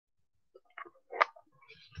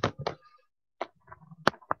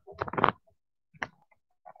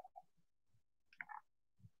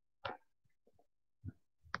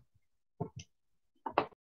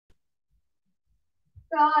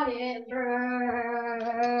quiet.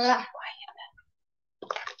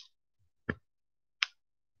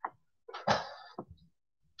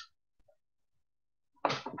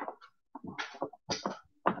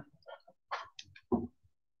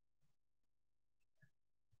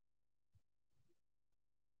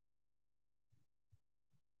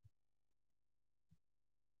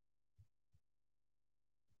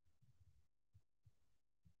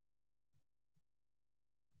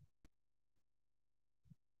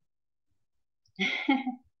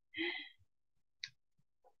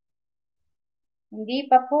 Hindi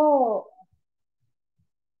pa po.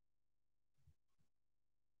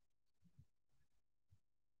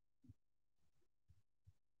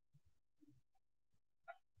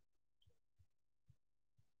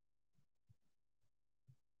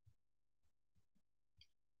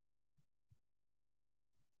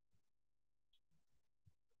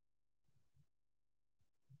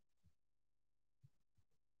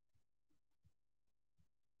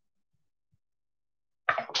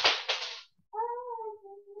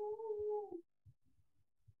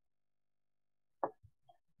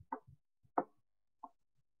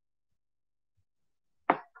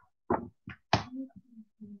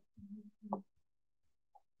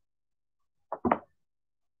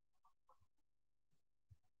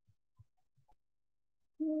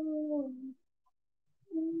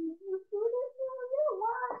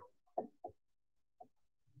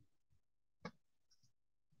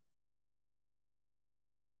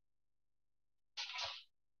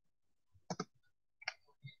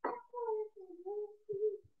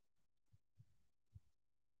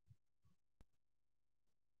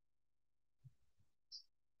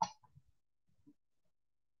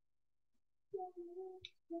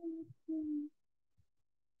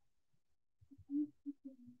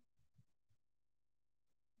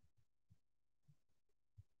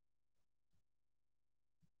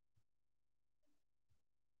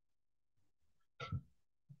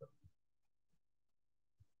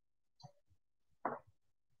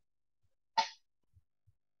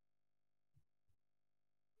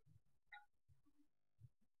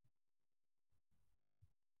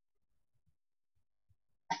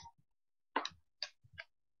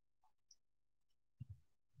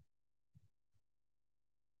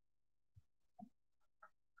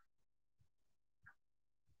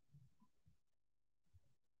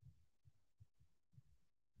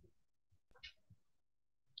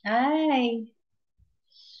 Ay,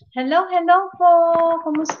 hello, hello po.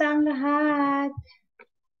 Kumusta ang lahat?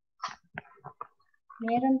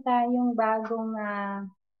 Meron tayong bagong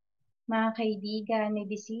mga kaibigan, may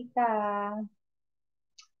bisita.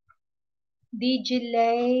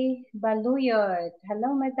 Digilay Baluyot.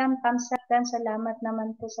 Hello, Madam Tamsak. Salamat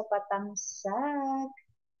naman po sa patamsak.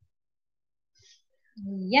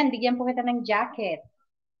 Yan, bigyan po kita ng jacket.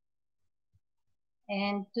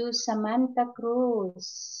 And to Samantha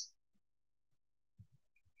Cruz.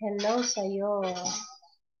 Hello sa'yo.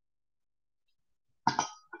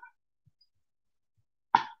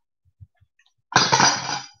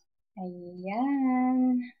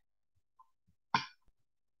 Ayan.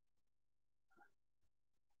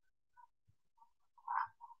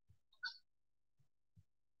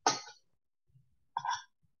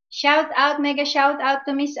 Shout out, mega shout out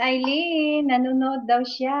to Miss Eileen. Nanonood daw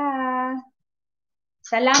siya.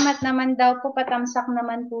 Salamat naman daw po, patamsak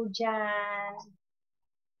naman po dyan.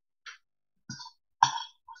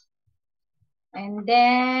 And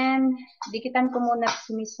then, dikitan ko muna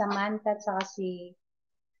si Miss Samantha at saka si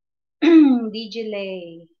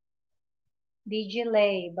Digilay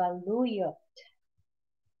Baluyot.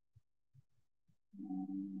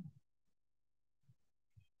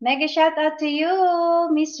 Mega shout out to you,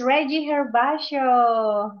 Miss Reggie Herbacio.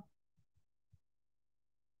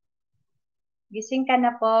 Gising ka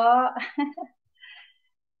na po.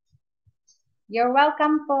 You're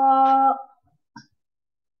welcome po.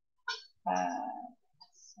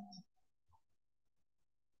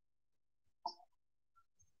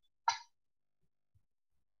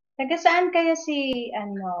 Taga saan kaya si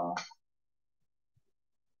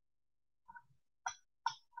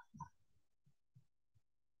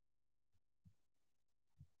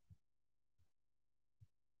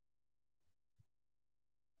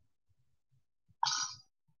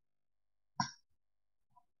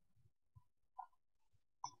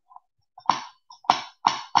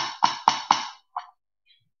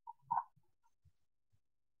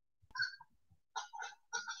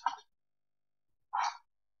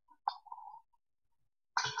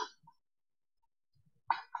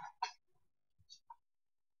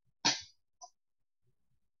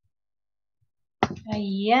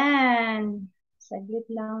Ayan. Saglit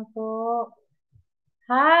lang po.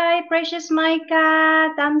 Hi, Precious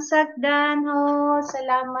Micah. Tamsak dan ho.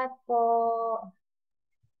 Salamat po.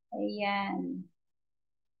 Ayan.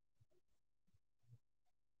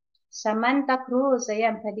 Samantha Cruz.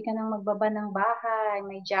 Ayan, pwede ka nang magbaba ng bahay.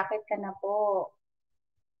 May jacket ka na po.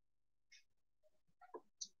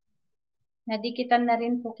 Nadikitan na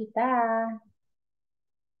rin po kita.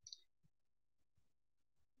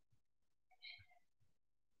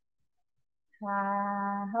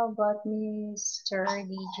 How about Mr.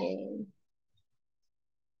 DJ?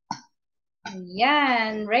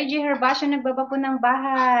 Ayan. Reggie Herbacio nagbaba po ng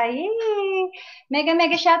bahay. Yay! Mega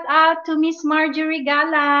mega shout out to Miss Marjorie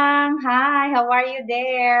Galang. Hi, how are you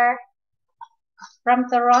there? From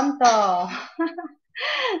Toronto.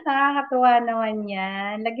 Nakakatuwa naman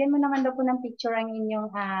yan. Lagyan mo naman daw po ng picture ang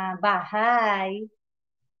inyong bahay.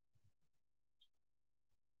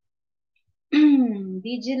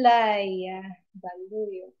 Digilay.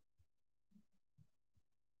 Baluyo.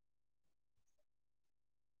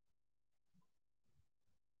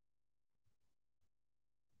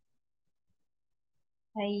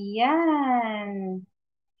 Ayan.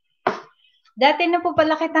 Dati na po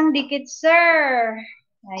pala kitang dikit, sir.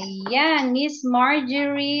 Ayan, Miss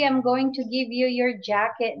Marjorie, I'm going to give you your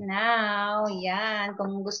jacket now. Ayan,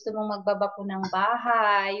 kung gusto mong magbaba po ng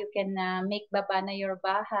bahay, you can make baba na your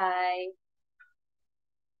bahay.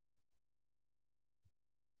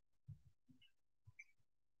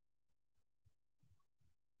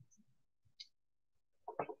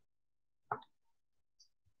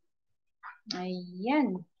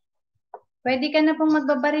 Ayan. Pwede ka na pong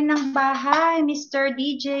magbaba rin ng bahay, Mr.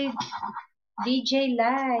 DJ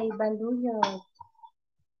Lai, Baluyot.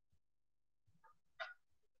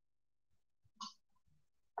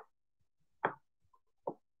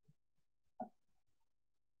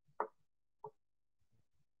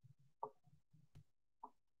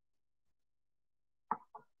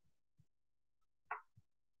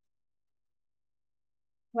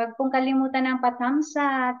 Huwag pong kalimutan ang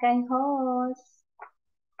patamsa kay host.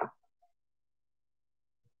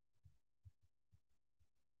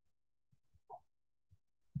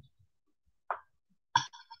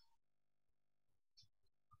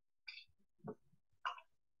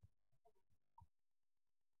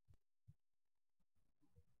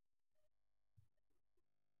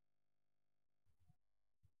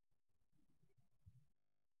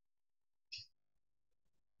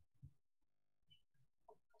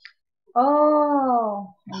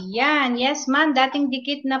 Oh, ayan. Yes, ma'am. Dating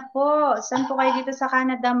dikit na po. Saan po kayo dito sa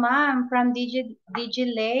Canada, ma'am? From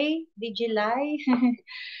Digilay?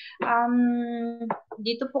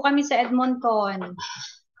 Dito po kami sa Edmonton,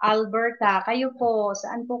 Alberta. Kayo po,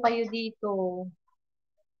 saan po kayo dito?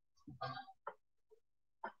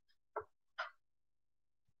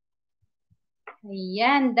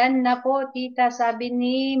 Ayan, done na po, tita. Sabi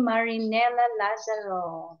ni Marinela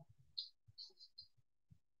Lazaro.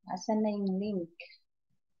 Asan na yung link?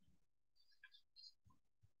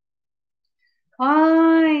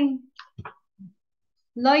 Ay,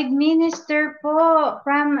 Lloyd Minister po.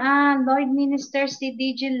 From Lloyd Minister si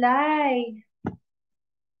DJ Lai.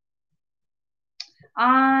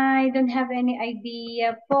 I don't have any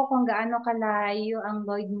idea po kung gaano kalayo ang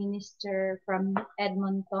Lloyd Minister from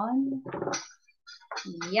Edmonton.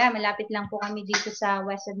 Yeah, malapit lang po kami dito sa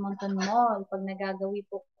West Edmonton Mall pag nagagawi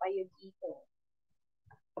po kayo dito.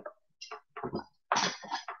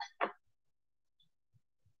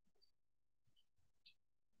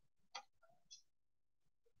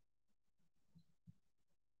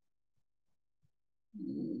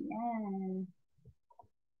 Ayan.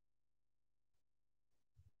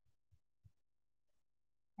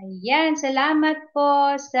 Ayan, salamat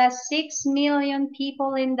po sa 6 million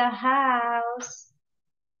people in the house.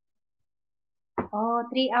 Oh,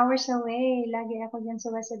 3 hours away. Lagi ako dyan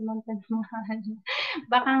sa West Edmonton Mall.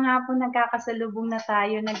 Baka nga po nagkakasalubong na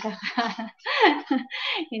tayo,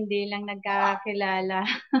 hindi lang nagkakilala.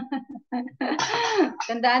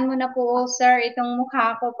 Tandaan mo na po, sir, itong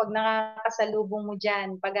mukha ko pag nakakasalubong mo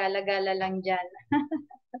dyan. Pag-alagala lang dyan.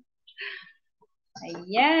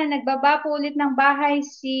 Ayan, nagbaba po ulit ng bahay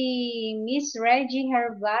si Miss Reggie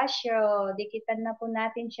Herbacio. Dikitan na po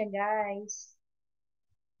natin siya, guys.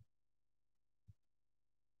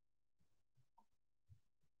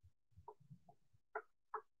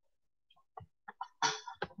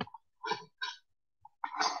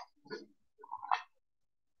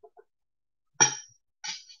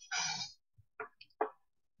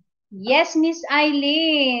 Yes, Miss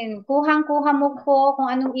Eileen. Kuhang-kuha mo po kung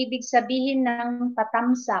anong ibig sabihin ng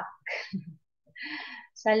patamsak.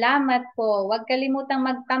 Salamat po. Huwag kalimutang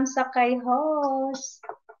magtamsak kay host.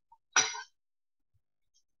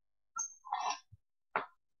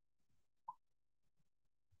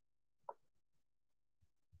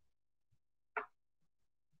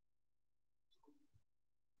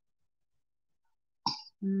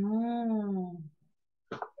 Mm.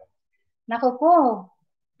 Naku po.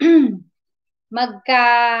 Magka,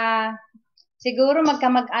 siguro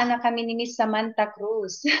magkamag-anak kami ni Miss Samantha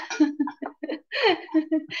Cruz.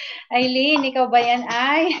 Eileen, ikaw ba yan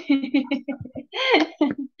ay?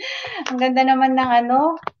 Ang ganda naman ng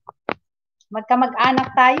ano.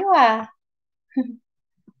 Magkamag-anak tayo ah.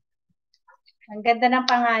 Ang ganda ng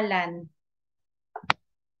pangalan.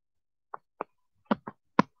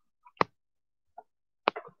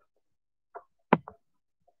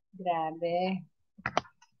 Grabe.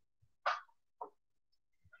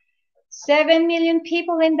 7 million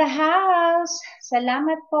people in the house.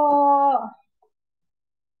 Salamat po.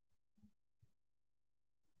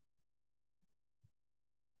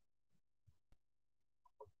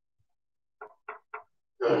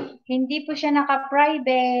 Hindi po siya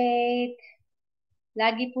naka-private.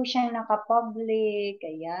 Lagi po siya naka-public.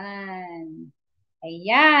 Ayan.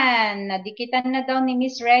 Ayan. Nadikitan na daw ni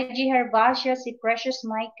Miss Reggie Herbacio si Precious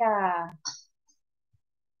Micah.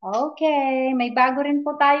 Okay. May bago rin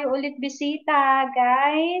po tayo ulit bisita,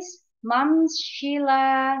 guys. Ma'am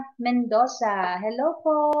Sheila Mendoza. Hello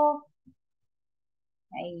po.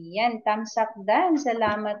 Ayan, thumbs up dan.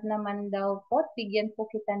 Salamat naman daw po. Bigyan po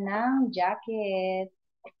kita ng jacket.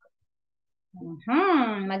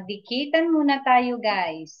 Magdikitan muna tayo,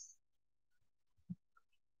 guys.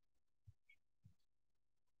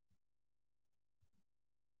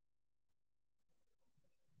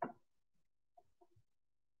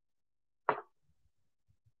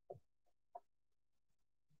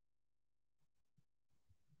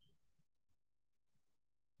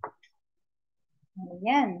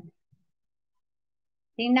 Ayan.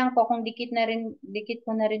 Tingnan ko kung dikit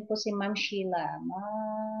ko na rin po si Ma'am Sheila.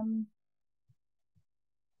 Ma'am.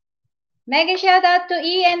 Mega shout out to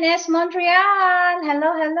ENS Montreal.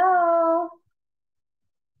 Hello, hello.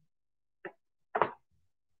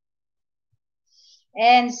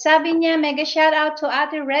 And sabi niya, mega shout out to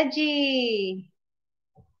Ate Reggie.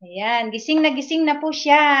 Ayan, gising na po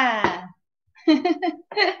siya.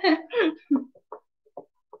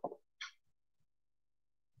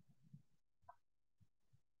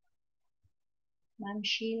 Ma'am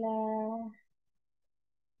Sheila.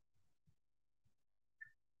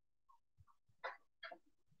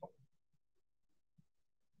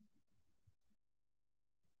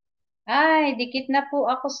 Ay, dikit na po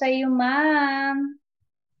ako sa iyo, ma'am.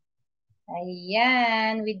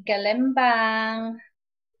 Ayan, with kalembang.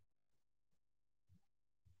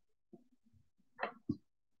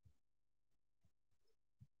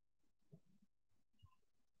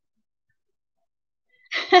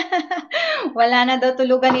 Wala na daw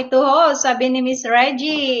tulugan ito, host, sabi ni Miss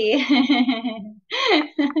Reggie.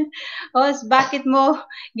 Host, bakit mo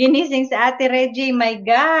ginising sa Ate Reggie? My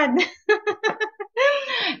God.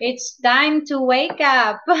 It's time to wake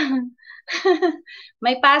up.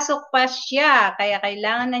 May pasok pa siya, kaya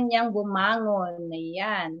kailangan na niyang bumangon.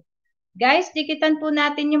 Ayan. Guys, dikitan po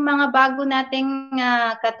natin yung mga bago nating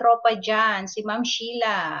katropa dyan. Si Ma'am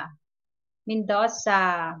Sheila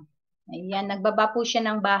Mendoza. Ayan, nagbaba po siya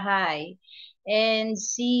ng bahay. And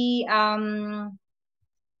si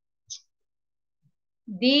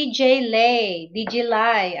DJ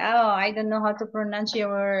Lay. Oh, I don't know how to pronounce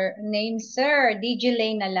your name, sir. DJ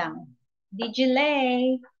Lay na lang. DJ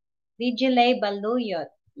Lay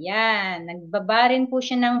Baluyot. Yan, nagbaba rin po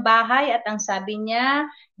siya ng bahay at ang sabi niya,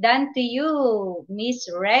 done to you,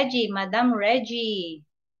 Miss Reggie, Madam Reggie.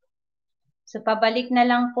 So, pabalik na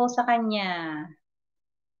lang po sa kanya.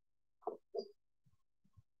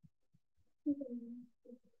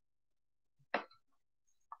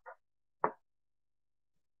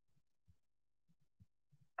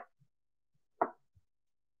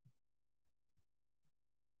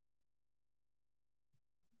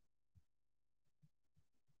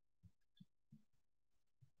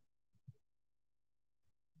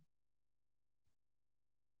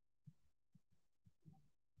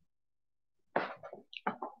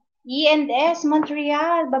 E&S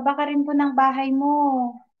Montreal, baba ka rin po ng bahay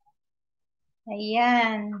mo.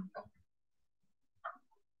 Ayan.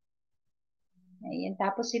 Ayan.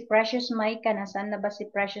 Tapos si Precious Micah, nasaan na ba si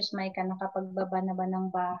Precious Micah? Nakapagbaba na ba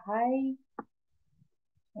ng bahay?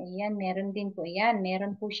 Ayan, meron din po. Ayan,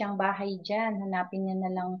 meron po siyang bahay dyan. Hanapin niya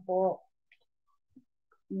na lang po.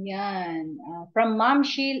 Yan. From Ma'am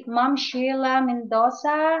Sheila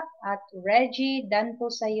Mendoza at Reggie, done po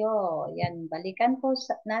sa'yo. Yan, balikan po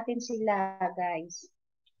natin sila, guys.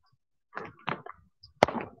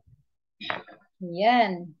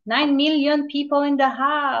 Yan. 9 million people in the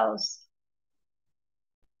house.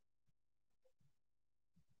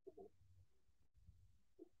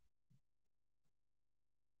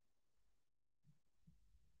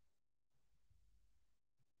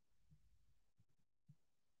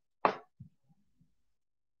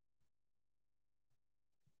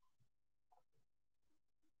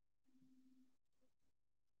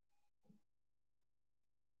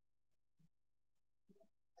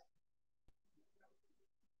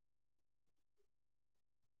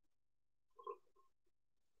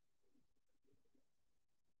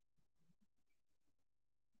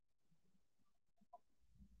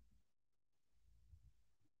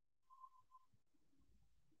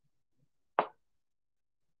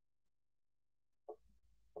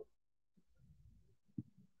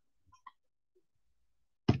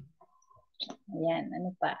 Ayan,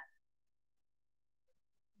 ano pa?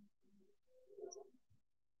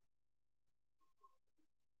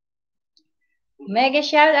 Mega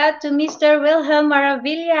shout out to Mr. Wilhelm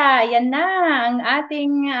Maravilla. Yan na, ang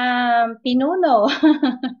ating pinuno.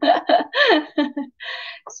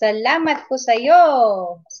 Salamat po sa iyo.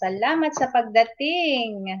 Salamat sa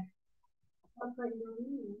pagdating.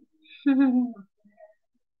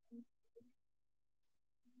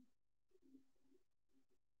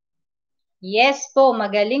 Yes po,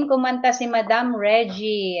 magaling kumanta si Madam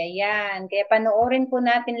Reggie. Ayan, kaya panoorin po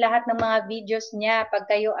natin lahat ng mga videos niya pag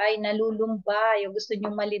kayo ay nalulumbay o gusto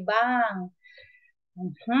niyong malibang.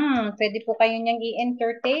 Pwede po kayo niyang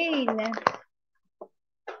i-entertain.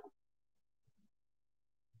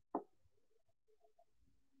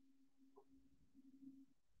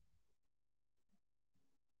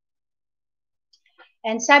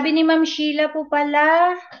 And sabi ni Ma'am Sheila po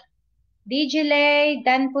pala, DJ Lay,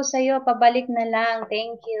 done po sa'yo, pabalik na lang.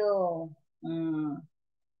 Thank you.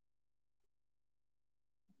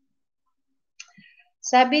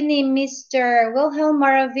 Sabi ni Mr. Wilhelm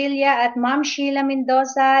Maravilla at Ma'am Sheila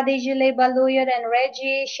Mendoza, DJ Lay Baluyod and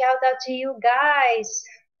Reggie, shout out to you guys.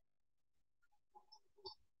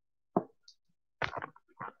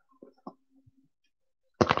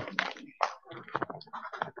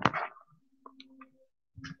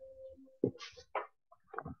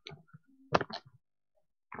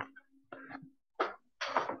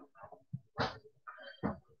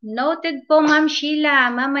 Noted po, Ma'am Sheila.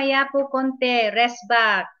 Mamaya po konti. Rest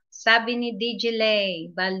back. Sabi ni DJ Lay.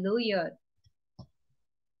 Baluyot.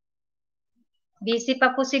 Busy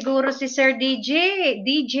pa po siguro si Sir DJ.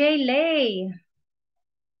 DJ Lay.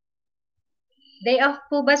 Day off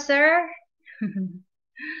po ba, sir?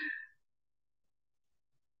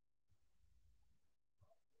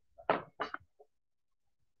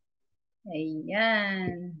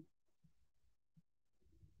 Ayan.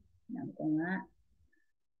 Naku nga.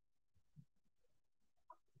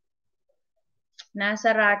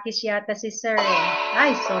 Nasa Rockies yata si Sir.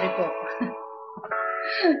 Ay, sorry po.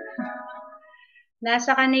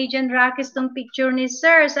 Nasa Canadian Rockies tong picture ni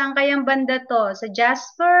Sir. Saan kayang banda to? Sa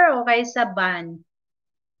Jasper o kay sa Ban?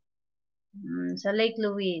 Sa Lake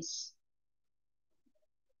Louise.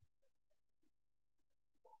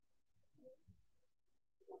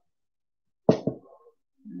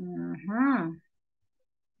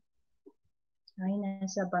 Ay,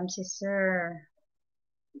 nasa Ban si Sir.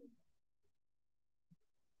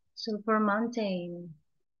 Super Mountain.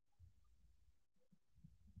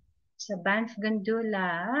 Sa Banff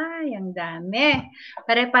Gandula. Ay, ang dami.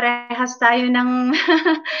 Pare-parehas tayo ng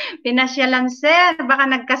pinasyalan, sir. Baka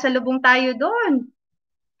nagkasalubong tayo doon.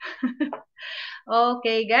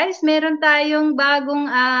 Okay, guys. Meron tayong bagong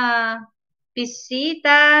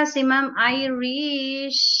bisita. Si Ma'am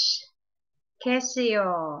Irish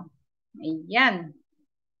Kesio. Ayan.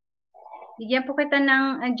 Bigyan po kita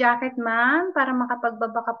ng jacket, ma'am, para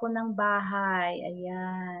makapagbaba ka po ng bahay.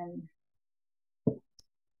 Ayan.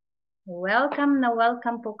 Welcome na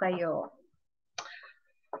welcome po kayo.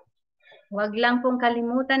 Huwag lang pong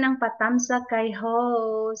kalimutan ng patamsa kay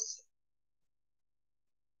host.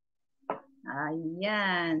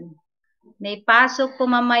 Ayan. May pasok po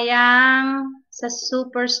mamayang sa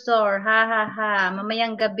superstore. Ha ha ha.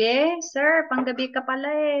 Mamayang gabi? Sir, panggabi ka pala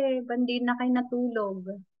eh. Bandi na kayo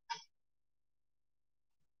natulog.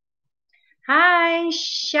 Hi!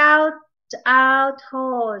 Shout out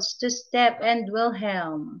host to Step and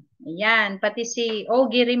Wilhelm. Ayan, pati si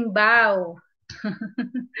Ogie Rimbaw.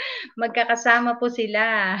 Magkakasama po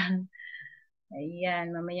sila.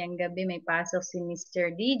 Ayan, mamayang gabi may pasok si Mr.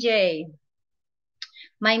 DJ.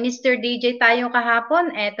 May Mr. DJ tayo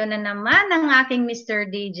kahapon. Eto na naman ang aking Mr.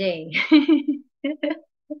 DJ.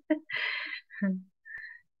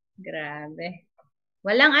 Grabe.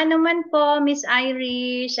 Walang anuman po, Miss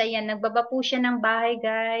Irish. Ayan, nagbaba po siya ng bahay,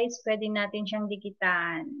 guys. Pwede natin siyang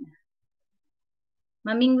dikitan.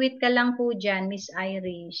 Mamingwit ka lang po dyan, Miss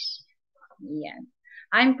Irish. Ayan.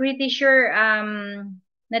 I'm pretty sure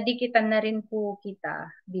nadikitan na rin po kita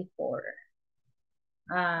before.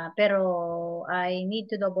 Pero I need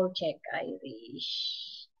to double check, Irish.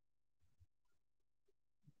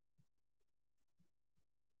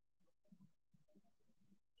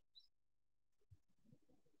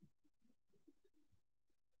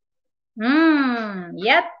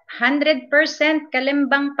 Yep, 100%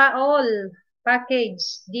 Kalimbang Paol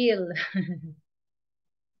package deal.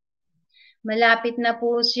 Malapit na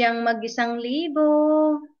po siyang mag-1,000.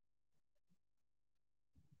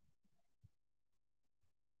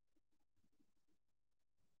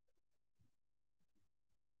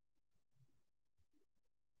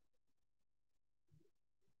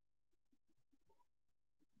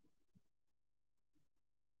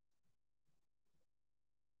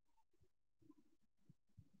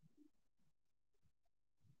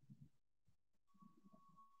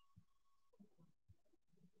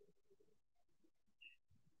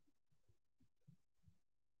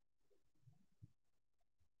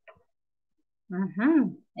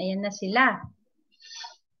 Ayan na sila.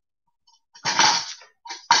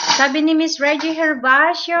 Sabi ni Miss Reggie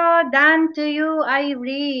Herbacio, done to you,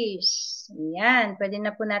 Iris. Ayan, pwede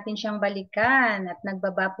na po natin siyang balikan at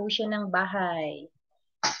nagbaba po siya ng bahay.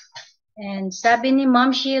 And sabi ni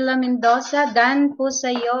Ma'am Sheila Mendoza, done po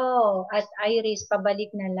sa'yo. At Iris,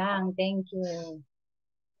 pabalik na lang. Thank you.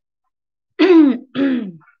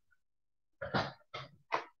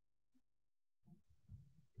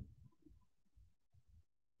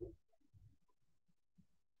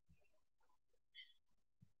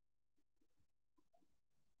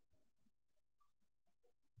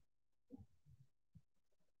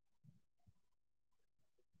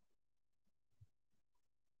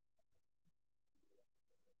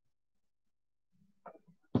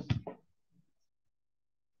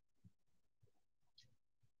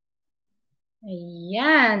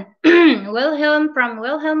 Ayan. Wilhelm from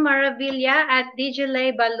Wilhelm Maravilla at DJ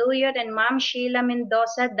Lay Baluyot and Ma'am Sheila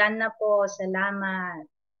Mendoza, done na po. Salamat.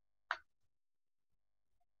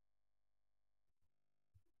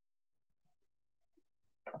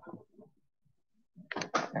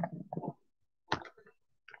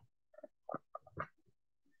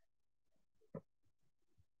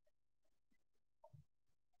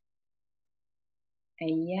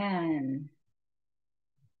 Ayan.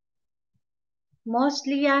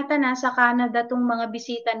 Mostly yata nasa Canada tong mga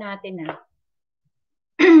bisita natin ah.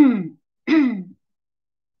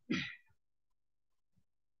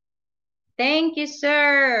 Thank you,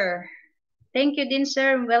 sir. Thank you din,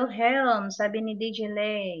 Sir Wilhelm, sabi ni DJ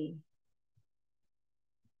Lay.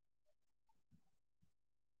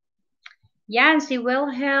 Yan, si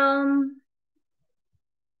Wilhelm,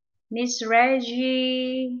 Miss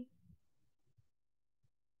Reggie,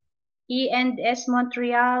 E&S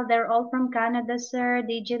Montreal, they're all from Canada, sir.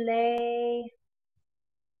 DJ Lay.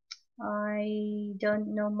 I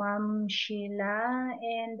don't know, Ma'am Sheila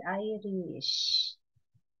and Irish.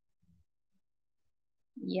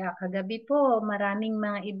 Yeah, kagabi po, maraming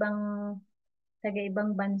mga ibang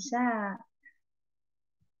taga-ibang bansa.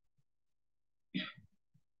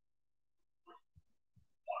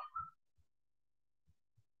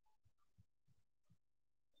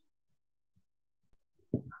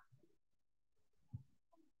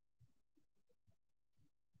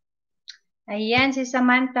 Ayan, si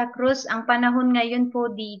Samantha Cruz, ang panahon ngayon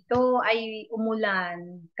po dito ay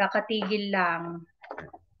umulan. Kakatigil lang.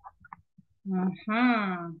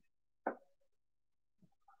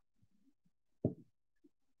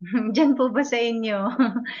 Diyan po ba sa inyo?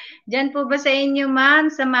 Diyan po ba sa inyo,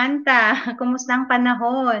 Ma'am Samantha? Kumusta ang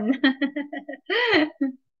panahon?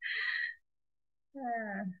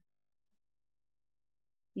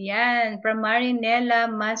 Yan, from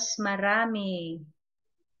Marinela, mas marami.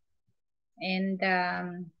 And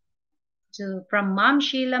from Ma'am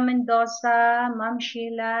Sheila Mendoza, Ma'am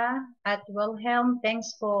Sheila at Wilhelm,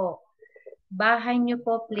 thanks po. Bahay niyo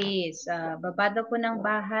po, please. Baba daw po ng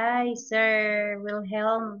bahay, Sir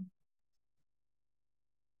Wilhelm.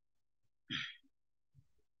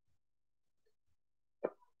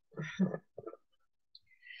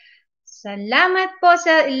 Salamat po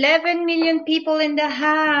sa 11 million people in the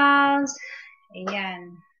house.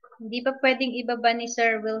 Ayan. Hindi pa pwedeng ibaba ni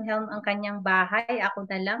Sir Wilhelm ang kanyang bahay. Ako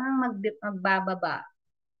na lang ang magbababa.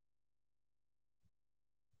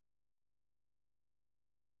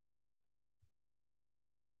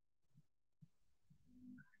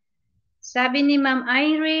 Sabi ni Ma'am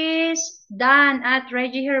Iris, done at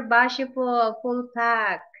Reggie Herbacio po, full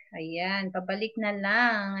pack. Ayan, pabalik na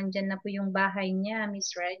lang. Andyan na po yung bahay niya,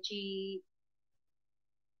 Miss Reggie.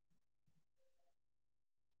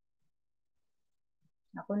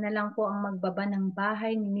 Ako na lang po ang magbaba ng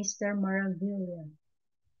bahay ni Mr. Maravilla.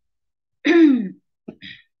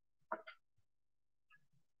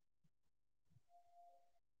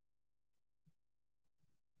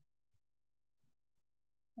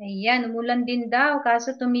 Ayan, umulan din daw,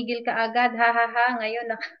 kaso tumigil ka agad, ha.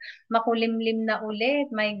 Ngayon, makulimlim na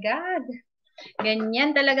ulit. My God.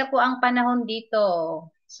 Ganyan talaga po ang panahon dito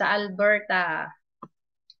sa Alberta.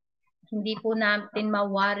 Hindi po natin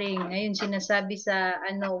mawaring. Ngayon, sinasabi sa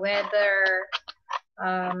weather,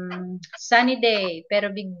 sunny day,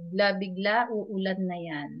 pero bigla-bigla, uulan na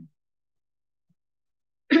yan.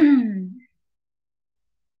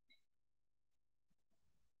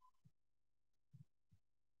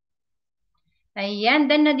 Ayan,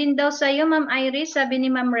 dan na din daw sa'yo, Ma'am Iris, sabi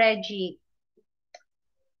ni Ma'am Reggie.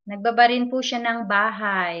 Nagbaba rin po siya ng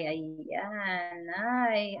bahay. Ayan,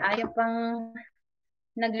 ayaw pang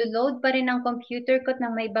naglo-load pa rin ang computer ko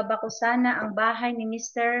nang may baba ko sana ang bahay ni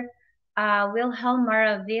Mr. Wilhelm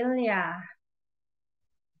Maravilla.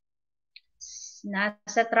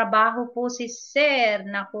 Nasa trabaho po si Sir.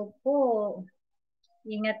 Naku po.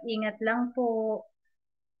 Ingat-ingat lang po.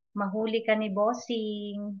 Mahuli ka ni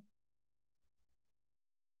Bossing.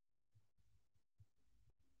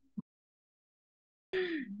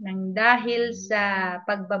 Nang dahil sa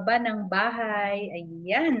pagbaba ng bahay,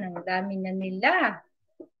 ayan, ang dami na nila.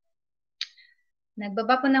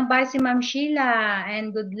 Nagbaba po ng bahay si Ma'am Sheila,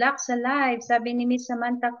 and good luck sa live. Sabi ni Miss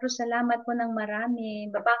Samantha Cruz, salamat po ng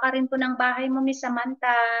marami. Baba ka rin po ng bahay mo, Miss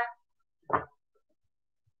Samantha.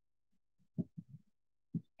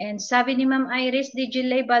 And sabi ni Ma'am Iris,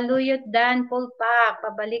 Digilay Baluyot Dan Pulpak,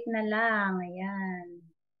 pabalik na lang. Ayan.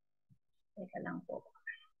 Teka lang po.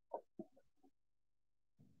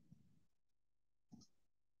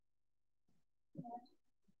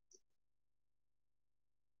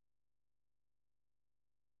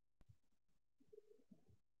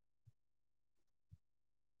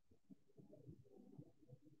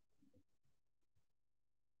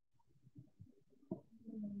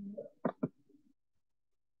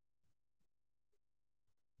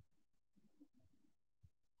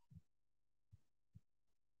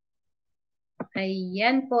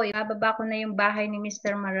 Ayan po, ibababa ko na yung bahay ni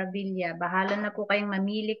Mr. Maravilla. Bahala na po kayong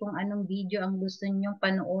mamili kung anong video ang gusto nyong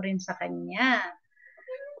panoorin sa kanya.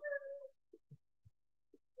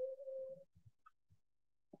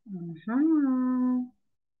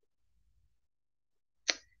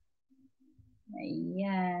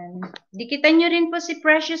 Ayan. Dikitan nyo rin po si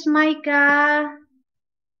Precious Micah.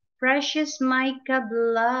 Precious Micah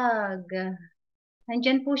Vlog.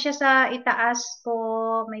 Nandyan po siya sa itaas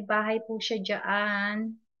po. May bahay po siya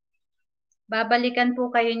dyan. Babalikan po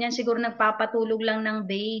kayo niyan. Siguro nagpapatulog lang ng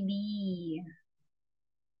baby.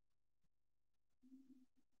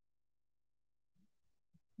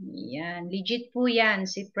 Yan. Legit po yan.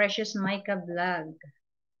 Si Precious Micah Vlog.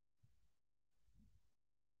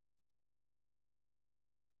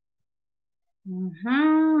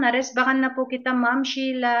 Naresbakan na po kita, Ma'am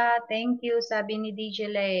Sheila. Thank you, sabi ni DJ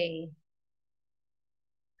Lay.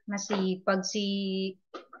 Masipag si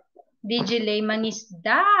DJ Lay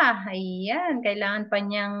mangisda. Ayan, kailangan pa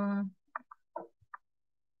niyang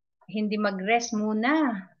hindi mag-rest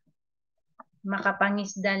muna.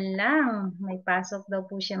 Makapangisda lang. May pasok daw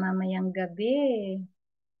po siya mamayang gabi.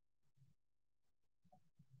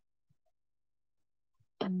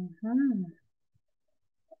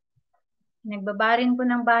 Nagbabarin po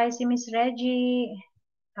ng bahay si Miss Reggie.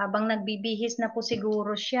 Habang nagbibihis na po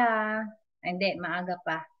siguro siya. Hindi, maaga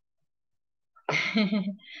pa.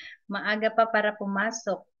 Maaga pa para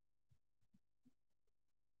pumasok.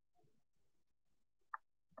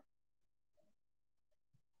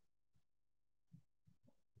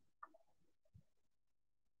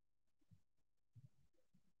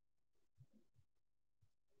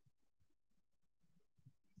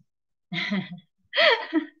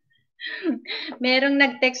 Merong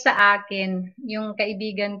nag-text sa akin, yung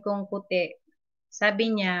kaibigan kong puti.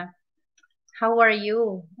 Sabi niya, how are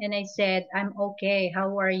you? And I said, I'm okay.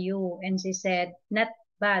 How are you? And she said, not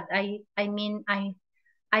bad.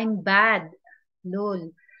 I'm bad.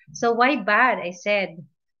 Lol. So why bad? I said.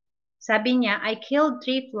 Sabi niya, I killed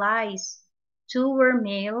 3 flies. 2 were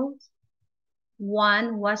male,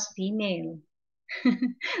 1 was female.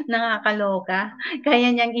 Nakakaloka.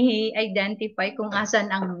 Kaya niyang i-identify kung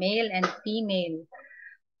asan ang male and female.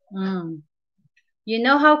 You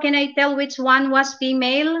know how can I tell which one was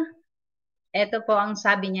female? Ito po ang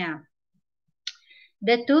sabi niya.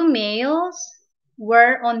 The 2 males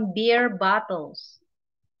were on beer bottles.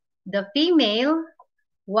 The female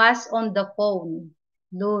was on the phone.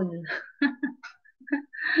 Lol.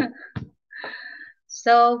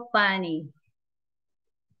 So funny.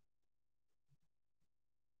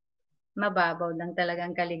 Mababaw lang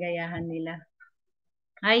talagang kaligayahan nila.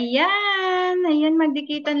 Ayan! Ayan,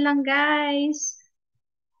 magdikitan lang guys.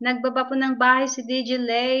 Nagbaba po ng bahay si DJ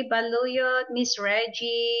Lay, Baluyot, Miss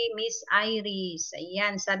Reggie, Miss Iris.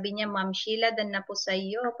 Ayan, sabi niya, Ma'am Sheila, dan na po sa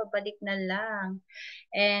iyo, pabalik na lang.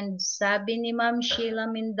 And sabi ni Ma'am Sheila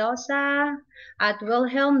Mendoza, at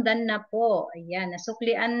Wilhelm, dan na po. Ayan,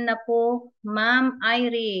 nasuklian na po, Ma'am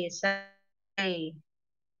Iris. At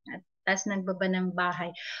tas nagbaba ng bahay.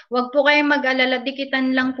 Huwag po kayong mag-alala,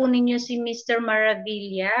 dikitan lang po ninyo si Mr.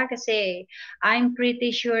 Maravilla kasi I'm pretty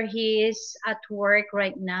sure he is at work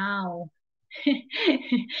right now.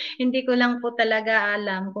 Hindi ko lang po talaga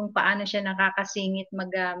alam kung paano siya nakakasingit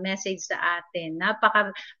mag-message sa atin.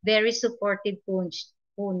 Very supportive po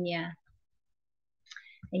niya.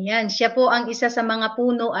 Ayan, siya po ang isa sa mga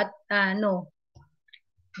puno at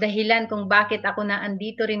dahilan kung bakit ako na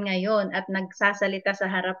andito rin ngayon at nagsasalita sa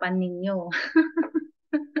harapan ninyo.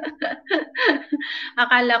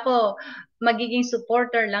 Akala ko magiging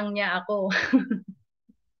supporter lang niya ako.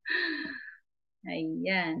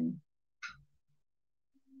 Ayan.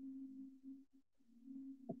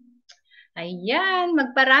 Ayan,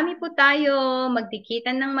 magparami po tayo,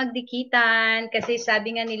 magdikitan ng magdikitan, kasi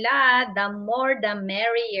sabi nga nila, the more the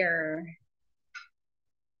merrier.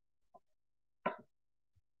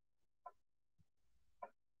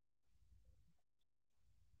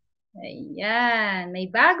 Ayan, may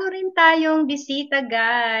bago rin tayong bisita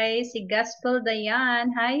guys, si Gospel Dayan.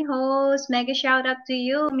 Hi host, mega shout out to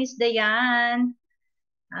you, Miss Dayan.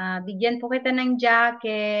 Bigyan po kita ng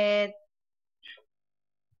jacket.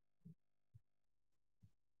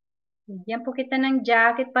 Bigyan po kita ng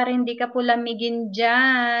jacket para hindi ka po lamigin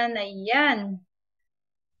dyan. Ayan.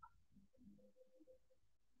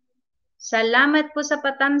 Salamat po sa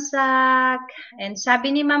patamsak. And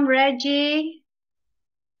sabi ni Ma'am Reggie,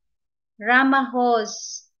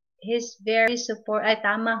 Ramahos, he's very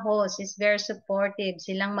Tamahos, he's very supportive.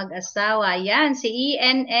 Silang mag-asawa. Ayan, si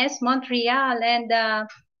ENS Montreal and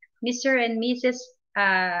Mr. and Mrs.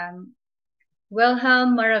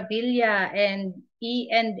 Wilhelm Maravilla and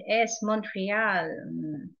ENS Montreal.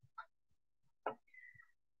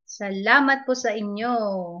 Salamat po sa inyo.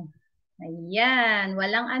 Ayan,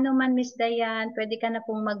 walang anuman Miss Dayan. Pwede ka na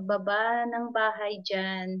pong magbaba ng bahay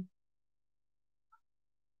dyan.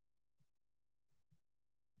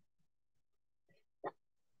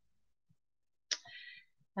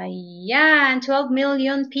 Ayan, 12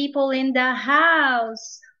 million people in the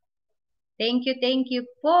house. Thank you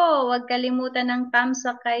po. Huwag kalimutan ng thumbs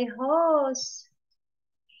up kay host.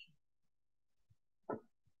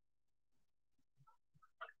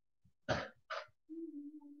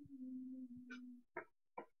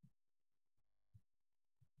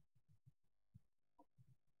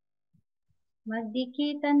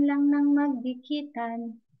 Magdikitan lang ng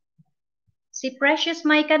magdikitan. Si Precious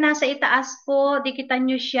Micah nasa itaas po. Dikitan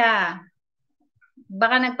nyo siya.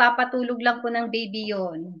 Baka nagpapatulog lang po ng baby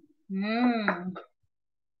yon.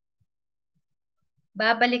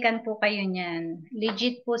 Babalikan po kayo niyan.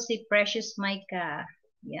 Legit po si Precious Micah.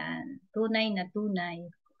 Yan. Tunay na tunay.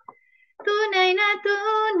 Tunay na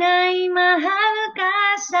tunay, mahal ka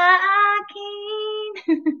sa akin.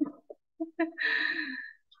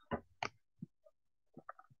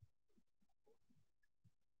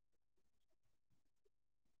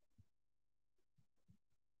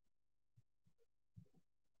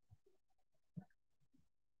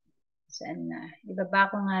 Saan na?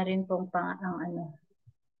 Ibaba ko nga rin pong ang ano.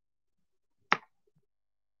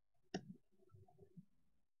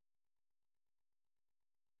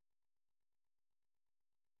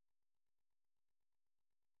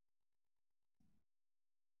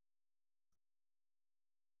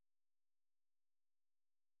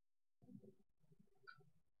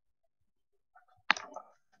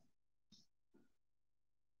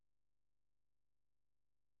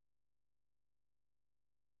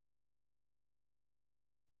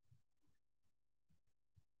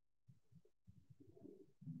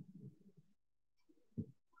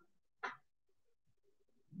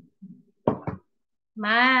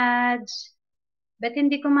 Mads, ba't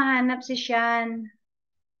hindi ko mahanap si Sean?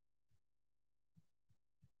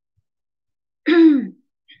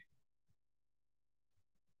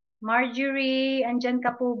 Marjorie, andyan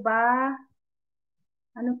ka po ba?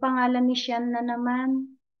 Ano pangalan ni Sean na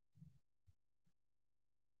naman?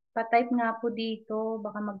 Pa-type nga po dito.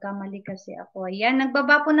 Baka magkamali kasi ako. Ayan,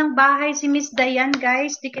 nagbaba po ng bahay si Miss Dayan,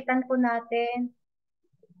 guys. Dikitan po natin.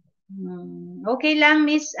 Okay lang,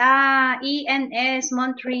 Miss ENS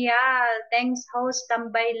Montreal. Thanks, host.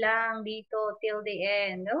 Tambay lang dito till the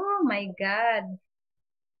end. Oh my God.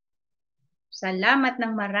 Salamat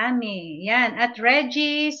ng marami. Yan. At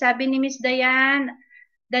Reggie, sabi ni Miss Dayan,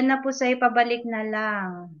 dan na po sa'yo, pabalik na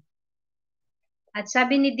lang. At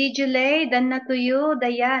sabi ni Dijulay, dan na to you,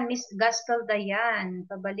 Dayan, Miss Gospel Dayan,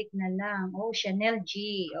 pabalik na lang. Oh, Chanel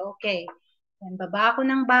G. Okay. Yan, baba ako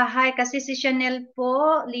ng bahay kasi si Chanel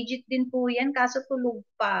po, legit din po yan, kaso tulog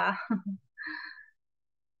pa.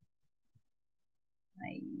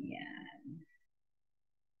 Ayan.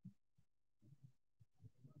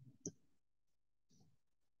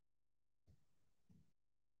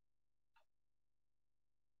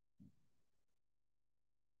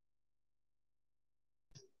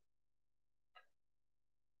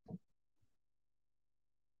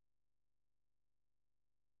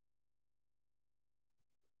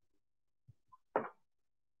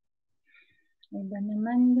 Iba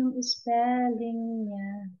naman yung spelling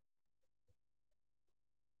niya.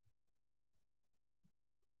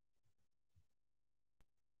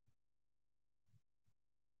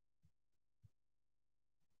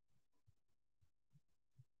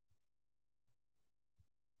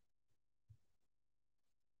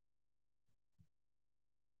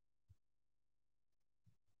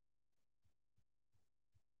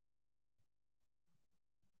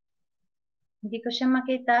 Hindi ko siya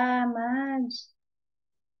makita, Mads.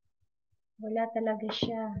 Wala talaga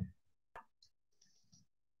siya.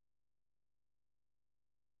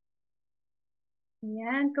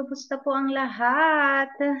 Yan, kamusta po ang lahat?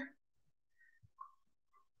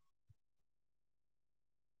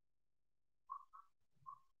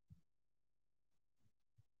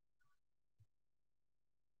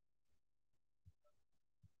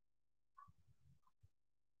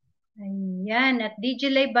 Ayan, at DJ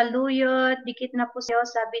Lay Baluyot, dikit na po sa'yo,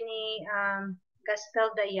 sabi ni Gaspel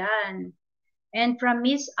Dayan. And from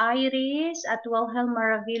Miss Iris at Wilhelm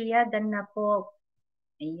Maravilla, dan na po.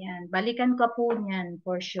 Ayan, balikan ko po niyan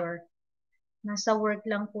for sure. Nasa work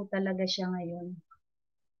lang po talaga siya ngayon.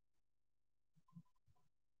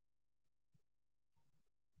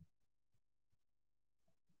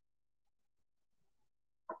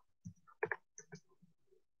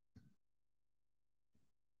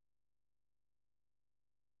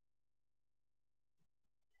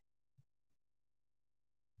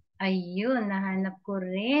 Ayun, nahanap ko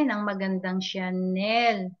rin ang magandang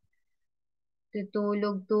Chanel.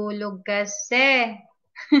 Tutulog-tulog kasi.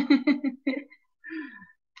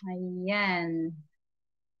 Ayan.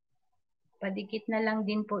 Padikit na lang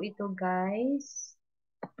din po ito, guys.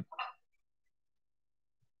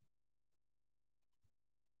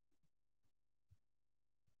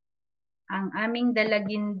 Ang aming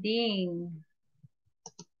dalaginding.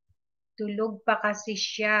 Tulog pa kasi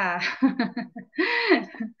siya.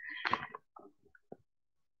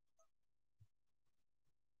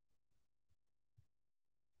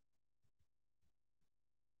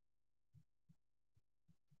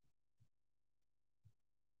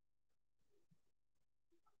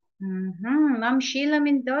 Ma'am Sheila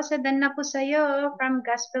Mendoza, dan na po sa'yo from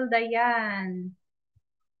Gospel Dayan.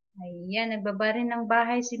 Ayan, nagbaba rin ng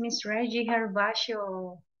bahay si Miss Reggie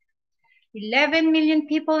Herbacio. 11 million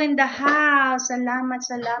people in the house. Salamat,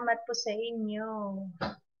 salamat po sa inyo.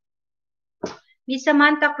 Miss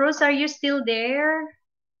Samantha Cruz, are you still there?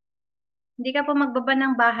 Hindi ka po magbaba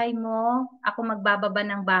ng bahay mo. Ako magbababa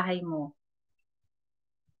ng bahay mo.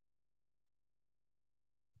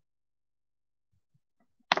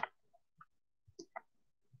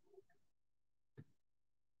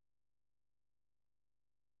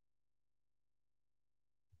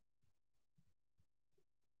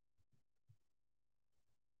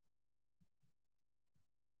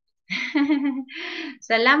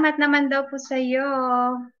 Salamat naman daw po sa iyo,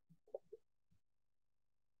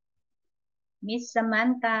 Miss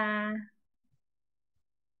Samantha.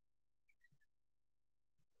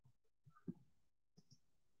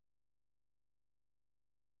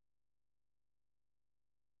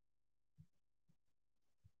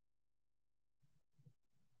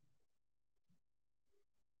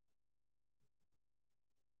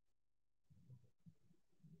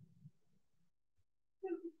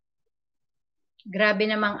 Grabe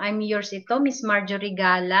namang I'm yours ito, Miss Marjorie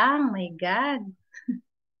Galang. My God.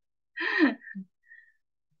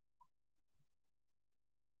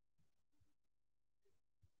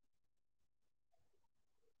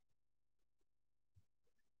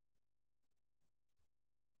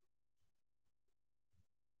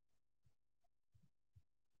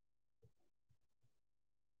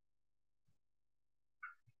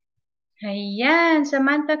 Ayan,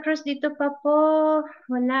 Samantha Cruz, dito pa po.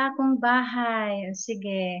 Wala akong bahay.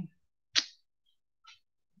 Sige.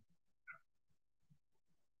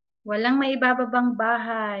 Walang maibababang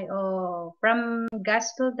bahay. From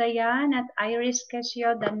Gaspel Dayan at Iris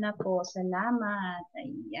Casio, dan na po. Salamat.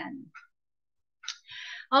 Ayan.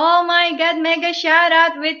 Oh my God, mega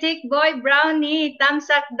shoutout with Thick Boy Brownie.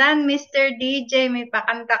 Tamsak dan, Mr. DJ. May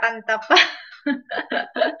pakanta-kanta pa.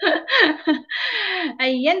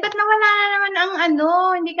 Ayan, ba't nawala na naman ang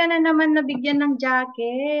ano? Hindi ka na naman nabigyan ng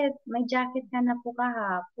jacket. May jacket ka na po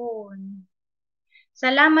kahapon.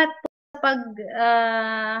 Salamat po sa pag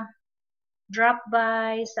drop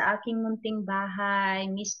by sa aking munting bahay,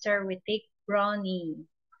 Mr. Witik Brownie.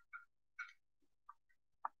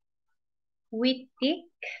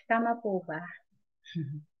 Witik? Tama po ba?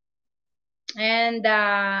 And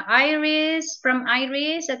Iris, from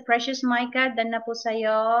Iris at Precious Micah, dan na po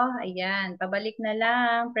sa'yo. Ayan, pabalik na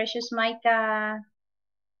lang, Precious Micah.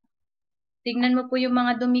 Tignan mo po yung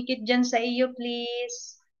mga dumikit dyan sa iyo,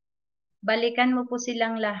 please. Balikan mo po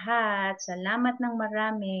silang lahat. Salamat ng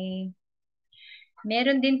marami.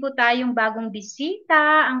 Meron din po tayong bagong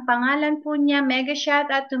bisita. Ang pangalan po niya, mega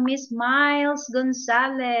shout out to Miss Miles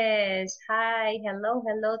Gonzalez. Hi, hello,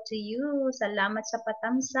 hello to you. Salamat sa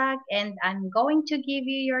patamsak. And I'm going to give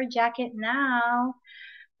you your jacket now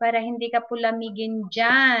para hindi ka po lamigin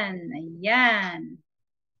dyan. Ayan.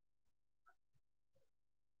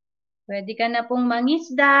 Pwede ka na pong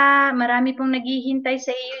mangisda. Marami pong naghihintay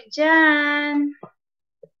sa iyo dyan.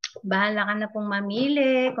 Bahala ka na pong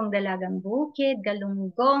mamili kung dalagang bukid,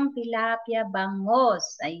 galunggong, tilapia,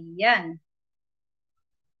 bangos. Ayan.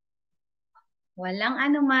 Walang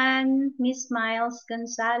anuman, Miss Miles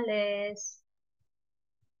Gonzalez.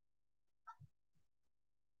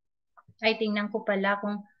 Ay, tingnan ko pala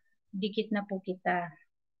kung dikit na po kita.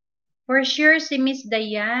 For sure, si Miss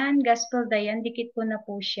Dayan, Gospel Dayan, dikit po na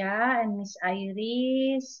po siya. And Miss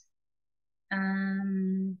Iris,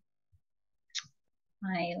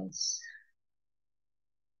 Miles.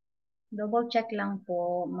 Double check lang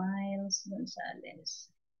po, Miles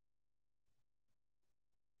Gonzalez.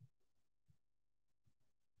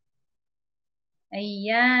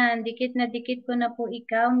 Ayan, dikit ko na po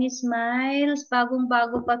ikaw, Miss Miles.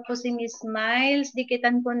 Bagong-bago pa po si Miss Miles.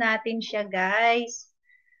 Dikitan po natin siya, guys.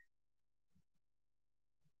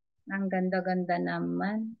 Ang ganda-ganda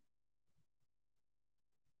naman.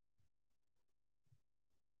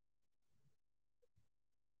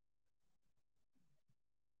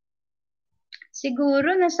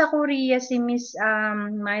 Siguro nasa Korea si Miss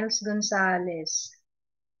Miles Gonzalez.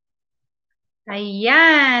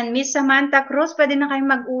 Ayan, Miss Samantha Cruz, pwede na kayong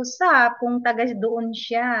mag-usap kung taga doon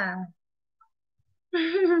siya.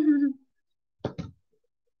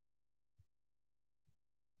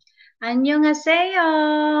 Annyeonghaseyo.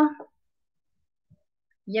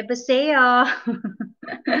 Yabaseyo.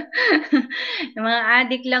 Mga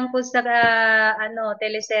adik lang po sa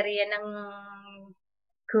teleserye ng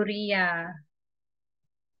Korea.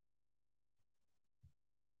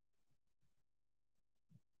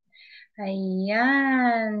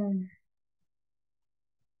 Ayan.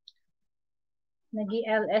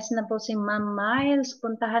 Nag-LS na po si Ma'am Miles.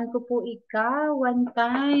 Puntahan ko po ikaw one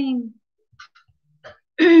time.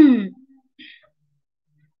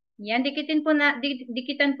 Yan, dikitan po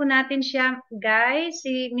natin siya, guys,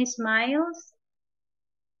 si Miss Miles.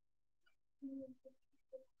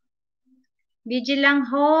 BG lang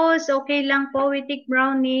host, okay lang po, Witik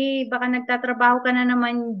Brownie. Baka nagtatrabaho ka na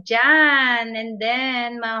naman dyan. And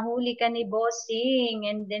then, mahuli ka ni bossing.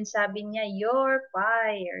 And then, sabi niya, you're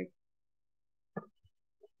fired.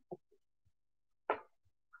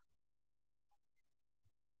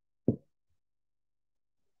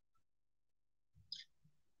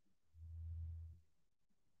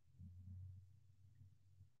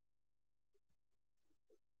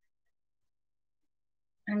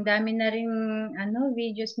 Ang dami na rin,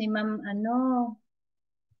 videos ni Ma'am,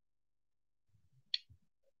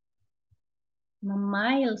 Ma'am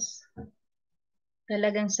Miles.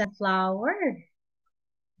 Talagang sunflower.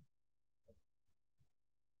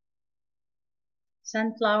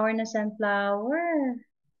 Sunflower na sunflower.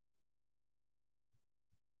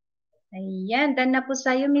 Ayan, done na po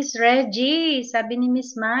sa'yo, Miss Reggie. Sabi ni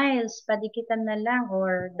Miss Miles, padikitan na lang.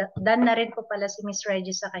 Or, done na rin po pala si Miss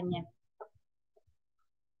Reggie sa kanya.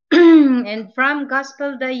 And from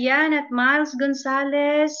Gospel Dayan at Miles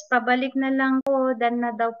Gonzalez, pabalik na lang po. Done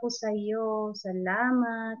na daw po sa'yo.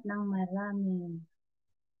 Salamat ng marami.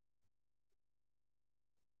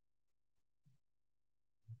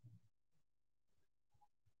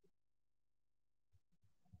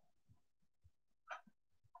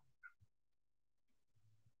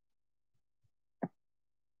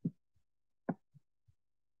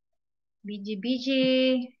 BG.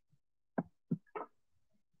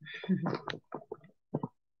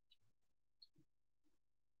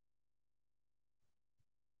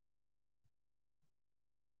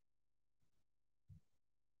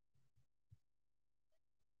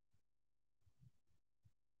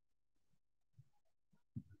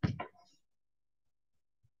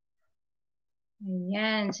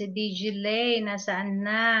 Ayan, si DJ Lay, nasaan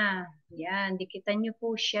na? Ayan, dikitan niyo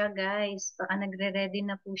po siya, guys. Baka nagre-ready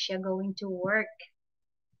na po siya going to work.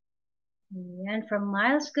 Ayan, from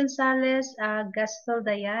Miles Gonzalez, Gospel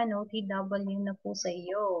Dayan, OTW na po sa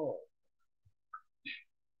iyo.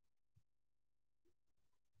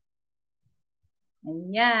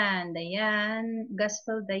 Ayan, Dayan,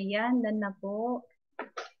 Gospel Dayan, dan na po.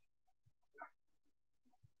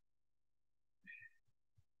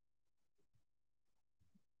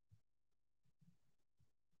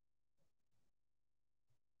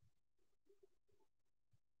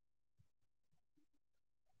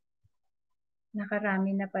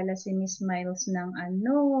 Nakarami na pala si Miss Miles ng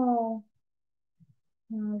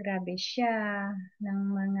grabe siya, ng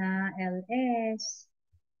mga LS.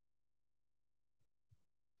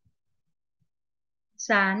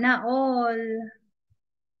 Sana all.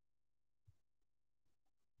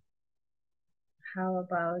 How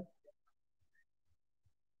about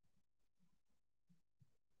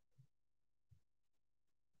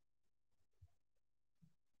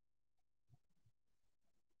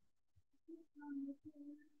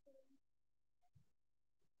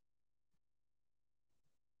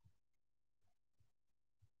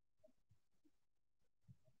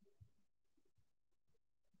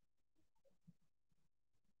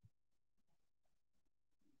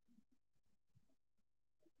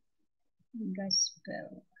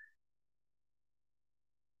Gospel.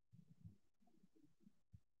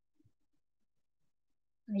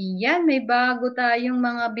 Ayan, may bago tayong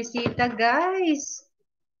mga bisita, guys.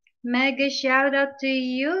 Mega shout out to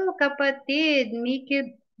you, kapatid.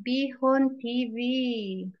 Mickey Bihon TV.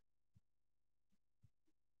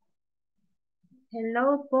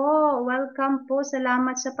 Hello po. Welcome po.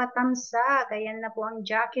 Salamat sa patamsak. Ayan na po ang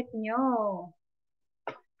jacket nyo.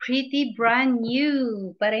 Pretty brand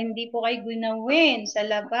new. Para hindi po kayo gunawin sa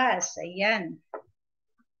labas. Ayan.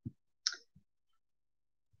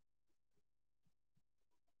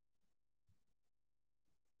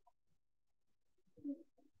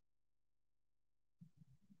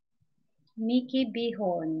 Mickey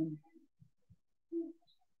Bihon.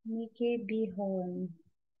 Mickey Bihon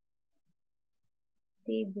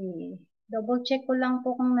TV. Double check ko lang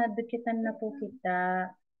po kung nadikitan na po kita.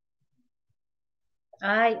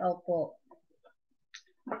 Ay, opo.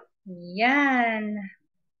 Yan.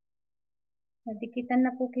 Nadikitan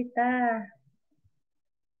na po kita.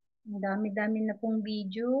 Ang dami-dami na pong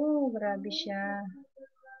video. Grabe siya.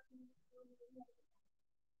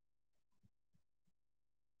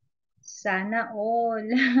 Sana all.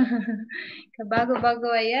 Kabago-bago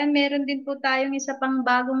ayan. Meron din po tayong isa pang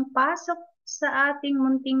bagong pasok sa ating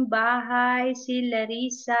munting bahay, si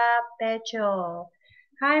Larissa Pecho.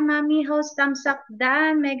 Hi, Mommy Host Tamsak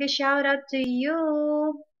Dan. Mega shout out to you.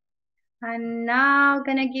 I'm now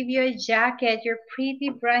gonna give you a jacket, your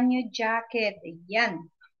pretty brand new jacket.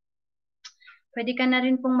 Ayan. Pwede ka na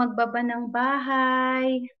rin pong magbaba ng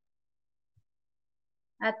bahay.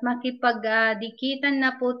 At makipagdikitan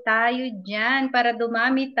na po tayo dyan para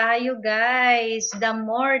dumami tayo, guys. The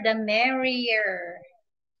more, the merrier.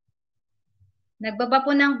 Nagbaba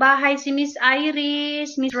po ng bahay si Miss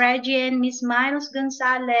Iris, Miss Reggie, and Miss Miles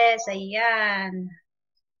Gonzalez. Ayan.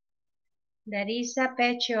 Larissa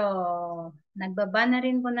Pecho. Nagbaba na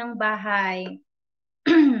rin po ng bahay.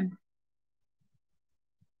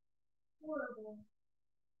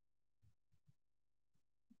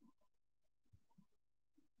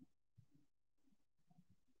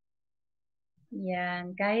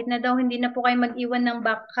 Yan. Kahit na daw hindi na po kayo mag-iwan ng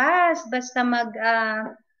bakas, basta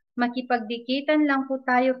makipagdikitan lang po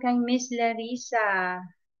tayo kay Miss Larissa.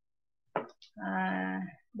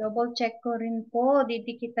 Double check ko rin po.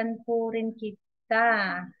 Didikitan po rin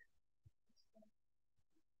kita.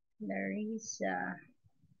 Larissa.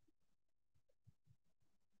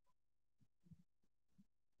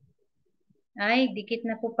 Ay, dikit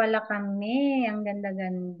na po pala kami. Ang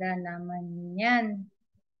ganda-ganda naman yan.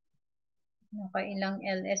 Nakailang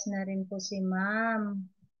LS na rin po si ma'am.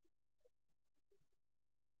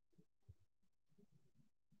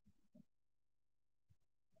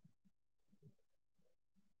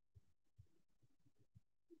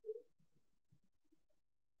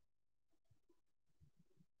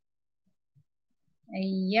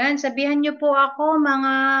 Ayan, sabihan niyo po ako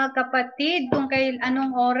mga kapatid kung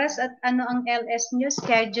anong oras at ano ang LS niyo,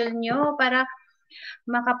 schedule niyo para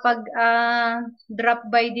makapag-drop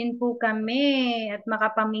by din po kami at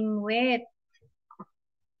makapamingwit.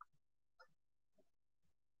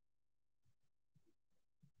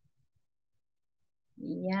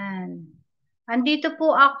 Ayan. Andito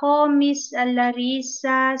po ako, Miss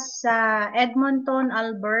Larissa, sa Edmonton,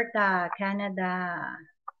 Alberta, Canada.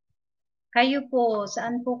 Kayo po,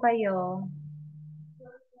 saan po kayo?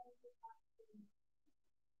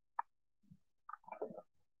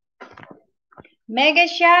 Mega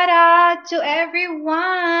shout out to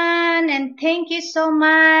everyone and thank you so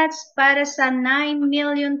much para sa 9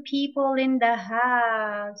 million people in the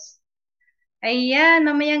house. Ayan,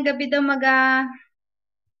 mamayang gabi daw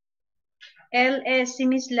LS si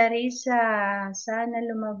Miss Larissa. Sana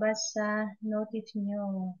lumabas sa notif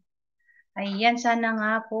nyo. Ayan, sana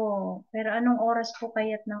nga po. Pero anong oras po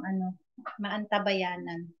kaya't ng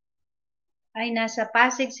maantabayanan? Ay, nasa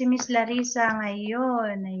Pasig si Miss Larissa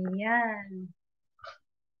ngayon. Ayan.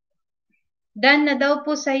 Done na daw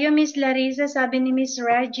po sa'yo, Miss Larissa. Sabi ni Miss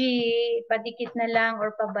Reggie, padikit na lang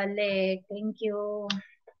or pabalik. Thank you.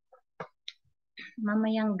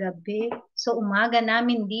 Mamayang gabi. So, umaga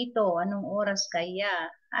namin dito. Anong oras kaya?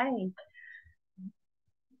 Ay.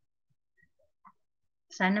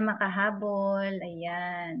 Sana makahabol.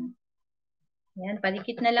 Ayan. Ayan,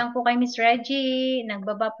 padikit na lang po kay Miss Reggie.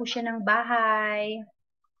 Nagbaba po siya ng bahay.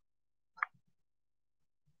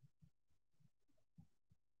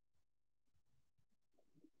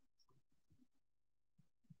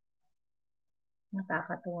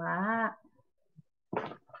 Nakakatuwa.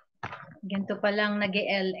 Ganito pa lang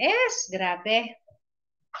nag-LS. Grabe.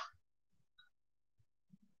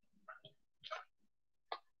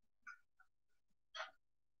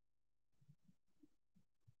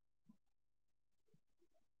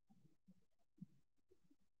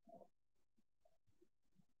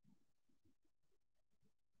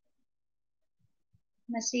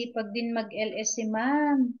 Masipag din mag-LS si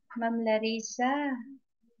Ma'am. Ma'am Larissa.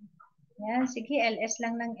 Yan, sige, LS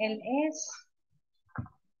lang ng LS.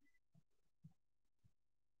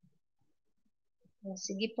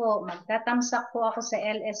 Sige po, magtatamsak po ako sa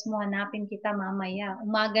LS mo. Hanapin kita mamaya.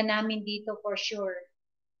 Umaga namin dito for sure.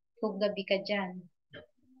 Kung gabi ka dyan.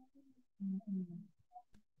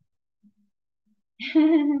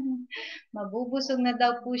 Mabubusog na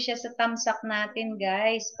daw po siya sa tamsak natin,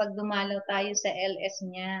 guys, pag dumalaw tayo sa LS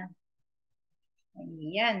niya.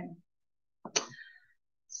 Ayan.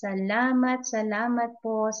 Salamat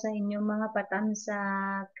po sa inyong mga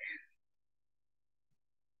patamsak.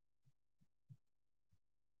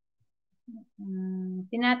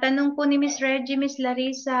 Tinatanong po ni Miss Reggie, Miss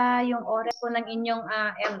Larissa, yung oras po ng inyong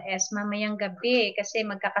LS mamayang gabi kasi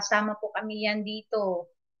magkakasama po kami yan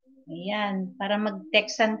dito. Ayan, para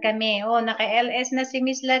mag-textan kami. Oh, naka-LS na si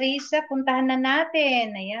Miss Larissa, puntahan na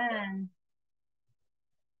natin. Ayan.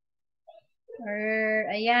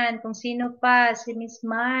 Ayan, kung sino pa, si Miss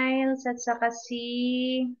Miles at saka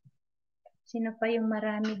sino pa yung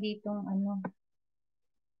marami ditong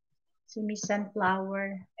si Miss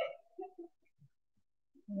Sunflower.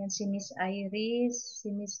 Ayan, si Miss Iris,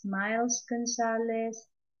 si Miss Miles Gonzalez.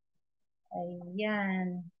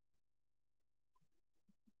 Ayan.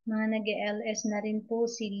 Mga nag-LS na rin po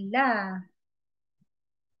sila.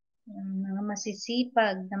 Mga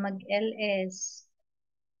masisipag na mag-LS.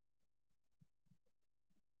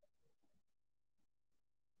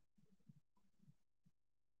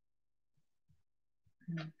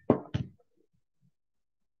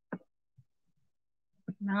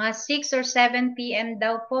 Mga 6 or 7 p.m.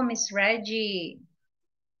 daw po, Miss Reggie.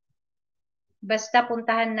 Basta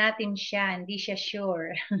puntahan natin siya, hindi siya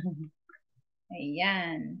sure.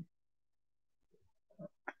 Ayan.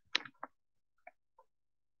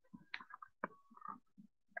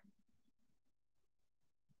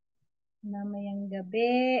 Mamayang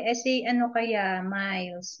gabi. Si ano kaya,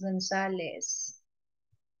 Miles Gonzalez?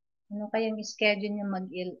 Ano kayang schedule niya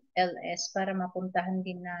mag-LS para mapuntahan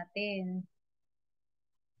din natin?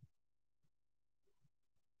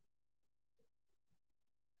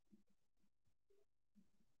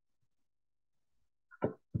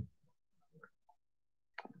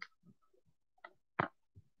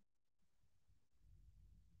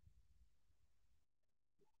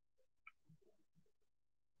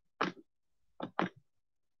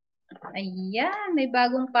 Ayan, may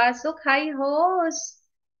bagong pasok. Hi, host!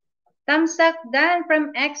 Tamsak Dan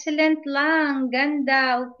from Excellent Lang.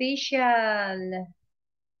 Ganda, official.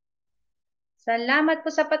 Salamat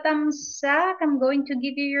po sa patamsak. I'm going to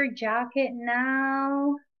give you your jacket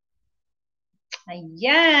now.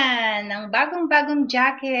 Ayan, ang bagong-bagong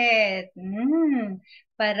jacket.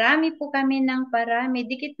 Parami po kami ng parami.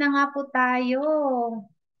 Dikit na nga po tayo.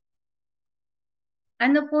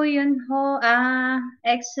 Ano po yun ho?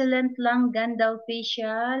 Excellent lang, ganda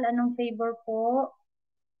official. Anong favor po?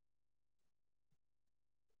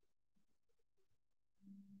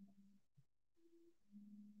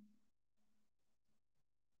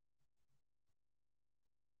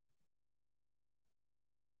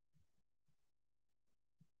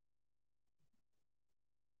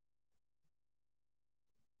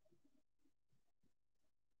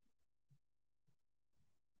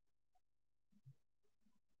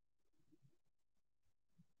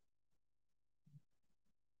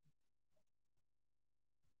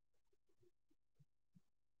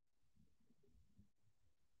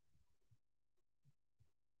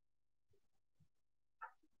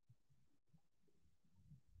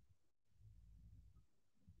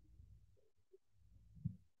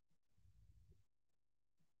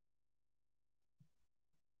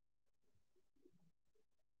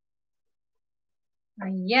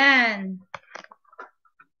 Ayan.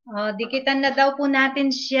 Dikitan na daw po natin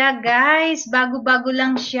siya, guys. Bago-bago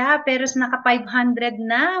lang siya, pero naka 500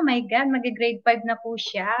 na. My God, mag-grade 5 na po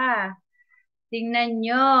siya. Tingnan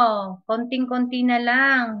nyo. Konting-konti na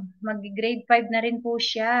lang. Mag-grade 5 na rin po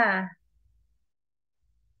siya.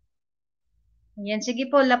 Ayan, sige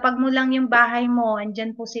po, lapag mo lang yung bahay mo.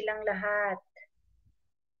 Andyan po silang lahat.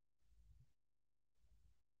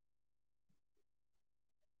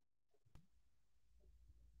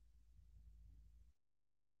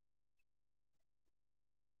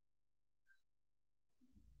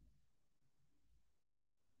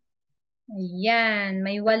 Ayan,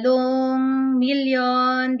 may 8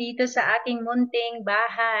 milyon dito sa aking munting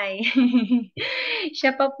bahay.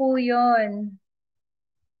 Siya pa po yun.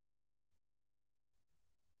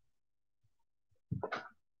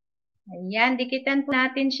 Ayan, dikitan po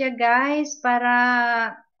natin siya guys para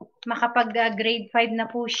makapag grade 5 na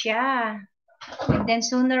po siya. And then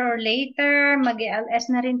sooner or later, mag-LS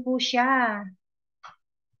na rin po siya.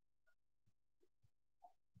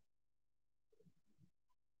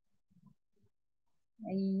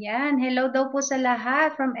 Ayan, hello daw po sa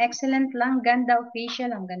lahat from Excellent Lang Ganda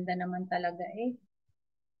Official. Ang ganda naman talaga eh.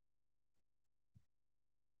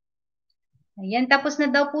 Ayan, tapos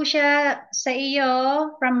na daw po siya sa iyo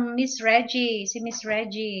from Miss Reggie, si Miss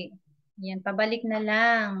Reggie. Ayan, pabalik na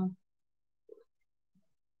lang.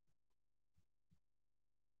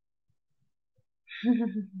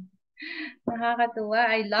 Nakakatuwa.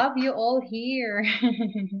 I love you all here.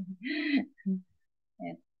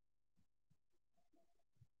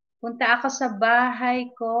 Punta ako sa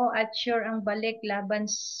bahay ko at sure ang balik laban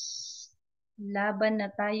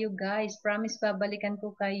na tayo guys. Promise babalikan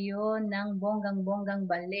ko kayo ng bonggang-bonggang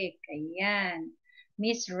balik. Ayan.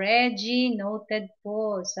 Miss Reggie, noted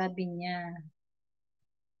po, sabi niya.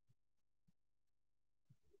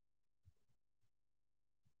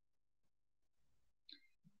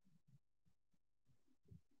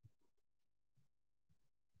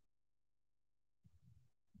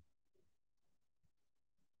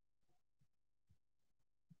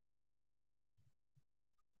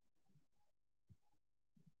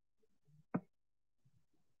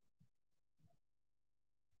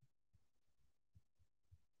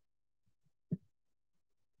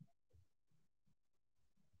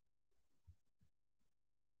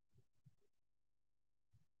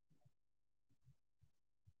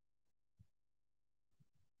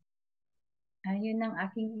 Ayun ang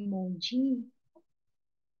aking emoji.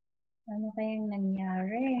 Ano kayang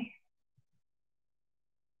nangyari?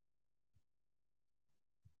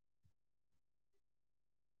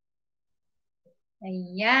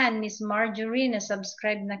 Ayan, Miss Marjorie,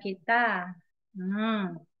 na-subscribe na kita.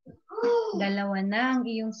 Dalawa na ang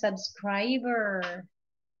iyong subscriber.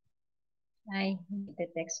 Ay,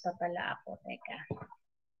 text pa pala ako. Teka.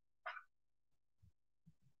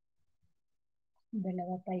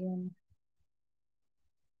 Dalawa pa yun.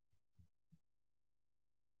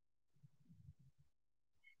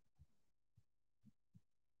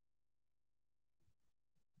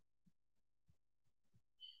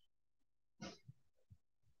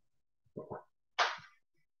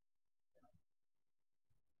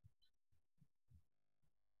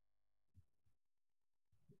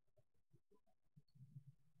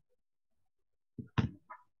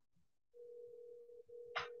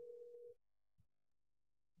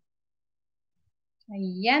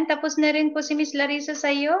 Ayan, tapos na rin po si Miss Larissa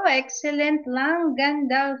sa'yo. Excellent lang,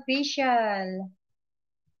 ganda official.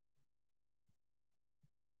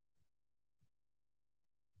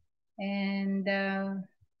 And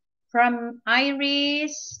from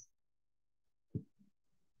Iris,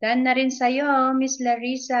 done na rin sa'yo, Miss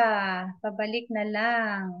Larissa. Pabalik na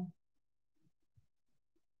lang.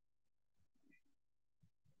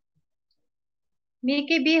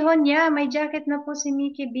 Mickey Bihon niya. May jacket na po si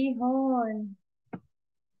Mickey Bihon.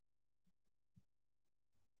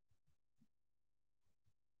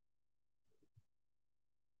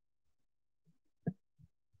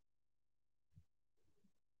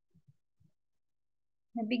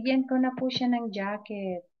 Nabigyan ko na po siya ng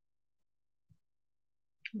jacket.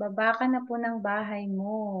 Baba ka na po ng bahay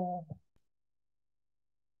mo.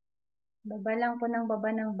 Baba lang po ng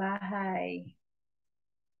baba ng bahay.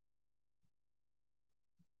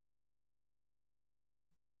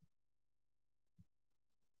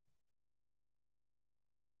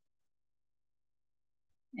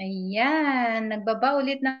 Ayan, nagbaba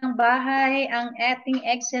ulit ng bahay ang ating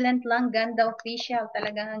excellent lang ganda official.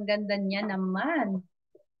 Talagang ang ganda niya naman.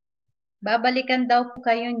 Babalikan daw po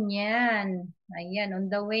kayo niyan. Ayan, on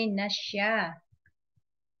the way na siya.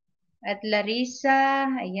 At Larissa,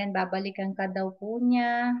 ayan, babalikan ka daw po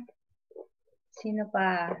niya. Sino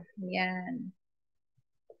pa? Ayan.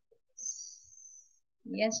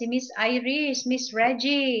 Ayan, si Miss Iris, Miss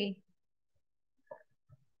Reggie.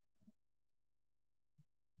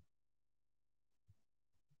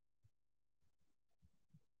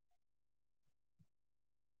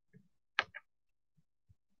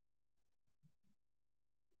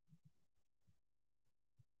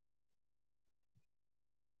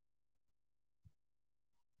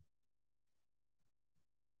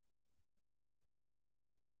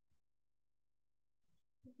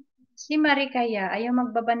 Si Marie kaya, ayaw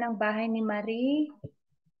magbaba ng bahay ni Marie.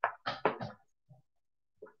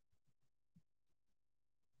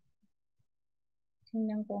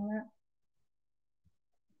 Tingnan ko nga.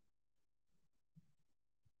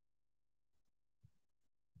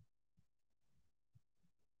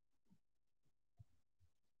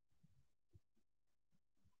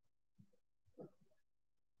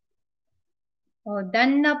 O,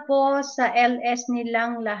 done na po sa LS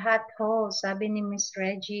nilang lahat ho, sabi ni Miss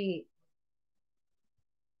Reggie.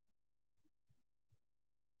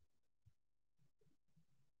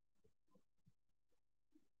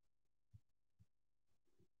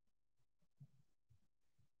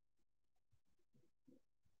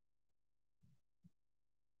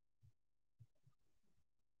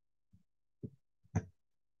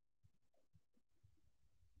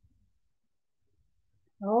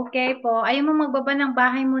 Okay po. Ayaw mo magbaba ng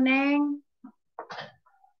bahay mo, Neng?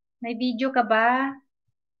 May video ka ba?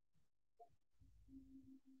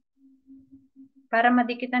 Para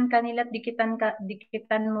madikitan kanila at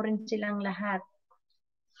dikitan mo rin silang lahat.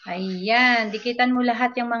 Ayan, dikitan mo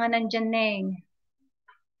lahat yung mga nandyan, Neng.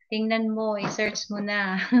 Tingnan mo, i-search mo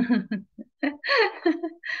na.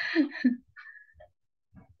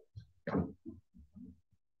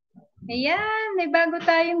 Ayan, may bago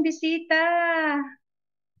tayong bisita.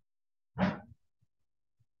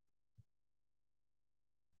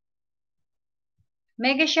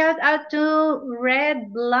 Mega shout out to Red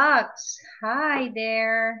Blocks. Hi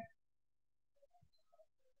there.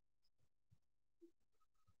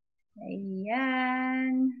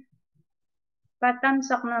 Ayan.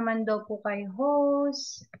 Patamsak naman daw po kay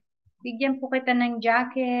host. Bigyan po kita ng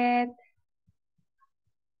jacket.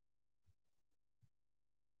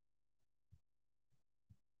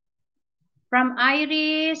 From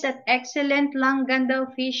Iris at Excellent Lang Ganda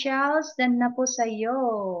Officials, dan na po sa'yo.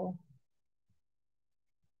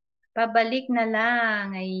 Pabalik na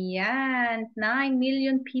lang. Ayan. 9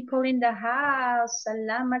 million people in the house.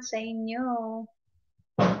 Salamat sa inyo.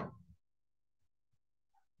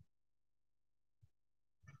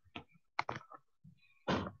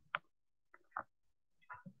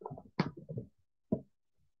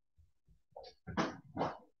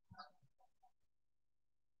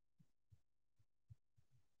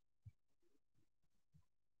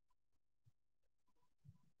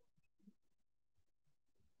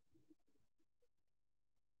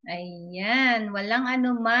 Ayan. Walang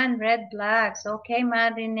anuman. Red Blacks. Okay,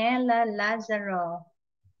 Marinela Lazaro.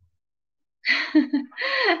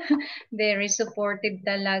 Very supportive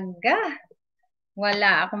talaga.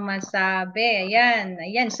 Wala akong masabi. Ayan.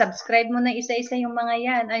 Ayan. Subscribe mo na isa-isa yung mga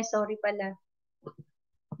yan. Ay, sorry pala.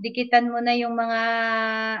 Dikitan mo na yung mga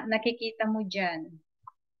nakikita mo dyan.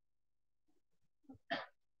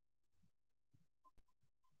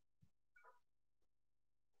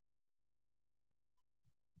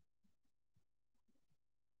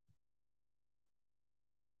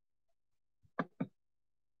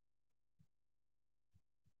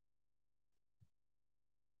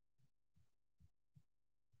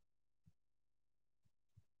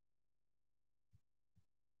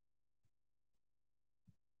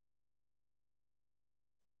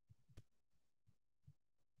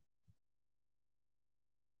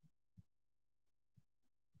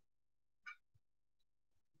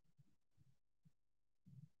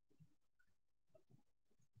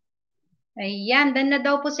 Ayan, dan na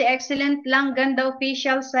daw po si Excellent Lang Ganda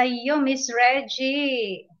Official sa iyo, Miss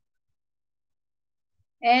Reggie.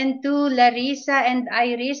 And to Larissa and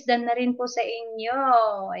Iris, dan na rin po sa inyo.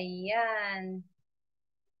 Ayan.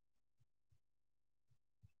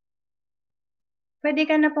 Pwede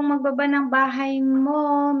ka na pong magbaba ng bahay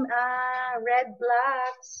mo, Red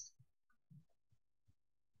Blocks.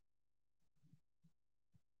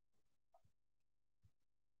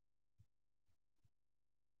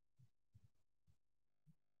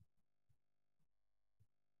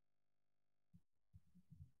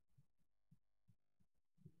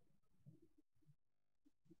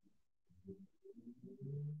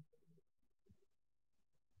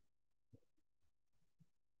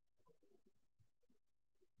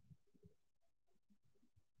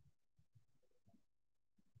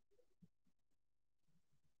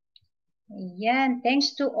 Ayan,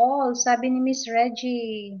 thanks to all, sabi ni Miss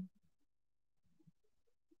Reggie.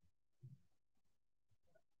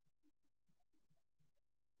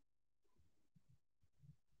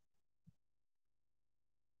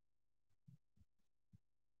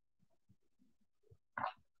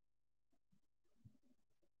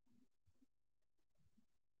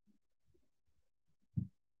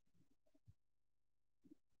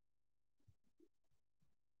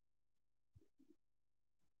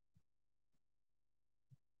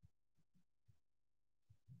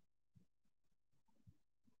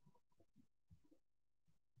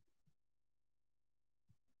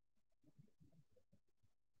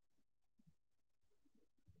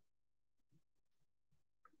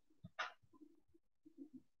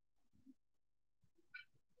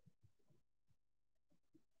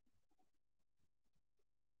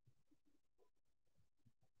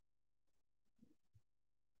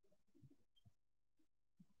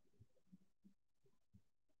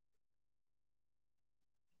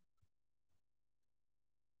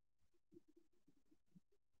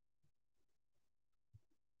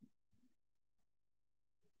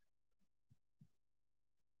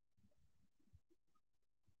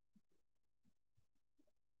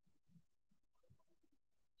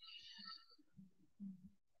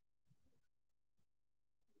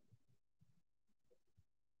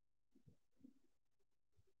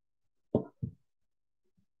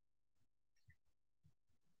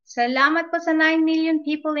 Salamat po sa 9 million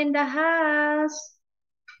people in the house.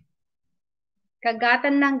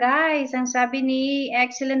 Kagatan lang guys, ang sabi ni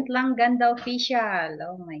Excellent lang ganda official.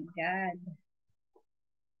 Oh my God.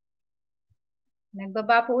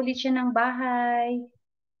 Nagbaba po ulit siya ng bahay.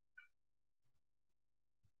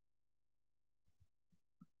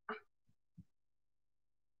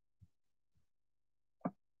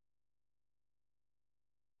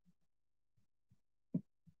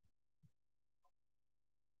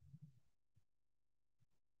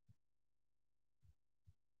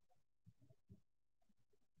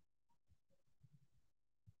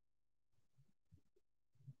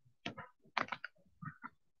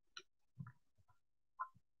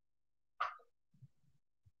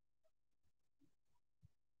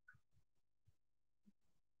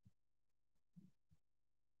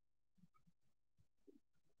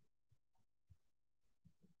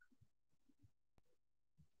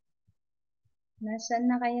 Nasaan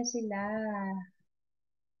na kaya sila?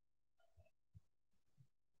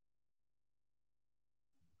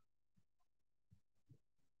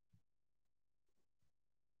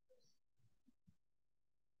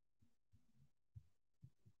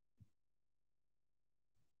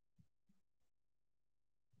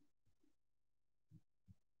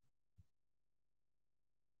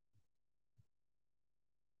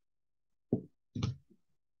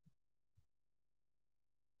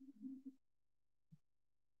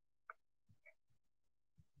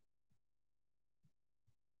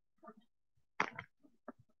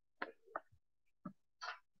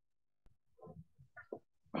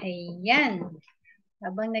 Ayan.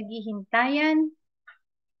 Habang naghihintayan,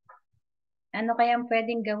 ano kayang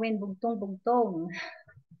pwedeng gawin? Bugtong-bugtong.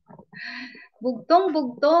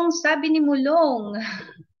 Bugtong-bugtong, sabi ni Mulong.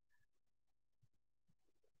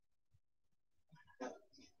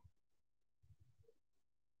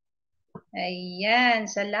 Ayan.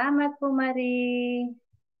 Salamat po, Marie.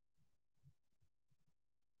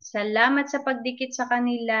 Salamat sa pagdikit sa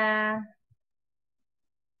kanila.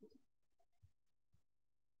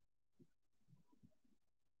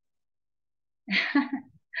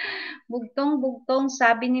 Bugtong-bugtong,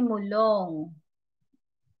 sabi ni Mulong.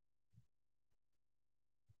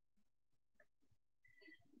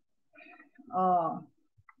 Oh.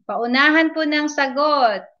 Paunahan po ng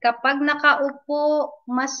sagot. Kapag nakaupo,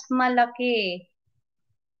 mas malaki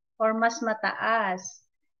or mas mataas.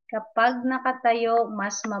 Kapag nakatayo,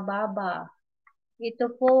 mas mababa.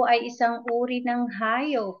 Ito po ay isang uri ng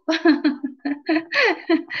hayop.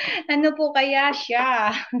 Ano po kaya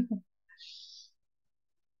siya?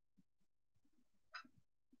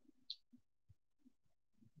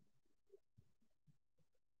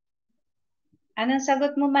 Anong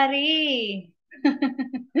sagot mo, Marie?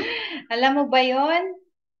 Alam mo ba yon?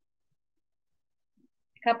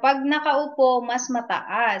 Kapag nakaupo, mas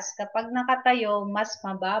mataas. Kapag nakatayo, mas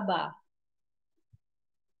mababa.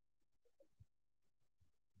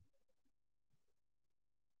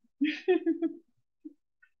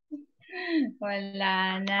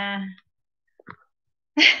 Wala na.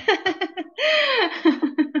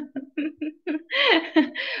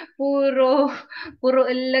 puro, puro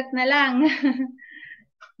ilag na lang.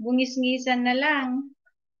 Bungis-ngisan na lang.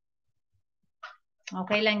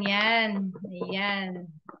 Okay lang yan. Ayan.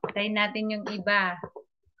 Try natin yung iba.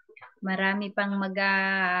 Marami pang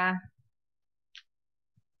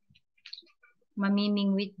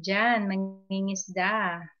mamimingwit dyan.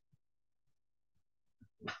 Mangingisda.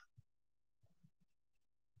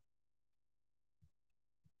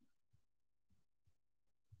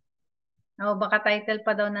 Oh, baka title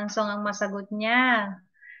pa daw ng song ang masagot niya.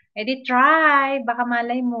 Eh di try. Baka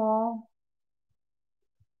malay mo.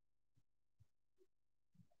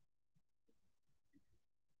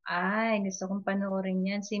 Ay, gusto kong panoorin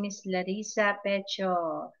yan. Si Miss Larissa Pecho.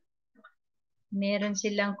 Meron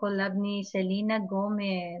silang collab ni Selena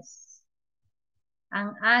Gomez.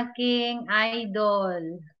 Ang aking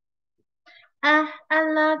idol. I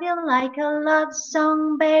love you like a love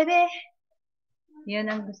song, baby. Yun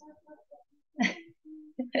ang gusto.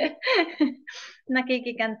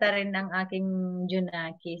 Nakikikanta rin ang aking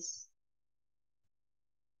Junakis.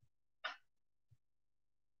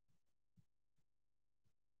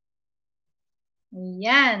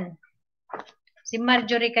 Yan. Si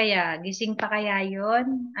Marjorie kaya, gising pa kaya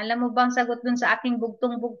yon? Alam mo bang sagot dun sa aking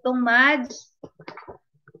bugtong-bugtong, Mads?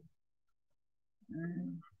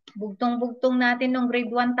 Bugtong-bugtong natin nung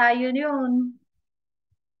grade 1 tayo yun.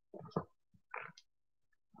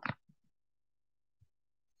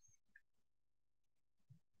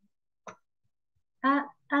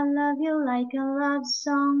 I love you like a love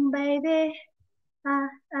song, baby. I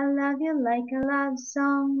love you like a love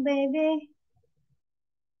song, baby.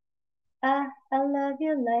 I love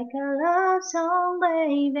you like a love song,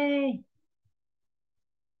 baby.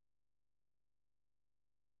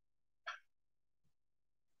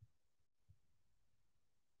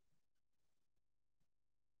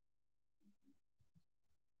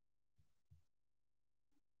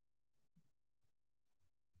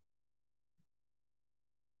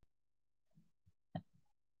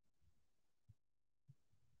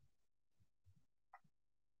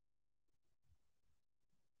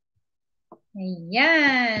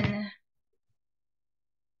 Ayan.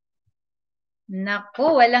 Naku,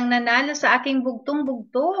 walang nanalo sa aking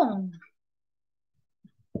bugtong-bugtong.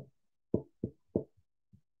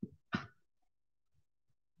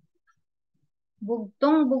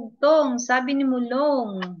 Bugtong-bugtong, sabi ni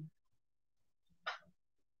Mulong.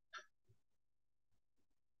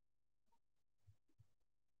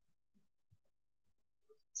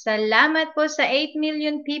 Salamat po sa 8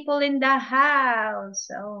 million people in the house.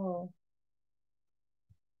 Oh,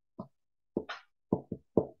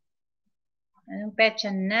 anong petsa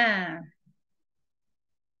na?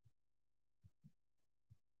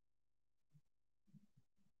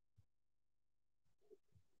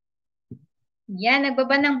 Yan,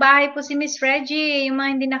 nagbaba ng bahay po si Miss Reggie. Yung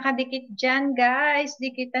mga hindi nakadikit dyan, guys,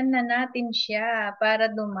 dikitan na natin siya para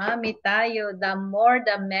dumami tayo. The more,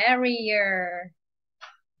 the merrier.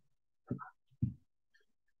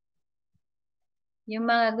 Yung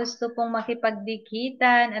mga gusto pong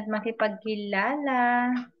makipagdikitan at makipagkilala.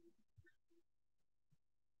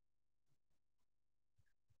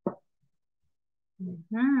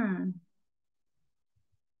 Hmm.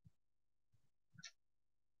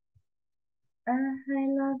 I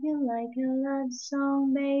love you like a love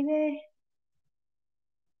song, baby.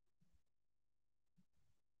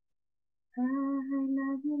 I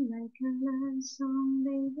love you like a love song,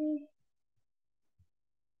 baby.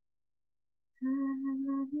 I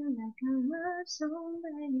love you like a love song,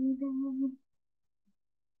 baby.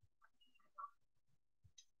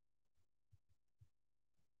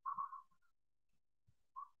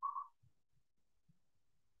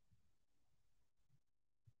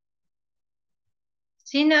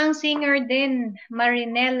 Sino ang singer din?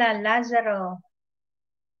 Marinela Lazaro.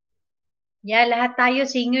 Yeah, lahat tayo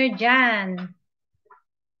singer dyan.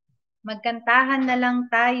 Magkantahan na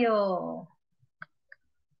lang tayo.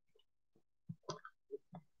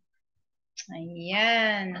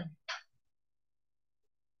 Ayan.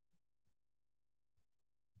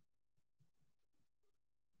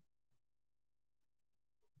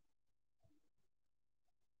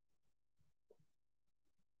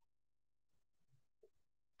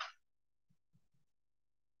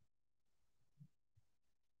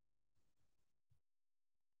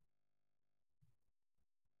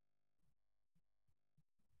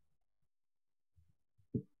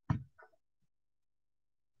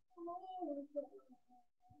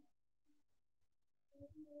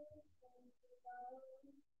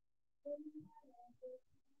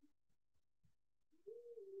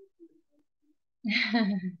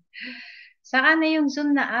 Saka na yung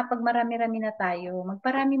Zoom na pag marami-rami na tayo.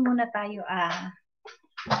 Magparami muna tayo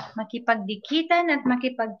Makipagdikitan at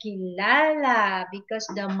makipagkilala because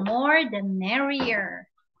the more the merrier.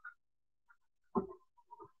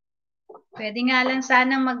 Pwede nga lang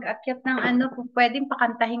sanang mag-akyat ng kung pwedeng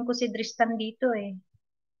pakantahin ko si Tristan dito eh.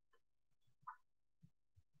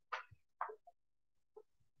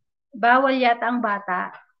 Bawal yata ang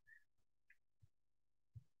bata.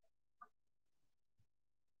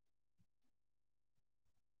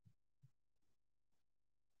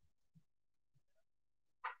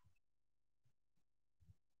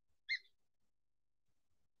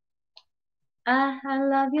 I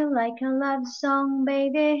love you like a love song,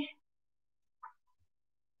 baby.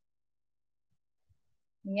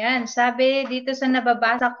 Yan, sabi dito sa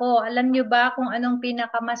nababasa ko, alam nyo ba kung anong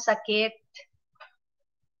pinakamasakit?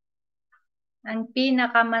 Ang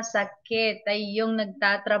pinakamasakit ay yung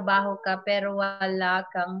nagtatrabaho ka pero wala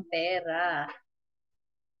kang pera.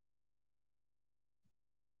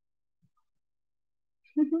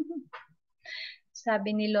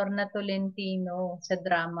 Sabi ni Lorna Tolentino sa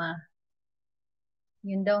drama.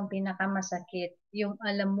 Yun daw ang pinakamasakit. Yung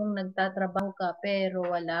alam mong nagtatrabaho ka pero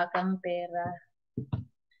wala kang pera.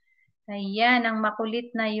 Ayan, ang makulit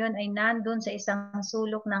na yun ay nandun sa isang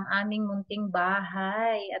sulok ng aming munting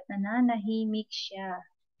bahay at nananahimik siya.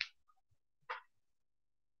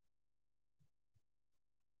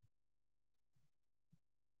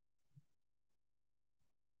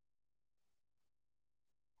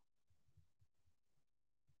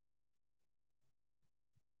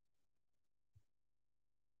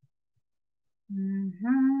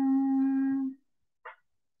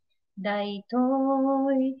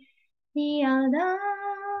 Daytoy Di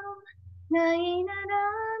alam na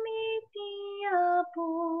inarami tiya po.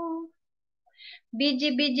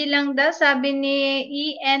 Biji-biji lang daw, sabi ni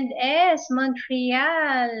E&S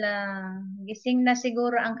Montreal. Gising na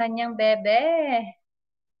siguro ang kanyang bebe.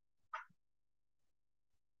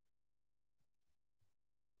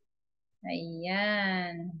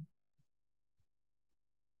 Ayan.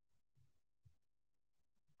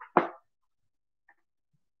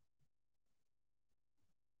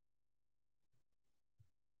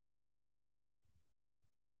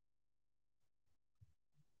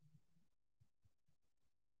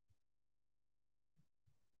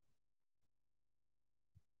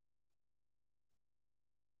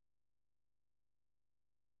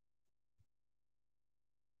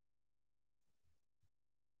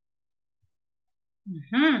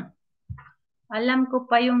 Mhm. Alam ko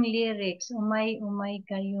pa yung lyrics. Umay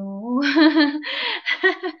kayo.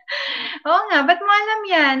 Oo nga, ba't mo alam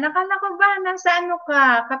yan? Nakala ko ba nasa ano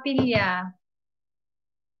ka, kapilya?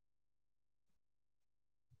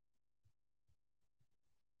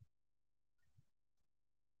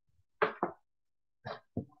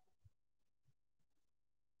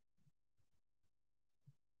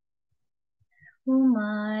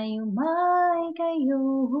 Umay kayo,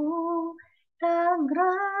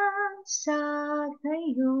 tagrasa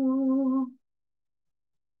kayo.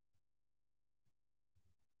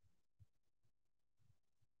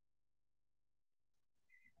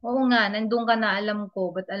 Oo nga, nandun ka na alam ko.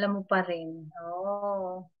 Ba't alam mo pa rin?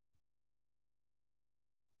 Oo.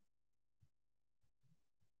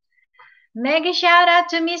 Mega shout out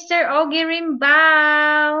to Mr. Ogie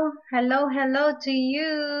Rimbao. Hello, hello to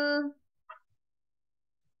you.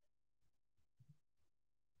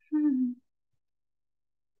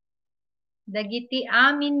 Dagiti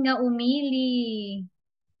amin nga umili.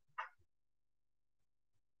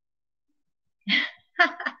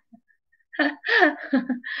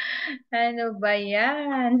 Ano ba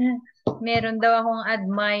yan? Meron daw akong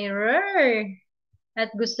admirer.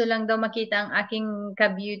 At gusto lang daw makita ang aking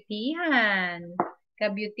kabyutihan.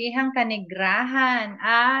 Kabyutihang kanegrahan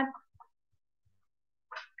at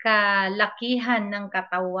kalakihan ng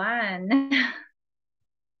katawan.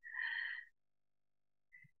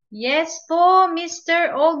 Yes po,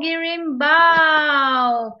 Mr. Ogie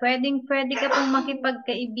Rimbao. Pwedeng-pwede ka pong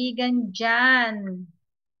makipagkaibigan dyan.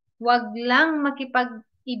 Huwag lang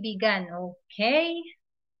makipag-ibigan, okay?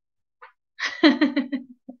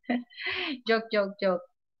 Joke, joke, joke.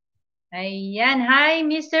 Ayan. Hi,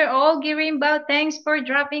 Mr. Ogie Rimbao. Thanks for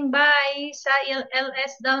dropping by sa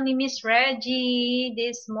LS daw ni Miss Reggie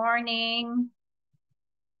this morning.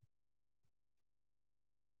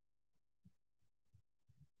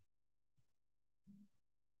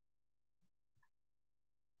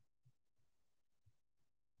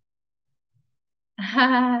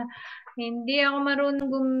 Hindi ako marunong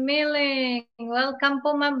gumiling. Welcome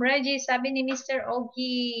po, Ma'am Reggie, sabi ni Mr.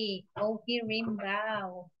 Ogie. Ogie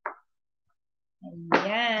Rimbao.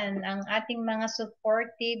 Ayan, ang ating mga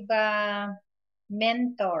supportive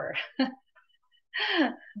mentor.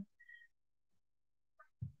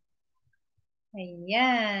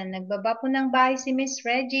 Ayan, nagbaba po ng bahay si Miss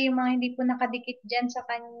Reggie. Yung mga hindi po nakadikit dyan sa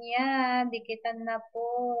kanya, dikitan na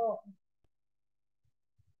po.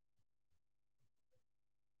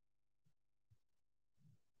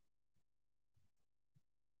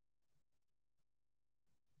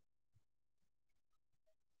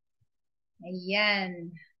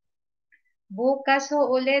 Ayan. Bukas ho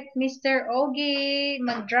ulit, Mr. Ogie.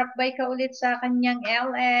 Mag-drop by ka ulit sa kanyang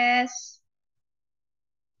LS.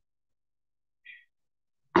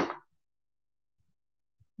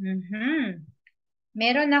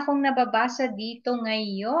 Meron akong nababasa dito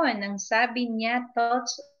ngayon. Ang sabi niya,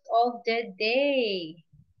 thoughts of the day.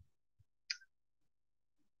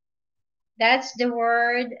 That's the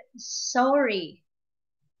word sorry.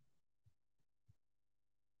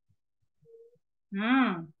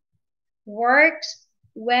 Works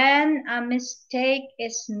when a mistake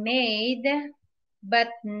is made,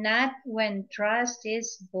 but not when trust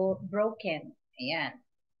is broken. Ayan.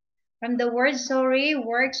 From the word sorry,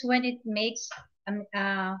 works when it makes,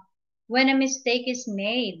 when a mistake is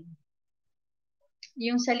made.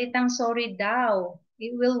 Yung salitang sorry daw,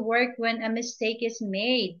 it will work when a mistake is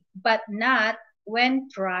made, but not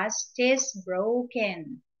when trust is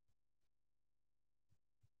broken.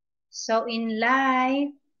 So in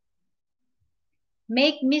life,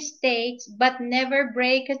 make mistakes but never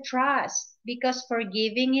break a trust, because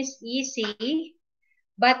forgiving is easy,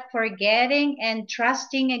 but forgetting and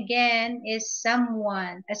trusting again is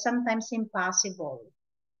sometimes impossible.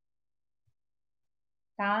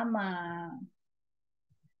 Tama.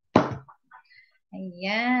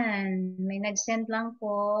 Ayan. May nag-send lang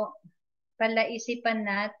po. Palaisipan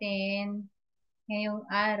natin ngayong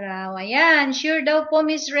araw. Ayan. Sure daw po,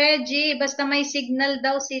 Miss Reggie. Basta may signal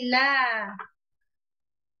daw sila.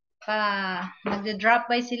 Mag-drop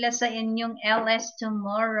by sila sa inyong LS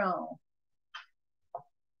tomorrow.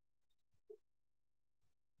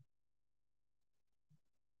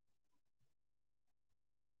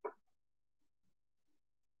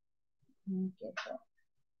 Okay po.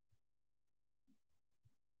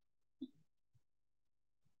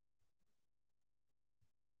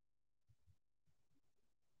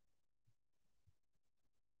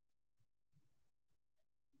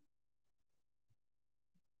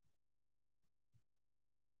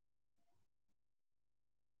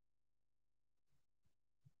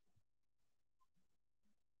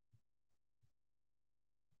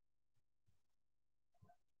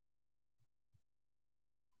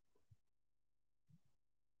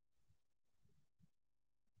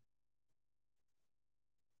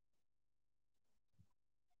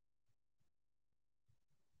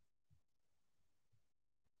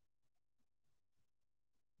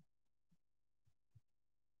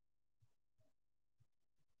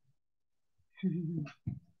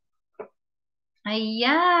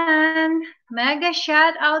 Ayan. Mega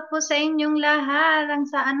shout out po sa inyong lahat.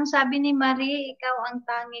 Anong sabi ni Marie? Ikaw ang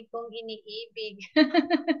tangi kong iniibig.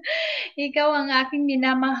 Ikaw ang aking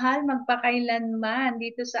minamahal magpakailanman.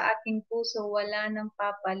 Dito sa aking puso, wala nang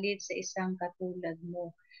papalit sa isang katulad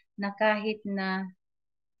mo. Na kahit na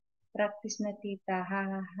practice na tita, ha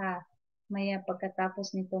ha ha. Maya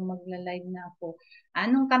pagkatapos nito magla-live na ako.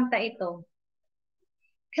 Anong kanta ito?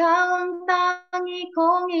 Ikaw ang tangi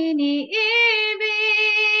kong iniibig,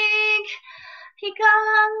 ikaw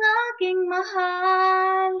ang aking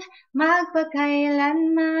mahal,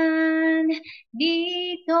 magpakailanman,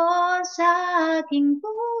 dito sa aking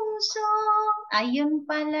puso. Ayun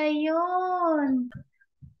pala yun,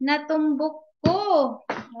 natumbok ko.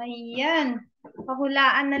 Ayan,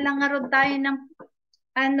 pahulaan na lang nga rin tayo ng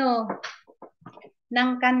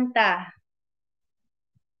ng kanta.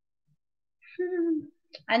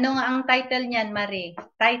 Ano nga ang title niyan, Marie?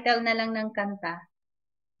 Title na lang ng kanta.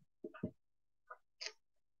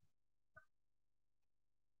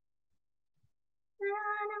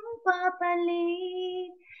 Anong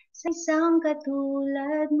papalit sa isang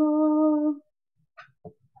katulad mo?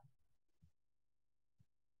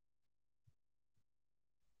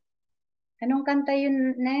 Anong kanta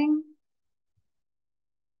yun, Neng?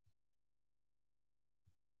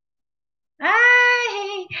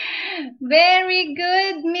 Ay! Very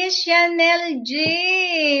good, Miss Chanel G.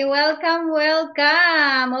 Welcome,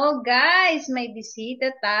 welcome. Oh, guys, may bisita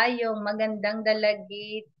tayong magandang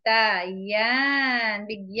dalagita. Yan.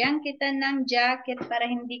 Bigyan kita ng jacket para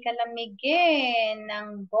hindi ka lamigin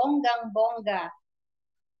ng bonggang-bongga.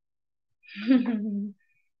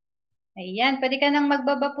 Ayan, pwede ka nang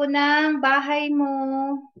magbaba po ng bahay mo.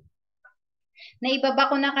 Naibaba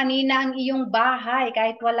ko na kanina ang iyong bahay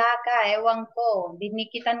kahit wala ka, ewan ko.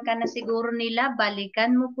 Dinikitan ka na siguro nila,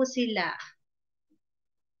 balikan mo po sila.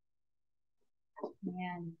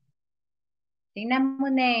 Ayan. Tingnan mo,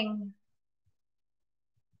 Neng.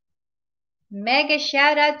 Mega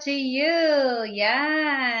shout out to you.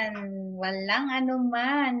 Yan. Walang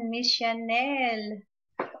anuman, Miss Chanel.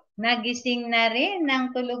 Nagising na rin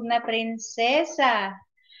ng tulog na prinsesa.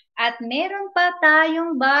 At meron pa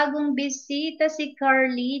tayong bagong bisita, si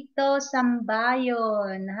Carlito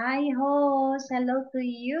Sambayon. Hi, host. Hello to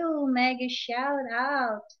you. Mega shout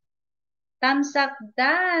out. Tamsak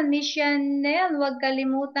dan, Miss Chanel. Huwag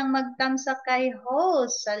kalimutang magtamsak kay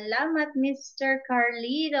host. Salamat, Mr.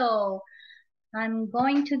 Carlito. I'm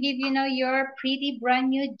going to give you now your pretty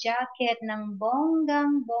brand new jacket ng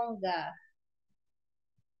bonggang-bongga.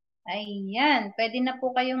 Ayan, pwede na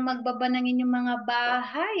po kayong magbaba ng inyong mga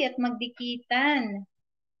bahay at magdikitan.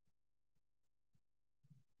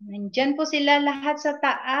 Nandyan po sila lahat sa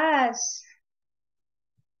taas.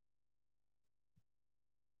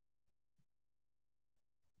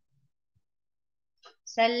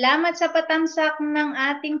 Salamat sa patamsak ng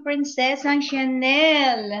ating prinsesang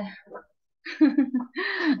Chanel.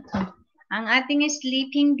 Ang ating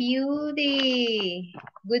Sleeping Beauty.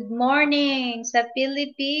 Good morning sa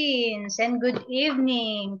Philippines and good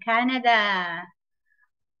evening, Canada.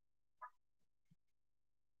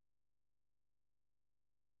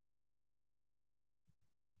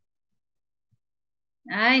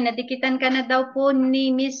 Ay, nadikitan ka na daw po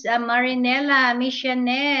ni Miss Marinella, Miss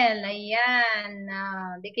Chanel. Ayan.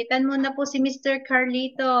 Dikitan mo na po si Mr.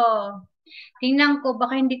 Carlito. Tingnan ko,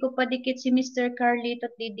 baka hindi ko pa dikit si Mr. Carlito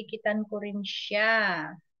at didikitan ko rin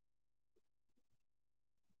siya.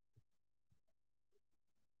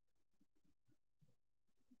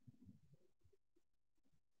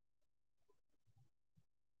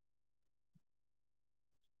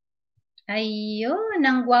 Ayun,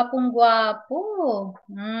 ang gwapong-gwapo.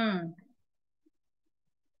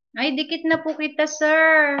 Ay, dikit na po kita,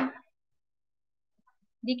 sir.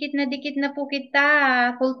 Dikit na po kita.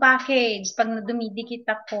 Full package. Pag dumidikit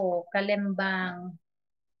ako, kalembang.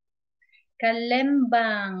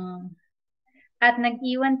 Kalembang. At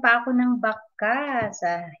nag-iwan pa ako ng bakas.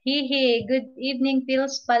 Hihi, good evening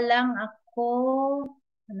pills pa lang ako.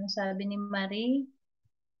 Ano sabi ni Marie?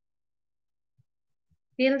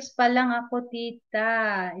 Pills pa lang ako,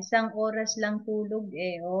 tita. Isang oras lang tulog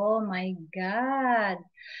eh. Oh my God.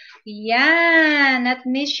 Yan. At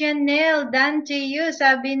Miss Chanel, done to you.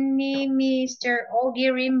 Sabi ni Mr.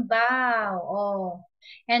 Ogie Rimbao. Oh.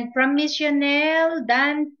 And from Miss Chanel,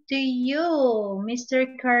 done to you. Mr.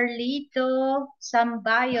 Carlito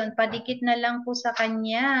Sambayon. Padikit na lang po sa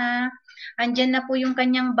kanya. Andyan na po yung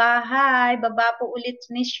kanyang bahay. Baba po ulit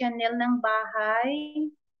Miss Chanel ng bahay.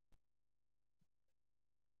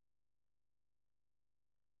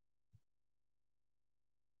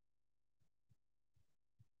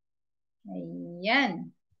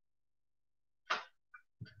 Ayan.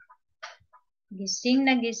 Gising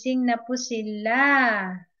na po sila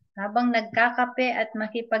habang nagkakape at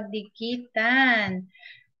makipagdikitan.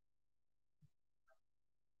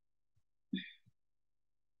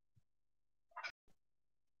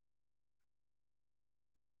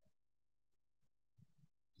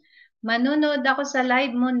 Manunood ako sa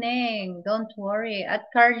live mo, Neng. Don't worry. At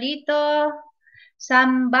Carlito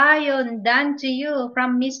Sambayon, done to you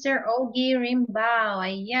from Mr. Ogie Rimbao.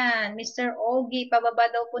 Ayan, Mr. Ogie, pababa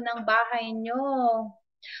daw po ng bahay nyo.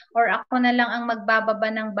 Or ako na lang ang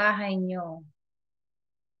magbababa ng bahay nyo.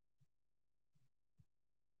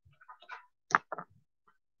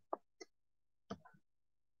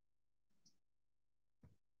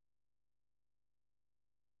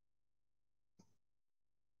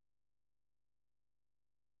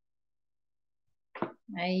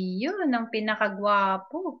 Ayun, ang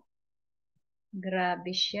pinakagwapo.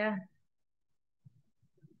 Grabe siya.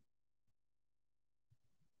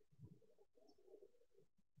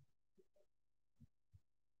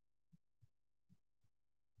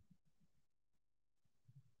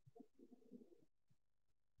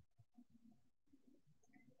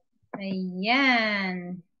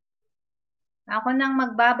 Ayan. Ako nang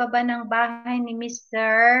magbababa ng bahay ni Mr.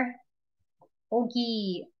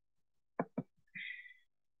 Ogie.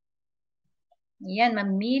 Ayan,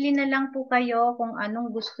 mamili na lang po kayo kung anong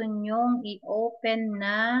gusto nyong i-open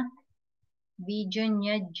na video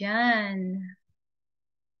niya dyan.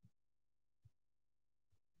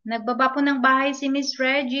 Nagbaba po ng bahay si Miss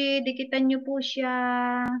Reggie. Dikitan niyo po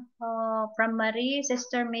siya. Oh, from Marie,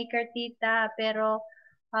 Sister Maker Tita. Pero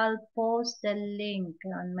I'll post the link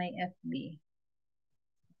on my FB.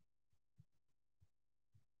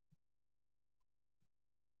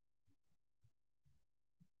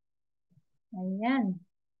 Ayan.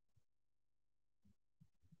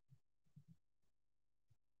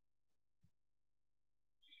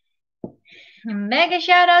 Mega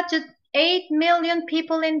shout out to 8 million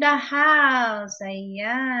people in the house.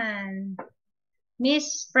 Ayan.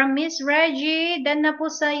 From Miss Reggie, dan na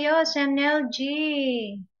po sa'yo, Chanel G.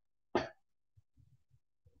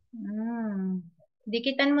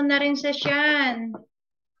 Dikitan mo na rin sa Shan.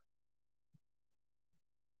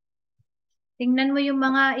 Tingnan mo yung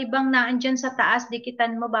mga ibang naandyan sa taas,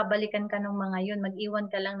 dikitan mo, babalikan ka ng mga yun. Mag-iwan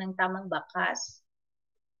ka lang ng tamang bakas.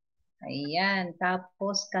 Ayan.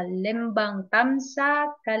 Tapos, kalembang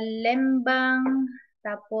tamsa, kalembang,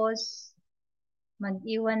 tapos,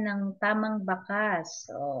 mag-iwan ng tamang bakas.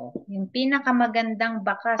 So, yung pinakamagandang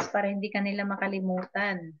bakas para hindi ka nila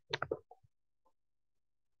makalimutan.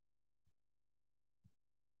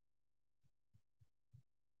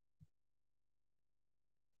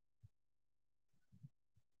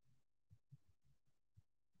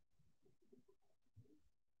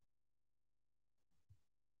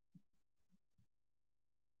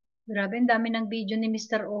 Grabe, ang dami ng video ni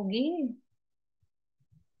Mr. Ogie.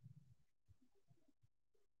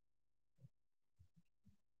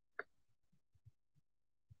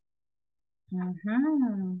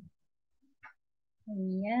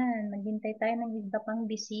 Ayan, maghintay tayo ng iba pang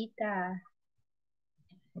bisita.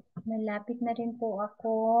 Malapit na rin po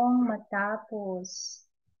akong matapos.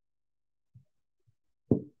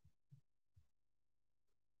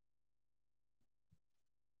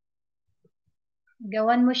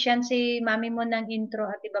 Gawan mo siyan si mami mo ng intro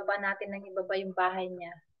at ibaba natin ng ibaba yung bahay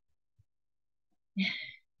niya.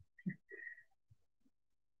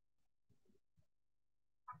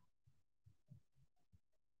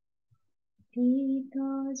 Dito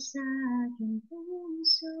sa aking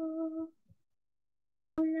puso,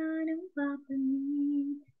 wala nang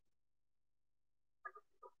papalit.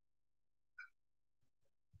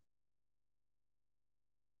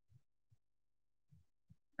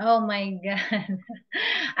 Oh my God.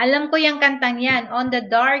 Alam ko yung kantang yan. On the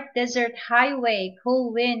dark desert highway, cool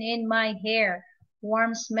wind in my hair,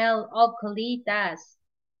 warm smell of colitas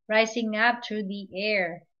rising up through the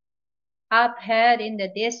air. Up ahead in the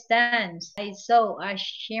distance, I saw a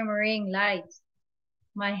shimmering light.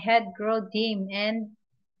 My head grew dim and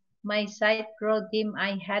my sight grew dim.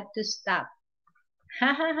 I had to stop.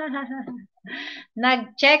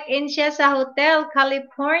 Nag-check-in siya sa Hotel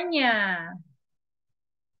California.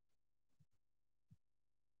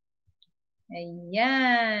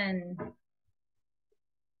 Ayan.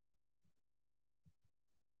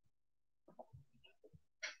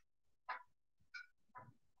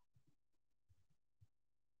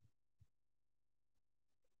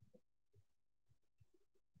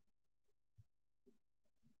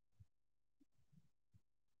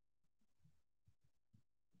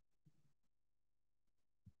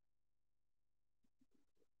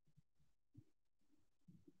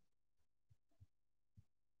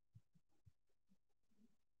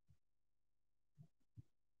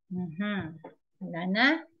 Wala na?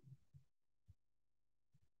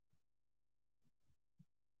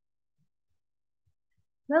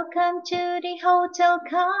 Welcome to the Hotel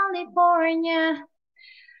California.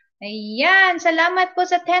 Ayan, salamat po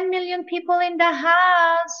sa 10 million people in the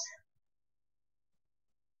house.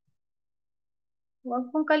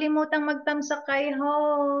 Huwag pong kalimutang mag-thumbs up kay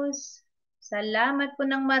host. Salamat po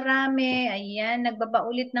ng marami. Ayan,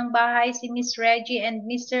 nagbabaulit ng bahay si Miss Reggie and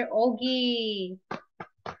Mr. Ogie.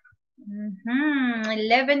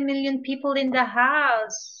 11 million people in the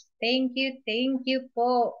house. Thank you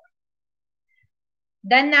po.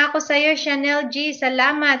 Dan na ako sa'yo, Chanel G.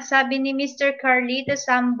 Salamat, sabi ni Mr. Carlito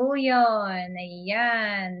Sambuyon.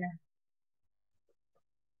 Ayan.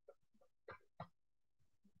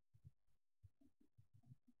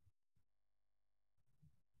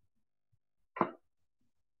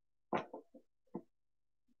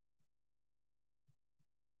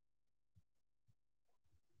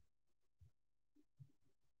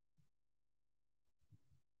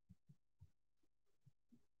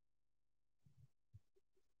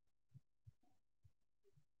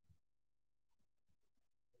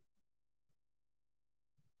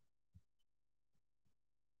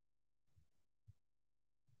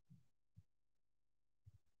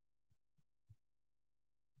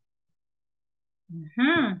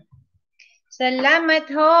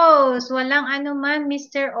 Salamat, host. Walang anuman,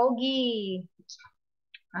 Mr. Ogie.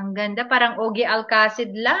 Ang ganda, parang Ogie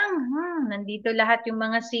Alcacid lang. Nandito lahat yung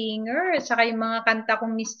mga singers, saka yung mga kanta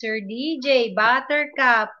kong Mr. DJ,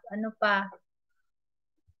 Buttercup, ano pa.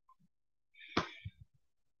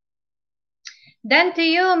 Then to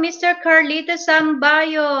you, Mr. Carlito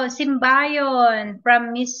Simbayon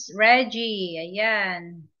from Miss Reggie.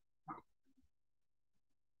 Ayan.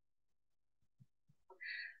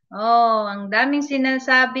 Oh, ang daming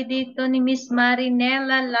sinasabi dito ni Miss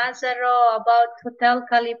Marinela Lazaro about Hotel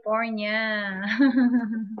California.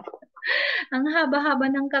 Ang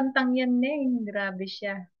haba-haba ng kantang yan eh. Grabe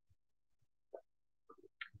siya.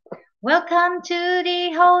 Welcome to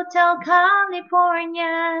the Hotel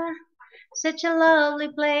California. Such a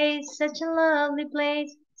lovely place, such a lovely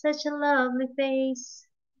place, such a lovely face.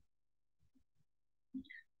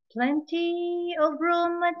 Plenty of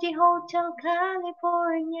room at the Hotel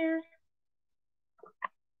California.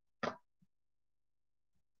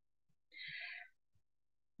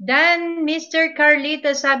 Dan, Mr.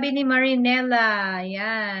 Carlito, sabi ni Marinela.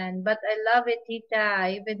 Yan. But I love it,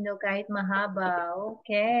 tita. Even though kahit mahaba.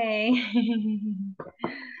 Okay.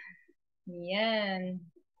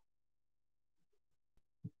 Yan.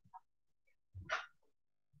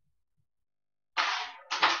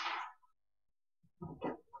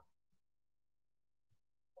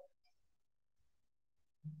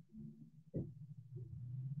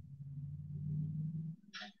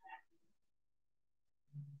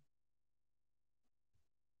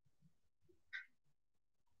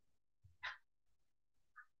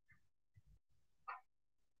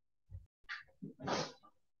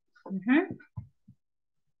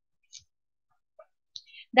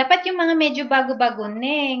 Dapat yung mga medyo bago-bago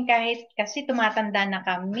neng, kahit kasi tumatanda na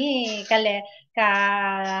kami. Ka-age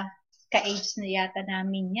na yata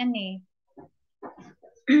namin yan eh.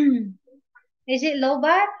 Is it low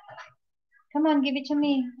bat? Come on, give it to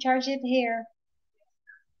me. Charge it here.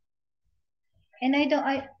 And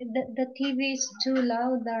the TV is too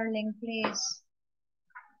loud, darling, please.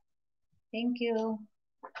 Thank you.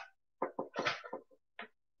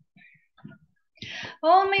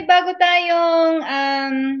 Oh, may bago tayong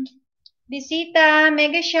bisita.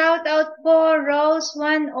 Mega shout out po, Rose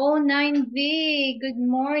 109V. Good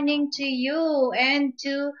morning to you and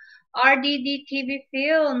to RDD TV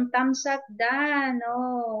Film, thumbs up dan.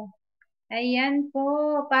 Oh. Ayan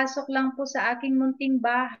po, pasok lang po sa aking munting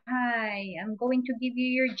bahay. I'm going to give you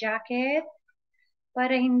your jacket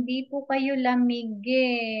para hindi po kayo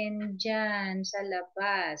lamigin dyan sa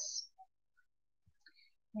labas.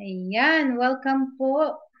 Ayan, welcome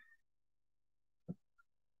po.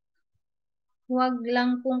 Huwag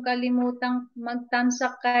lang pong kalimutang mag-thumbs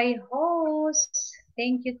up kay host.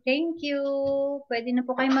 Thank you, thank you. Pwede na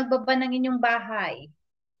po kayo magbaba ng inyong bahay.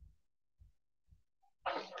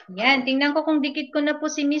 Yan, tingnan ko kung dikit ko na po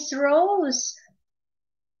si Miss Rose.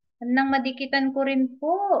 Nang madikitan ko rin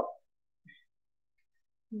po.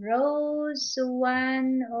 Rose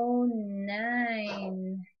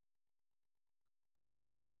 109.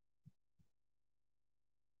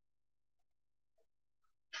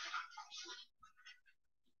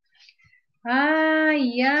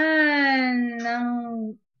 Yan. Ang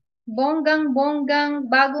bonggang-bonggang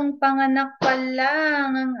bagong panganak pa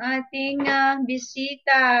lang ang ating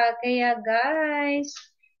bisita. Kaya guys,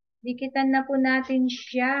 dikitan na po natin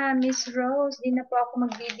siya. Miss Rose, di na po ako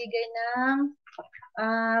magbibigay ng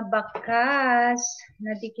bakas.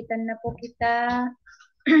 Nadikitan na po kita.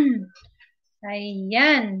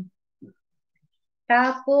 Ayan.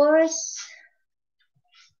 Tapos,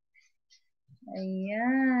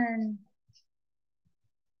 ayan.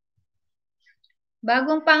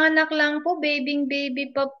 Bagong panganak lang po, baby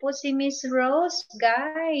pa po si Miss Rose,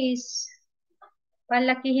 guys.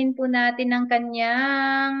 Palakihin po natin ang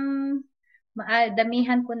kanyang,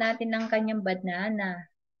 damihan po natin ang kanyang banana.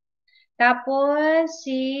 Tapos,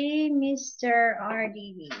 si Mr.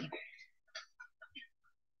 RDD.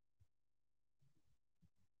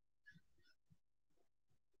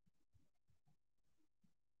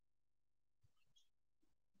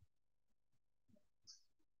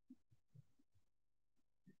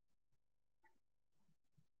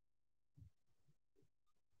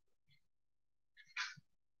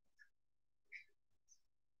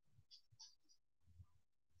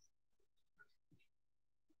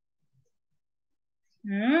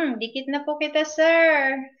 Dikit na po kita,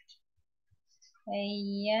 sir.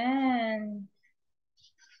 Ayan.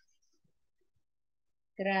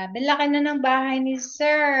 Grabe, laki na ng bahay ni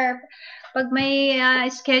sir. Pag may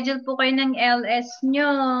schedule po kayo ng LS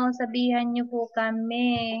nyo, sabihan nyo po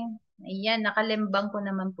kami. Ayan, nakalembang po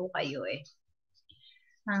naman po kayo eh.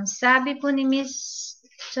 Ang sabi po ni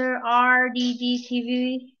Mr. RDD TV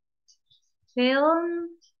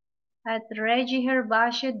Film at Reggie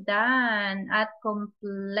Herbacio Dan at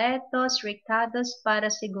kompletos Ricardos para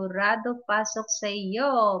sigurado pasok sa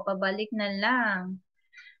iyo. Pabalik na lang.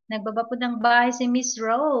 Nagbaba po ng bahay si Miss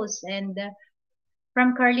Rose and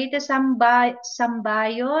from Carlita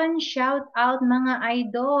Sambayon, shout out mga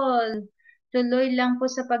idol. Tuloy lang po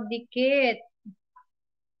sa pagdikit.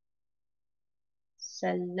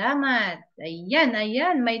 Salamat.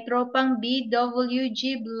 Ayan. May tropang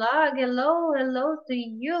BWG vlog. Hello to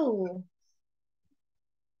you.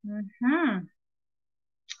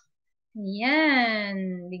 Yan.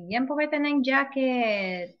 Bigyan po kita ng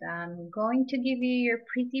jacket. I'm going to give you your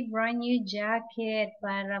pretty brand new jacket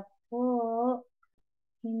para po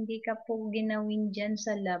hindi ka po ginawin dyan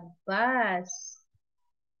sa labas.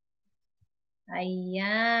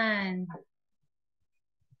 Ayan.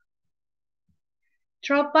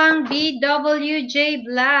 Tropang BWJ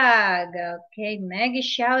Vlog. Okay, mega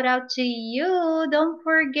shout out to you. Don't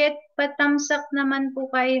forget, patamsak naman po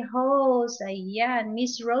kay host. Ayan,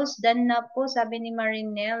 Miss Rose dan na po, sabi ni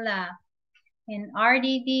Marinella. And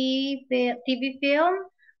RDD TV Film,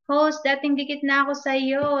 host, dating dikit na ako sa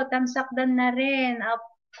iyo. Tamsak dan na rin. Of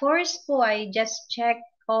course po, I just check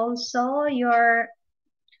also your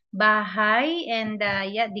bahay and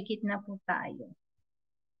dikit na po tayo.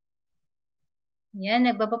 Yan,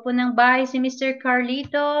 nagbaba po ng bahay si Mr.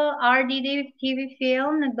 Carlito, RDD TV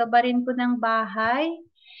Film, nagbaba rin po ng bahay.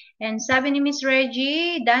 And sabi ni Miss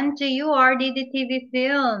Reggie, done to you, RDD TV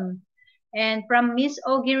Film. And from Miss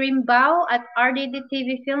Ogie Rimbao at RDD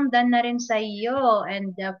TV Film, done na rin sa iyo.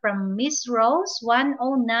 And from Miss Rose, 109,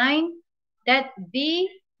 that B,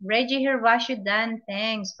 Reggie Hervasio, done,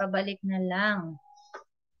 thanks, pabalik na lang.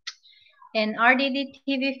 And RDD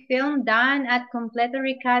TV Film done at Completo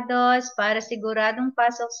Ricardos para siguradong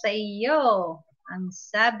pasok sa iyo. Ang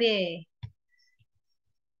sabi.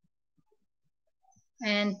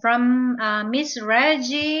 And from Miss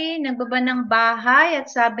Reggie, nagbaba ng bahay at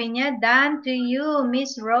sabi niya, done to you,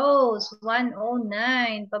 Miss Rose,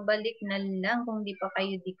 109. Pabalik na lang kung di pa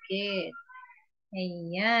kayo dikit.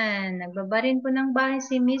 Ayan, nagbaba rin po ng bahay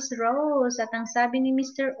si Miss Rose at ang sabi ni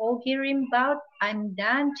Mr. Ogie Rimbout, I'm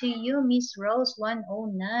done to you, Miss Rose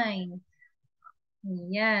 109.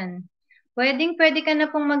 Ayan. Pwede ka na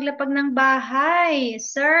pong maglapag ng bahay.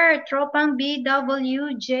 Sir, Tropang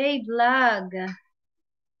BWJ Vlog.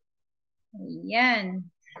 Ayan.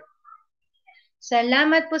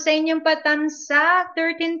 Salamat po sa inyong patamsak.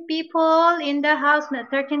 13 people in the house.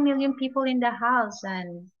 13 million people in the house.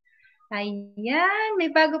 Ayan,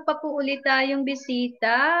 may bago pa po ulit tayong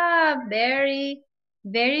bisita. Very,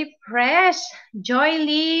 very fresh. Joy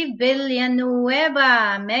Lee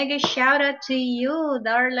Villanueva. Mega shout out to you,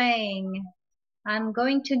 darling. I'm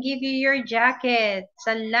going to give you your jacket.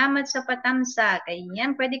 Salamat sa patamsak.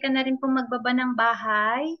 Ayan, pwede ka na rin pong magbaba ng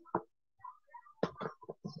bahay.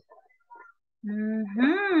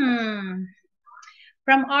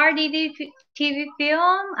 From RDD TV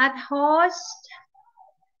Film at host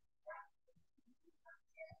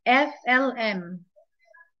FLM.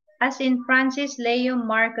 As in Francis Leo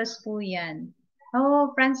Marcos po yan.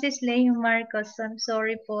 Oh, Francis Leo Marcos. I'm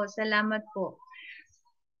sorry po. Salamat po.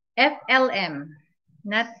 FLM,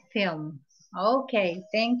 not film. Okay.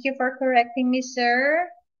 Thank you for correcting me, sir.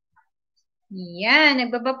 Yan.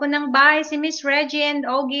 Nagbaba po ng bahay si Miss Reggie and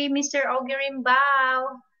Ogie, Mr. Ogie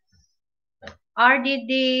Rimbao.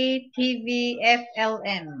 RDD TV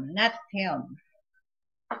FLM, not film.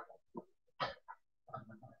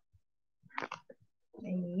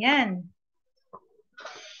 Ayan.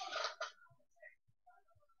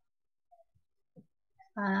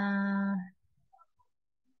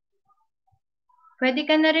 Pwede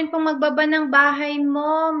ka na rin pong magbaba ng bahay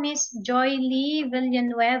mo, Miss Joy Lee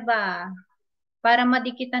Villanueva, para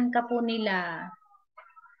madikitan ka po nila.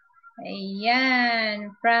 Ayan.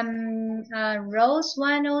 From Rose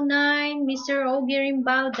 109, Mr. Ogie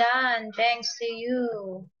Rimbaudan, thanks to you.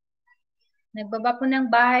 Nagbaba po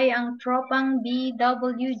ng bahay ang Tropang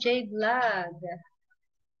BWJ Vlog.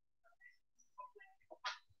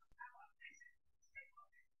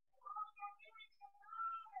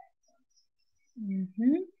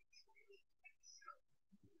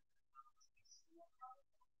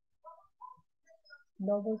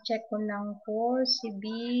 Double check ko lang po si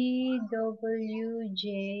BWJ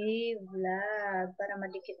Vlog para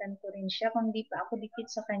madikitan ko rin siya kung di pa ako dikit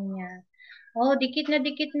sa kanya. Oh, dikit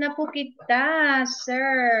na po kita,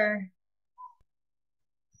 sir.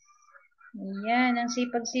 Ayan, ang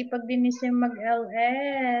sipag-sipag din ni sir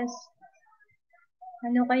mag-LS.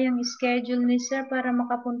 Ano kayang schedule ni sir para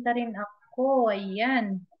makapunta rin ako?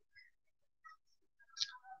 Ayan.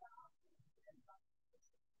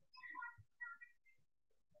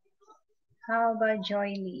 How about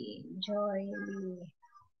Joy Lee? Joy Lee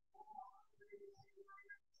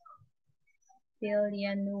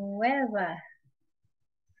Villanueva.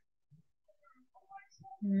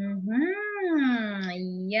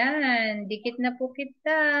 Ayan. Dikit na po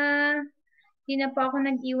kita. Hindi na po ako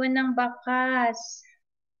nag-iwan ng bakas.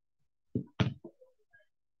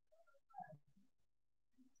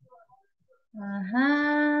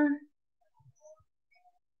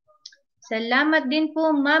 Salamat din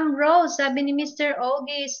po, Ma'am Rose. Sabi ni Mr.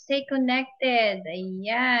 Ogie, stay connected.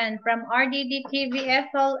 Ayan. From RDD TV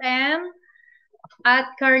FLM at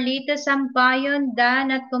Carlita Sampayon,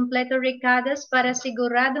 Dan at Completo Ricadas para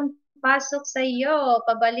siguradong pasok sa iyo.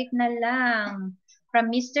 Pabalik na lang. From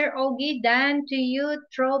Mr. Ogie, Dan to you,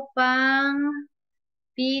 Tropang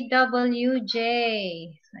PWJ.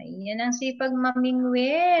 Ayan ang sipag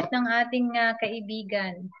mamingwit ng ating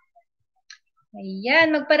kaibigan.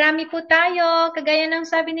 Ayan, magparami po tayo. Kagaya ng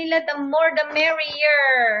sabi nila, the more the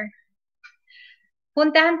merrier.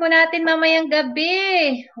 Puntahan po natin mamayang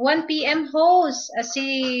gabi. 1 p.m. host,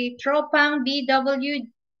 si Tropang BWJ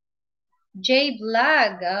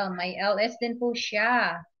Vlog. May LS din po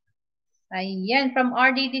siya. Ayan, from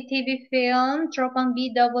RDD TV Film, Tropang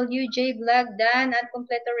BWJ Vlog, Dan at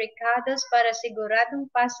Completo Ricados para siguradong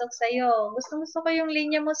pasok sa'yo. Gusto ko yung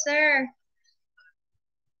linya mo, sir.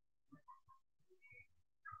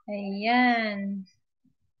 Ayan.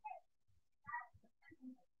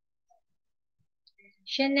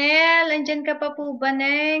 Chanel, andyan ka pa po ba,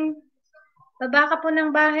 Neng? Baba ka po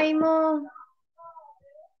ng bahay mo.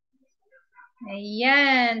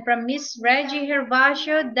 Ayan. From Miss Reggie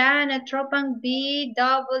Herbacio, Dan at Tropang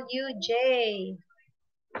BWJ.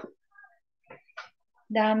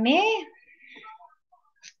 Dami.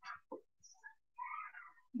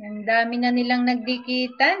 Ang dami na nilang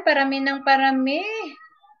nagdikitan. Parami ng parami.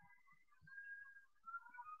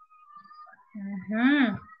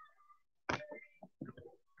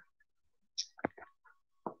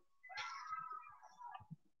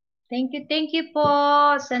 Thank you po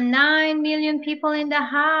sa 9 million people in the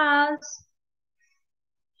house.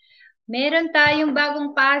 Meron tayong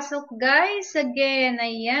bagong pasok, guys. Again,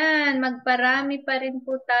 ayan. Magparami pa rin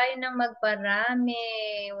po tayo ng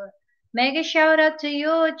magparami. Mega shout out to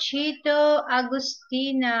you, Chito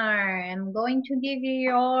Agustinar. I'm going to give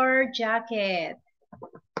you your jacket.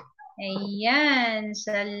 Ayan.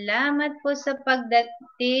 Salamat po sa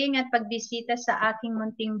pagdating at pagbisita sa aking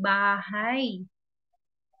munting bahay.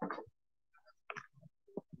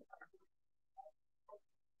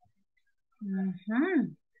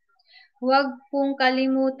 Huwag pong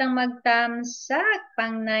kalimutang mag-thumbs-up.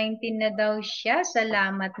 Pang 19 na daw siya.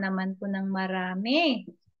 Salamat naman po ng marami.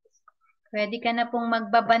 Pwede ka na pong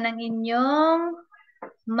magbaba ng inyong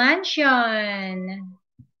mansion.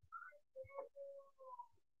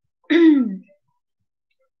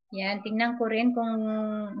 Yan, tingnan ko rin kung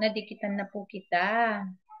nadikitan na po kita.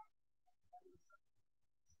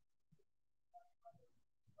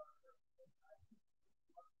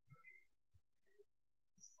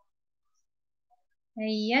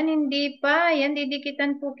 Ayan, hindi pa. Ayan,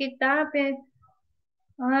 didikitan po kita.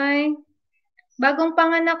 Ay, bagong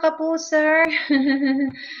panganak ka po, sir.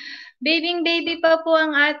 Baby pa po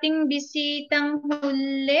ang ating bisitang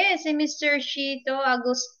huli, si Mr. Chito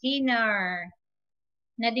Agustinar.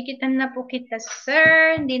 Nadikitan na po kita,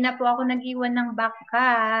 sir. Hindi na po ako nag-iwan ng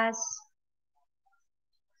bakas.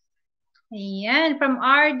 Ayan, from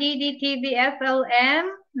RDD TV FLM,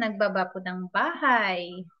 nagbaba po ng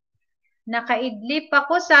bahay. Nakaidlip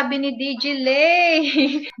ako, sabi ni DJ Lay.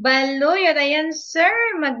 Baluyot, ayan sir,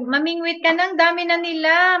 mamingwit ka ng dami na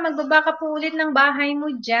nila. Magbaba ka po ulit ng bahay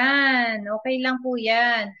mo dyan. Okay lang po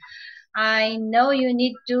yan. I know you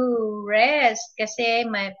need to rest kasi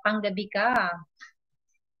may panggabi ka.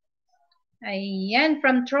 Ayan,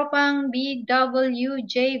 from Tropang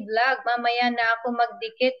BWJ Vlog. Mamaya na ako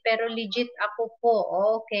magdikit pero legit ako po.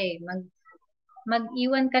 Okay,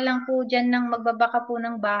 mag-iwan ka lang po dyan ng magbabaka po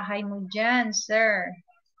ng bahay mo dyan, sir.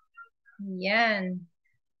 Yan.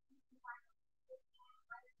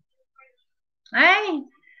 Ay,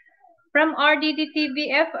 from RDD TV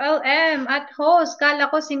FLM at host, kala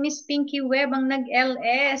ko si Miss Pinky Web ang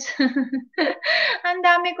nag-LS. Ang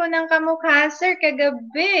dami ko ng kamukha, sir,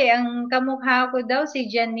 kagabi. Ang kamukha ko daw si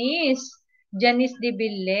Janice. Janice de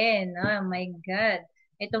Belen. Oh my God.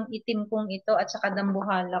 Itong itim kong ito at saka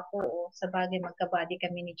dambuhala ko. Oh. Sa bagay, magkabady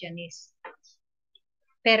kami ni Janice.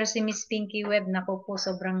 Pero si Miss Pinky Web, naku po,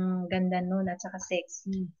 sobrang ganda nun at saka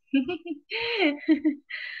sexy.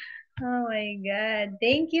 Oh my God.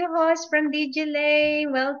 Thank you, host from DJ Lay.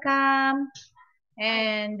 Welcome.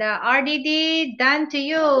 And RDD, done to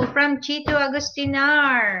you from Chito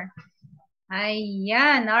Agustinar.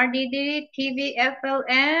 Ayan, RDD TV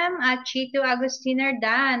FLM at Chito Agustinar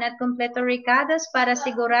Dan at kompleto Ricados para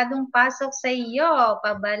siguradong pasok sa iyo.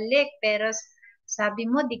 Pabalik, pero sabi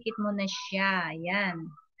mo, dikit mo na siya.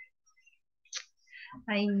 Ayan.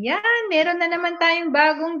 Ayan, meron na naman tayong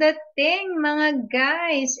bagong dating, mga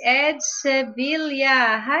guys. Ed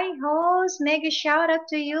Sevilla. Hi, host. Mega shout out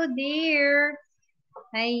to you, dear.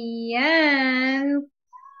 Ayan.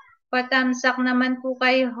 Patamsak naman po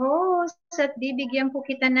kay host at bibigyan po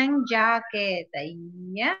kita ng jacket.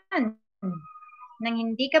 Ayan. Nang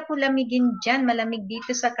hindi ka po lamigin dyan, malamig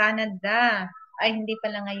dito sa Canada. Ay, hindi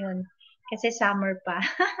pala ngayon. Kasi summer pa.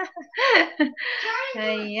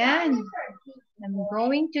 Ayan. I'm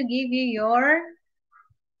going to give you your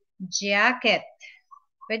jacket.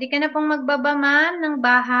 Pwede ka na pong magbaba, ma'am, ng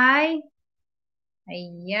bahay.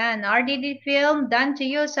 Ayan. RDD film, done to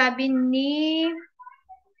you. Sabi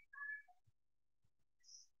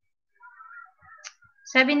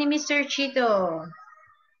ni Mr. Chito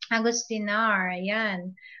Agustinar.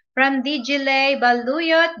 Ayan. From DJ Lay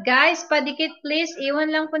Baluyot. Guys, padikit please.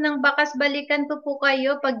 Iwan lang po ng bakas. Balikan ko po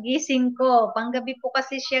kayo pag gising ko. Panggabi po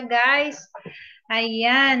kasi siya, guys.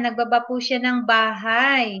 Ayan. Nagbaba po siya ng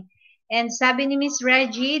bahay. And sabi ni Miss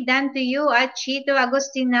Reggie, done to you at Chito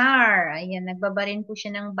Agustinar. Ayan. Nagbaba rin po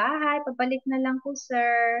siya ng bahay. Pabalik na lang po,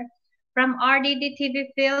 sir. From RDD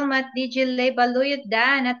TV Film at DJ Lay Baluyot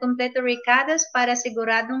Dan at kompleto Ricados para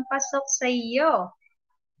siguradong pasok sa iyo.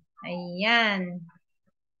 Ayan.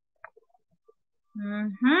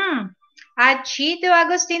 At Chito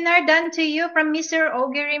Agustinar, done to you from Mr.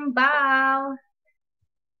 Ogerimbao.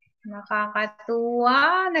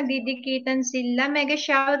 Nakakatuwa. Nagdidikitan sila. Mega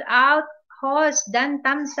shout out. Host, Dan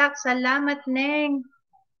Tamsak. Salamat, Neng.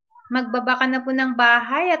 Magbaba ka na po ng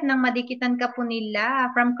bahay at nang madikitan ka po nila.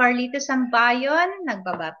 From Carlito Sambayon,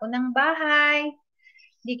 nagbaba po ng bahay.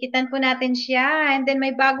 Dikitan po natin siya. And then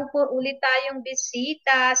may bago po ulit tayong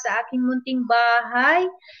bisita sa aking munting bahay.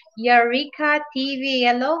 Yarika TV.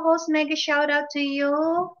 Hello, host. Mega shout out to you.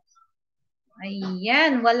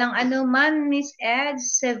 Ayan, walang anuman, Miss Ed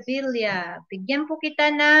Sevilla. Bigyan po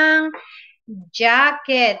kita ng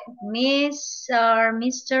jacket, Miss or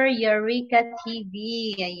Mr. Eureka TV.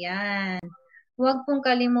 Ayan. Huwag pong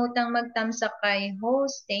kalimutang magtamsak kay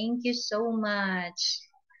host. Thank you so much.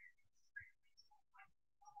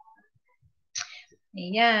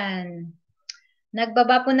 Ayan.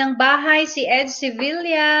 Nagbaba po ng bahay si Ed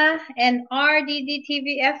Sevilla and RDD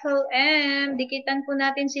TV FLM. Dikitan po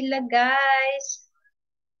natin sila, guys.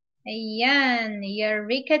 Ayan.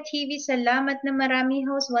 Eureka TV, salamat na marami,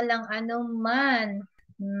 host. Walang anuman.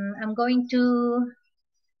 I'm going to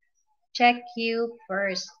check you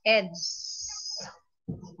first. Ed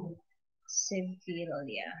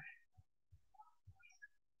Sevilla.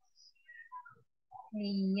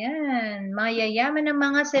 Ayan. Mayayaman ng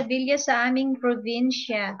mga Sevilla sa aming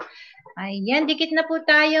probinsya. Ayan. Dikit na po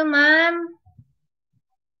tayo, ma'am.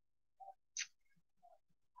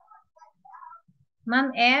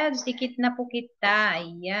 Ma'am Eds, dikit na po kita.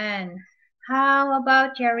 Ayan. How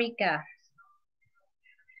about Eureka?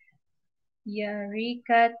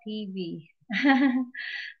 Eureka TV.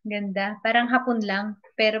 Ganda. Parang hapon lang.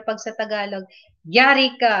 Pero pag sa Tagalog,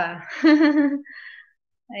 Yarika.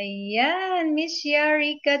 Ayan, Miss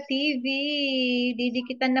Yarika TV.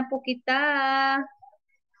 Didikitan na po kita.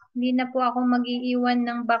 Hindi na po ako mag-iiwan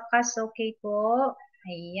ng bakas. Okay po.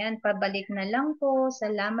 Ayan, pabalik na lang po.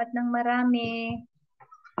 Salamat ng marami.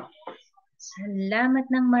 Salamat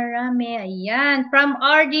ng marami. Ayan, from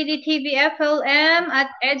RDD TV FLM at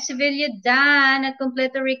Ed Sevilla Dan at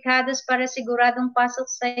Completo Ricados para siguradong pasok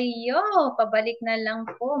sa iyo. Pabalik na lang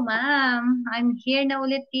po, ma'am. I'm here na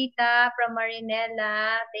ulit, tita, from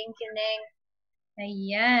Marinela. Thank you, Neng.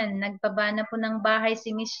 Ayan, nagpaba na po ng bahay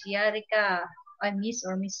si Miss Yarika. Miss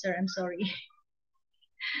or Mr. I'm sorry.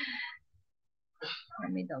 Let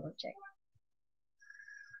me double check.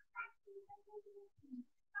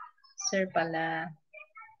 Sir pala.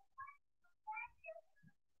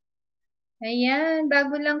 Ayan,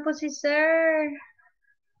 bago lang po si Sir.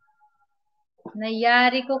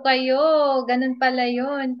 Nayari ko kayo. Ganun pala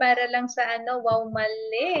yun. Para lang sa ano, wow,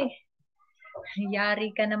 mali.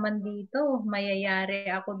 Yari ka naman dito.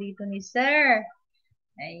 Mayayari ako dito ni Sir.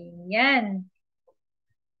 Ayan.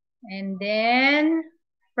 And then,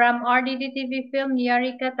 from RDD TV Film,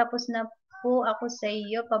 yari ka. Tapos na po ako sa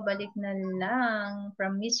iyo. Pabalik na lang.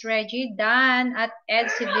 From Miss Reggie Dan at Ed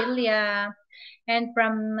Sevilla. And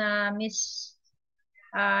from Miss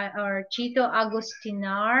or Chito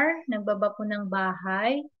Agustinar, nagbaba po ng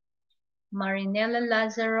bahay. Marinela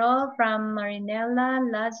Lazaro, from Marinela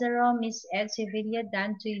Lazaro, Miss Ed Sevilla,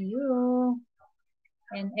 done to you.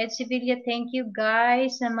 And Ed Sevilla, thank you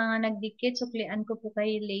guys sa mga nagdikit. Suklian ko po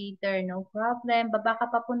kayo later. No problem. Baba ka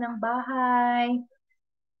pa po ng bahay.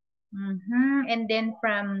 And then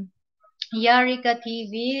from Yarika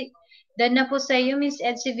TV, done na po sa iyo, Miss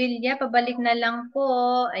Ed Sevilla. Pabalik na lang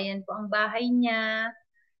po. Ayan po ang bahay niya.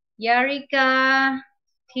 Yarika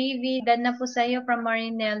TV, done na po sa iyo from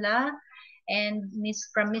Marinela. And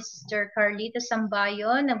from Mr. Carlito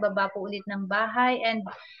Sambayon, nagbaba po ulit ng bahay. And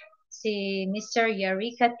si Mr.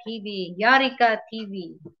 Yarika TV. Yarika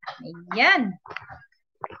TV. Ayan.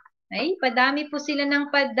 Ay, padami po sila ng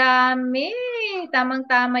padami.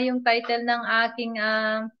 Tamang-tama yung title ng aking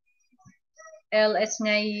LS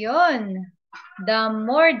ngayon. The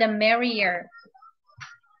more, the merrier.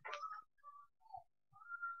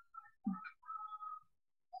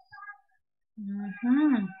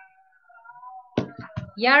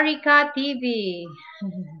 Yarika TV.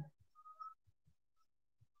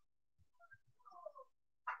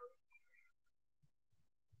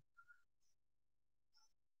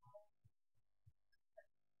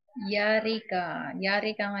 Yarika.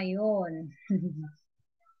 Yarika ngayon.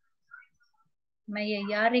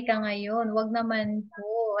 Mayayari ka ngayon. Wag naman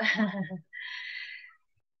po.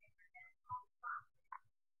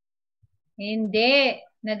 Hindi.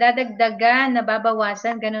 Nadadagdagan,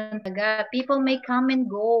 nababawasan, ganun talaga. People may come and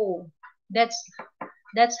go.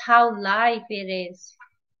 That's how life it is.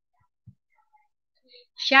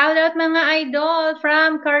 Shout out mga idol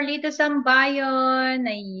from Carlito Sambayon.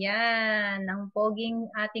 Ayan, ang poging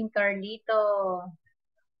ating Carlito.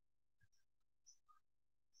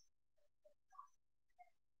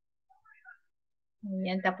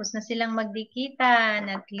 Ayan, tapos na silang magdikitan.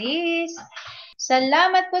 At least,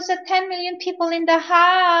 salamat po sa 10 million people in the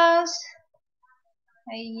house.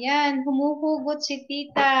 Ayan, humuhugot si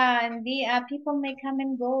tita. Hindi, people may come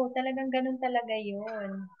and go. Talagang ganun talaga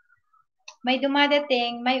yun. May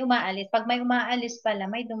dumadating, may umaalis. Pag may umaalis pala,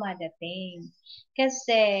 may dumadating.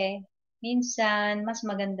 Kasi, minsan, mas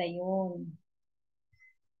maganda yun.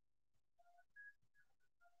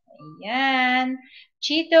 Ayan.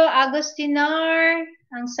 Chito Agostinar,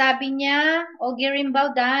 ang sabi niya, Ogie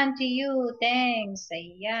Rimbaw, done to you. Thanks.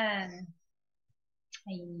 Ayan.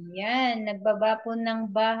 Ayan. Nagbaba po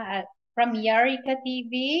ng bahat. From Yarika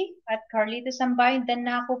TV at Carlito Sambayon, dan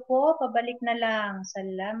na ako po. Pabalik na lang.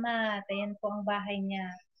 Salamat. Ayan po ang bahay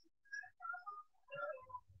niya.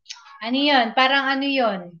 Ano yun? Parang ano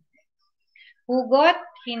yun? Hugot?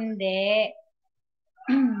 Hindi.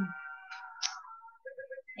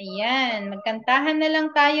 Ayan, magkantahan na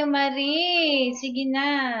lang tayo, Marie. Sige na.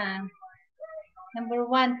 Number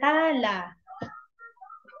 1, tala.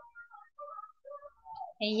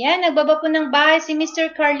 Ayan, nagbaba po ng bahay si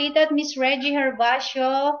Mr. Carlito at Miss Reggie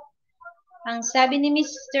Herbacio. Ang sabi ni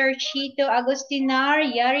Mr. Chito Agostinar,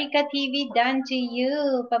 Yarika TV, done to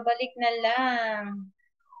you. Pabalik na lang.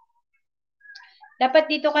 Dapat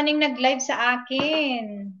dito kaning nag-live sa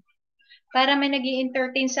akin. Para may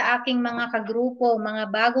nag-i-entertain sa aking mga kagrupo,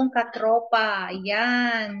 mga bagong katropa.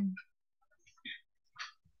 Ayan.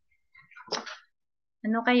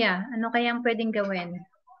 Ano kaya? Ano kaya ang pwedeng gawin?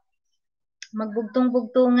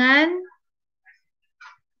 Magbugtong-bugtungan?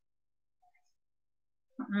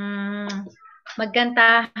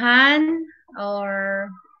 Magkantahan? Or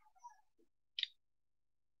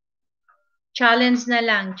challenge na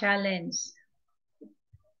lang, challenge.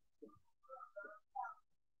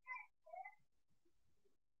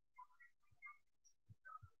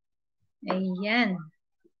 Ayan.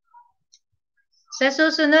 Sa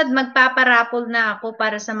susunod, magpaparapol na ako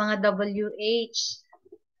para sa mga WH.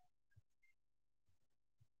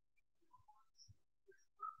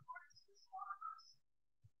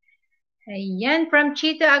 Ayan, from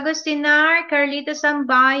Chito Agostinar, Carlito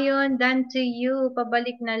Sambayon, done to you.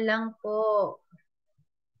 Pabalik na lang po.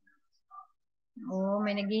 Oh,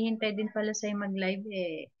 may naghihintay din pala sa'yo mag-live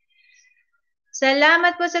eh.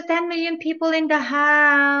 Salamat po sa 10 million people in the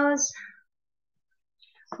house.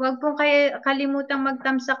 Huwag po kayo kalimutang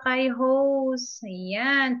mag-thumbs up kay host.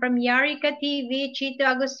 Ayan. From Yarika TV, Chito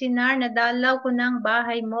Agostinar, nadalaw ko ng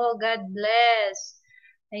bahay mo. God bless.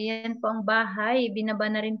 Ayan po ang bahay. Binaba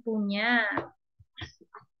na rin po niya.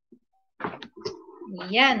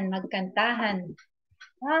 Ayan, magkantahan.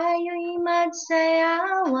 Tayo'y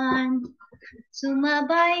magsayawan,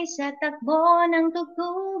 sumabay sa takbo ng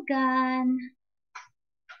tugtugan.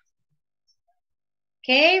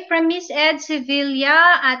 Okay, from Miss Ed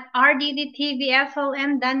Sevilla at RDD TV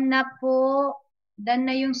FLM, done na po. Done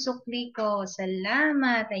na yung sukli ko.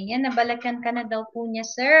 Salamat. Ayan, nabalakan ka na daw po niya,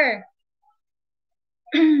 sir.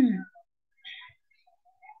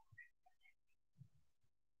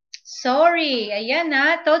 Sorry. Ayan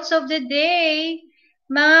na, thoughts of the day.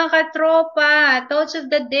 Mga katropa, thoughts of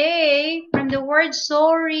the day from the word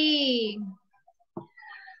sorry.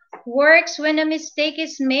 Works when a mistake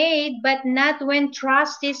is made, but not when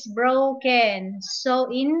trust is broken.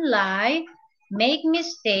 So in life, make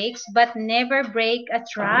mistakes, but never break a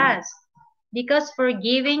trust. Because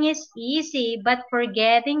forgiving is easy, but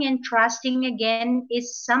forgetting and trusting again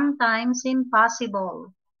is sometimes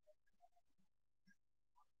impossible.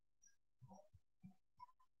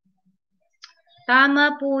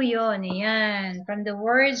 Tama po yun. Ayan. From the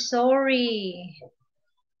word sorry.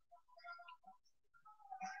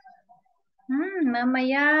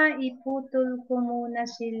 Mamaya iputol ko muna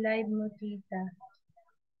si live mo, tita.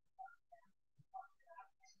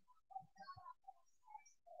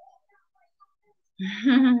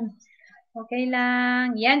 Okay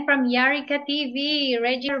lang. Yan from Yarika TV.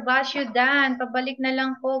 Reggie Herbacio Dan. Pabalik na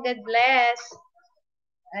lang po. God bless.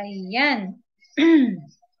 Ayan.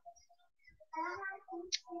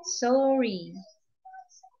 Sorry.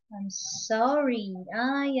 I'm sorry.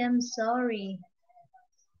 I am sorry.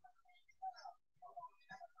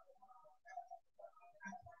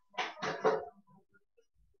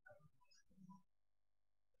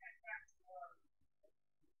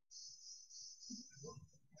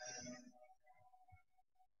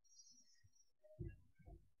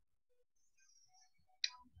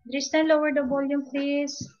 Tristan, lower the volume,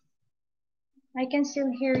 please. I can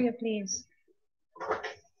still hear you, please.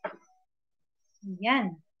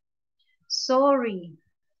 Yan. Sorry.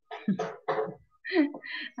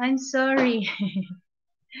 I'm sorry.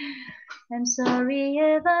 I'm sorry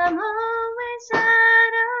if I'm always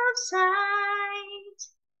out of sight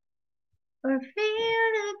or fail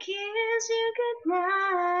to kiss you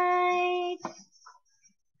goodnight.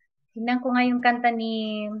 Tingnan ko nga yung kanta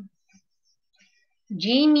ni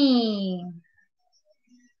Jamie.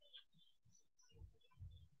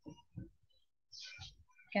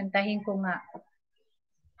 Kantahin ko nga.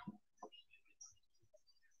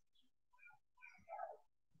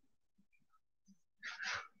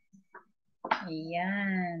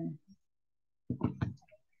 Ayan.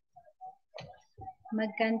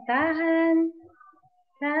 Magkantahan,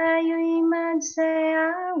 tayo'y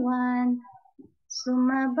magsayawan,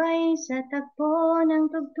 sumabay sa tagpo ng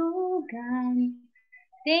tugtugan.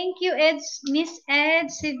 Thank you, Miss Ed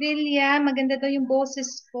Sevilla. Maganda daw yung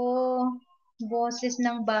boses ko. Boses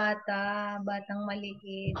ng batang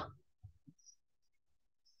maliit.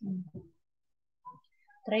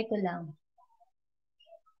 Try ko lang.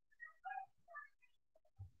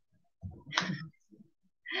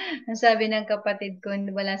 Ang sabi ng kapatid ko,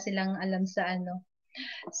 wala silang alam sa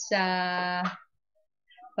sa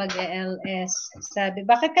pag-LS. Sabi,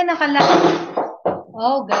 bakit ka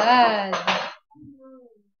Oh, God.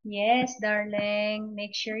 Yes, darling.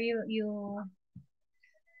 Make sure you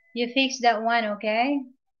fix that one, okay?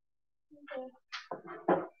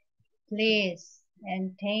 Please.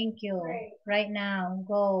 And thank you. Right now.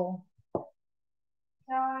 Go.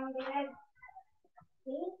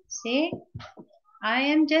 See?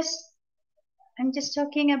 I'm just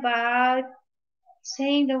talking about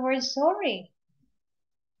saying the word sorry.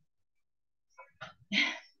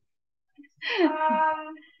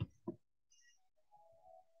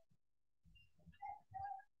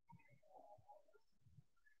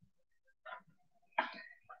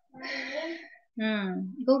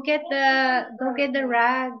 Go get the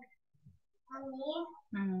rag.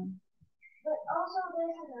 But also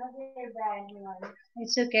there's another bad one.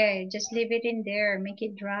 It's okay. Just leave it in there. Make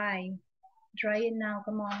it dry. Dry it now.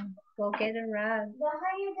 Come on. Go get a rag. But how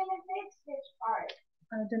are you gonna fix this part?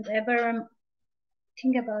 Don't ever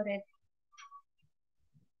think about it.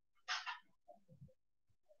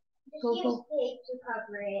 Just use tape to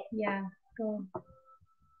cover it. Yeah, go.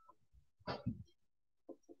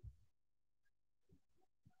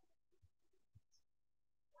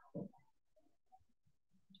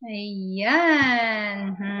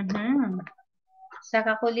 Ayan. Sa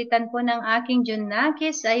kakulitan po ng aking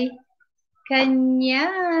Junakis ay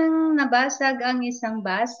kanyang nabasag ang isang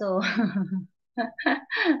baso.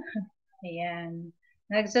 Ayan.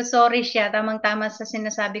 Nagsasorry siya. Tamang-tama sa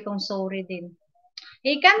sinasabi kong sorry din.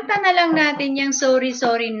 Ikanta na lang natin yung sorry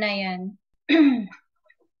na yan.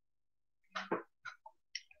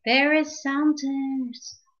 There is something.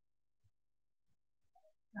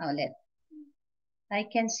 Ulit. I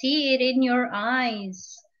can see it in your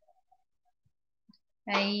eyes.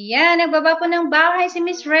 Ayan, nagbaba po ng bahay si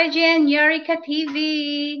Miss Reggie and Eureka TV.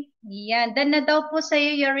 Ayan, dan na daw po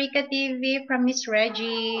sa'yo Eureka TV from Miss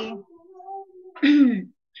Reggie.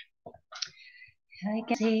 I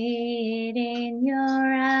can see it in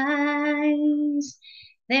your eyes.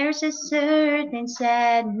 There's a certain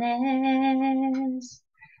sadness.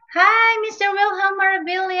 Hi, Mr. Wilhelm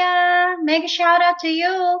Marabilia. Mega shout out to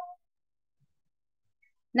you.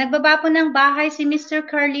 Nagbaba po ng bahay si Mr.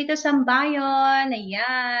 Carlito Sambayon.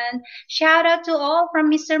 Ayan. Shout out to all from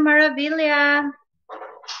Mr. Marabilia.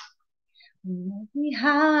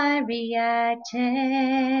 How I reacted.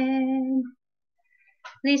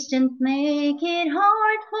 Please don't make it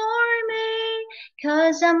hard for me,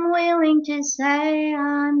 'cause I'm willing to say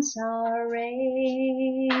I'm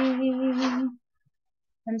sorry.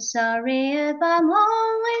 I'm sorry if I'm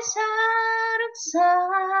always out of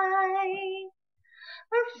sight,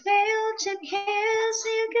 or fail to kiss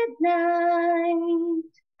you goodnight.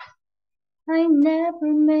 I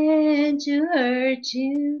never meant to hurt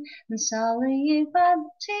you. I'm sorry if I've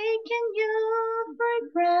taken you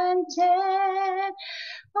for granted,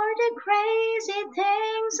 for the crazy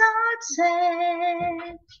things I've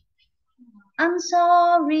said. I'm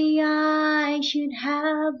sorry, I should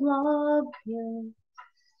have loved you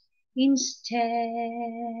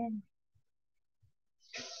instead.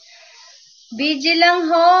 Busy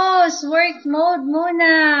lang, host. Work mode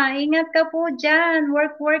muna. Ingat ka po dyan.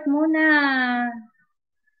 Work muna.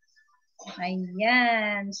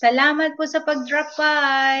 Ayan. Salamat po sa pag-drop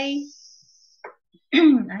by.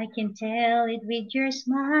 I can tell it with your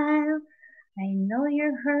smile. I know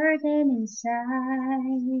you're hurting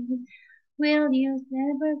inside. Will you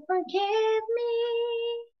never forgive me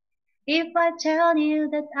if I tell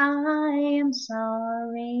you that I am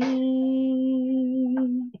sorry?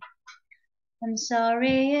 I'm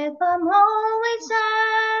sorry if I'm always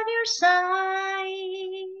at your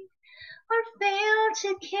side, or fail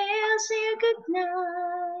to kiss you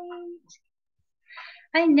goodnight.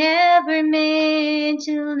 I never meant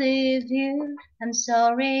to leave you. I'm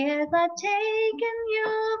sorry if I've taken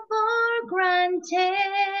you for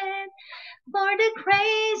granted, for the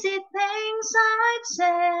crazy things I've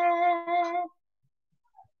said.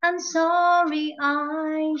 I'm sorry,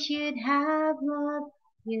 I should have loved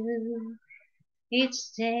you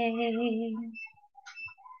each day.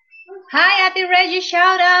 Hi, Ate Reggie.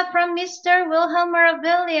 Shout out from Mr. Wilhelm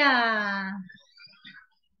Maravilla.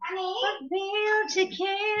 What will to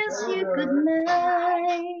kiss you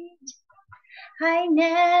goodnight? I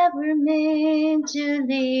never meant to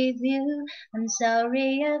leave you. I'm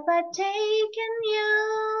sorry if I've taken you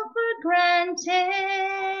for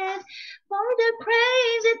granted. For the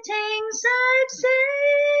crazy things I've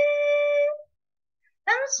said.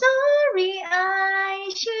 I'm sorry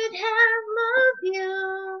I should have loved you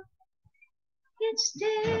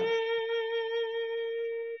instead.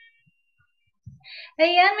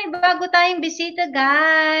 Ayan, may bago tayong bisita,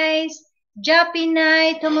 guys.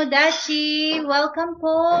 Japinay Tomodachi, welcome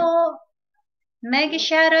po. Mega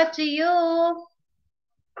shout out to you.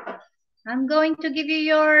 I'm going to give you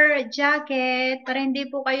your jacket para hindi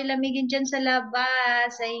po kayo lamigin dyan sa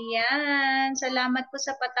labas. Ayan, salamat po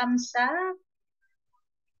sa patamsa.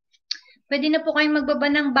 Pwede na po kayong magbaba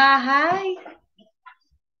ng bahay.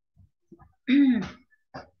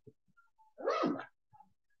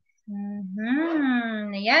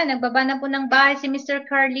 Ayan, nagbaba na po ng bahay si Mr.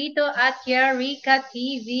 Carlito at Yarika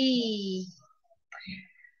TV.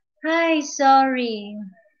 Hi, sorry.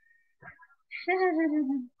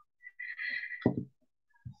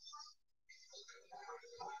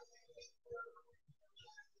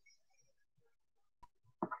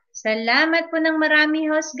 Salamat po ng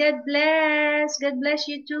marami, host. God bless. God bless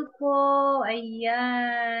you too po.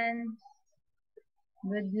 Ayan.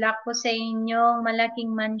 Good luck po sa inyong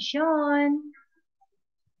malaking mansyon.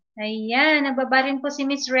 Ayan. Nagbaba rin po si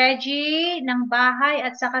Miss Reggie ng bahay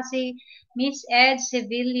at saka si Miss Ed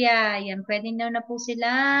Sevilla. Ayan. Pwede na po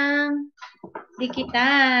silang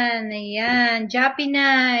dikitan. Ayan.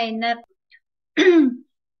 Japinay na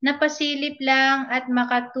napasilip lang at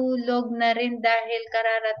makatulog na rin dahil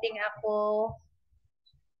kararating ako.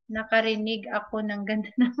 Nakarinig ako ng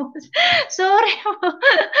ganda na boses. Sorry po.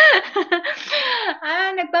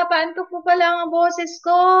 Nagpapaantok po pala ang boses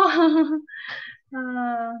ko.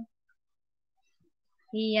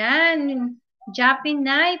 Yan.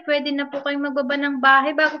 Japinay, pwede na po kayong magbaba ng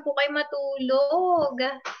bahay bago po kayo matulog.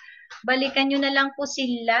 Balikan nyo na lang po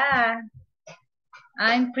sila.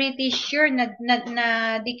 I'm pretty sure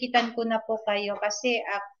nadikitan ko na po kayo kasi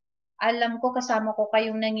alam ko kasama ko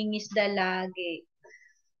kayong nangingisda lagi.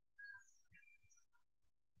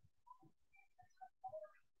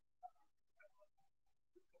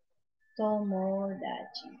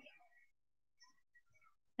 Tomodachi.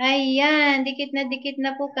 Ayan, dikit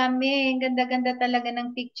na po kami. Ganda-ganda talaga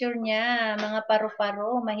ng picture niya. Mga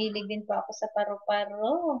paru-paro. Mahilig din po ako sa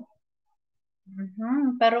paru-paro.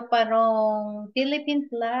 Paru-parong Philippine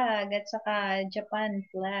flag at saka Japan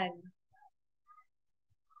flag.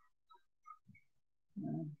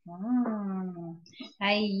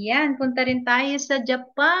 Ayan, punta rin tayo sa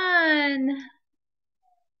Japan.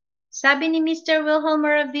 Sabi ni Mr. Wilhelm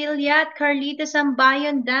Maravilla at Carlita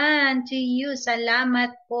Sambayon Dan, to you,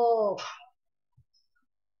 salamat po.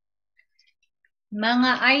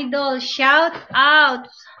 Mga idol, shout out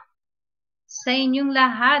sa inyong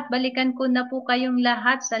lahat. Balikan ko na po kayong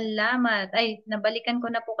lahat. Salamat. Ay, nabalikan ko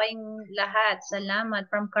na po kayong lahat. Salamat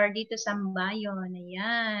from Carlita Sambayon.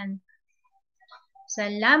 Ayan.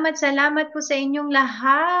 Salamat po sa inyong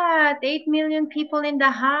lahat. 8 million people in the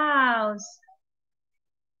house.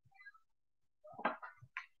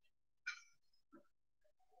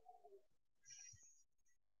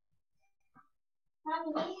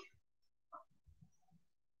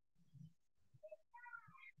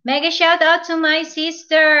 Mega shout out to my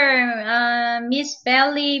sister, Miss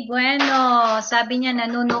Belly Bueno. Sabi niya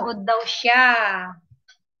nanonood daw siya.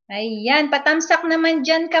 Ayan, patamsak naman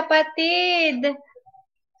dyan kapatid.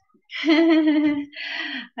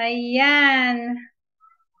 Ayan.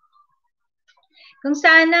 Kung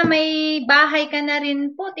sana may bahay ka na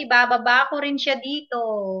rin po, ibababa ko rin siya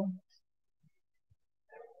dito.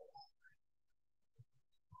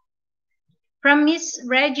 From Miss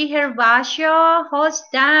Reggie Hervasio, host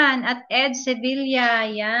Dan at Ed Sevilla.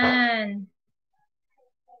 Yan.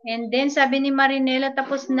 And then sabi ni Marinela,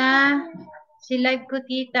 tapos na si live ko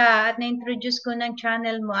tita at na-introduce ko ng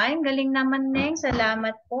channel mo. Ay, galing naman Neng.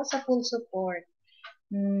 Salamat po sa full support.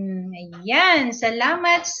 Ayan.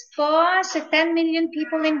 Salamat po sa 10 million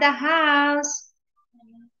people in the house.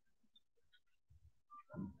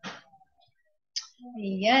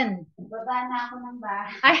 Ayan. Baba na ako ng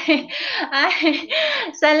bahay.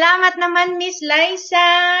 Salamat naman Miss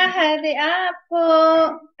Liza. Hurry up po.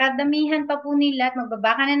 Kadamihan pa po nila at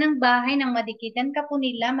magbaba ka na ng bahay nang madikitan ka po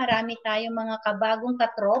nila. Marami tayong mga kabagong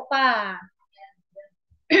katropa.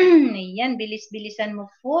 Ayan, bilis-bilisan mo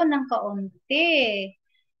po ng kaunti.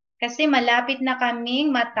 Kasi malapit na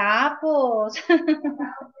kaming matapos.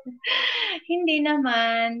 Hindi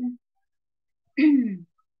naman.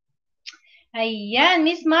 Ayan,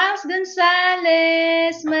 Miss Miles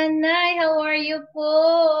Gonzalez. Manay, how are you po?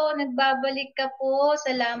 Nagbabalik ka po.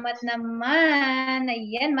 Salamat naman.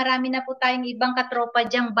 Ayan, marami na po tayong ibang katropa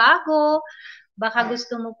dyang bago. Baka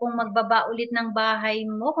gusto mo pong magbaba ulit ng bahay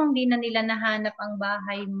mo kung di na nila nahanap ang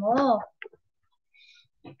bahay mo.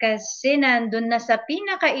 Kasi nandun na sa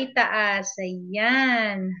pinakaitaas.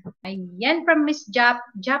 Ayan. Ayan, from Miss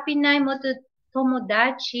Japinay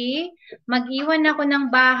Tomodachi. Mag-iwan ako ng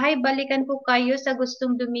bahay. Balikan ko kayo sa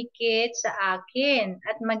gustong dumikit sa akin.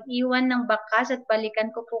 At mag-iwan ng bakas at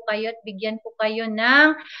balikan ko po kayo at bigyan ko kayo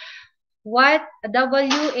ng what?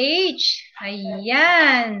 WH.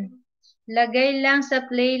 Ayan. Lagay lang sa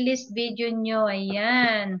playlist video nyo.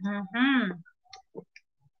 Ayan.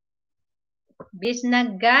 Bis na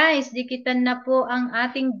guys, dikitan na po ang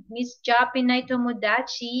ating Miss Japinay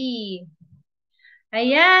Tomodachi.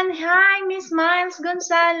 Ayan, hi Miss Miles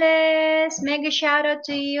Gonzalez. Mega shout out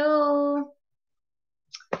to you.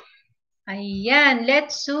 Ayan,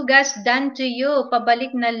 let's sugas done to you.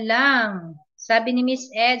 Pabalik na lang. Sabi ni Miss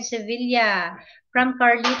Ed Sevilla. From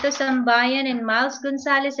Carlito Sambayan and Miles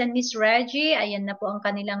Gonzalez and Miss Reggie, ayan na po ang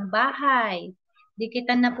kanilang bahay.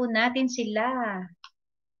 Dikitan na po natin sila.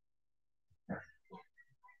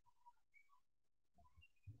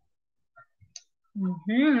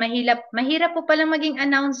 Mahirap po palang maging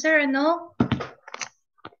announcer, ano?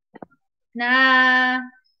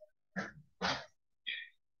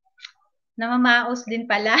 Namamaos din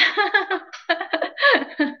pala.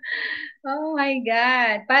 Oh my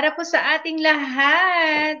God. Para po sa ating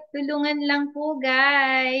lahat, tulungan lang po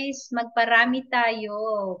guys. Magparami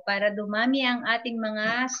tayo para dumami ang ating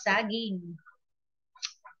mga saging.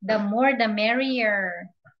 The more, the merrier.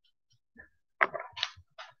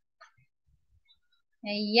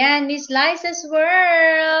 Ayan, Miss Liza's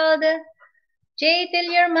World. Jay, tell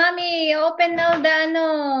your mommy, open now the ano.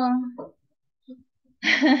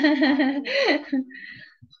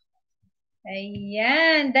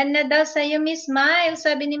 Ayan, done na daw sa'yo, Miss Miles,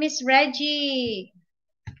 sabi ni Miss Reggie.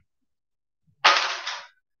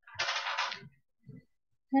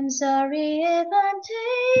 I'm sorry if I'm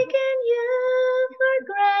taking you for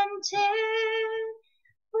granted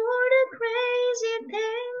for the crazy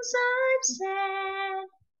things I've said.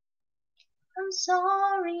 I'm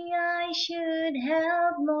sorry I should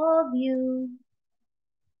have loved you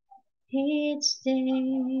each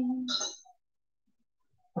day.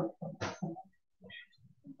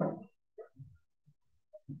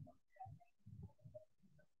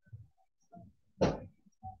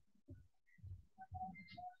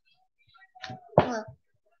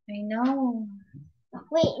 I know.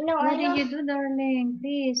 Wait, no, What did you do, darling?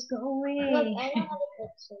 Please, go away. Look, I know how to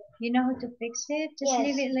fix it. You know how to fix it? Just Yes.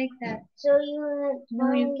 leave it like that. So you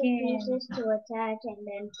No, you find the can't. pieces to attach and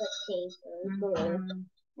then put tape or glue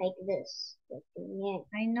like this. Yeah.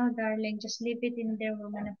 I know, darling. Just leave it in there.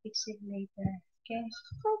 We're gonna fix it later. Okay?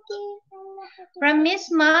 Okay. From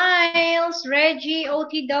Miss Miles, Reggie,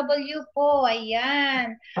 OTW po.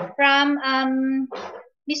 Ayan. From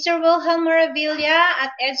Mr. Wilhelm Moravilla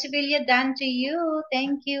at Ed Sevilla, done to you.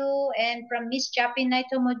 Thank you. And from Miss Japinay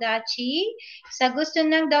Tomodachi, sa gusto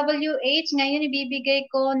ng WH, ngayon ibibigay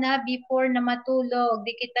ko na before na matulog.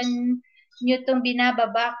 Dikitan nyo itong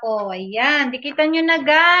binababa ko. Ayan. Dikitan nyo na,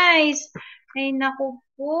 guys. Ay, naku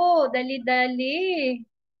po. Dali-dali.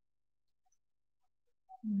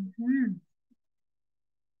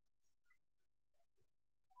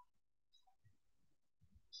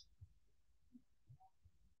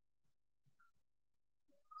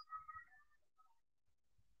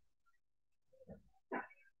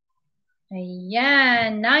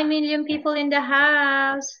 Ayan, 9 million people in the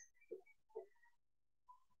house.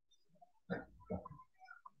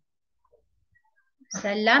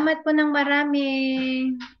 Salamat po ng marami.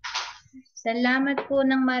 Salamat po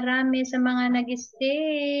ng marami sa mga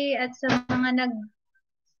nag-stay at sa mga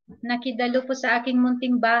nakidalo po sa aking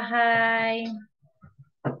munting bahay.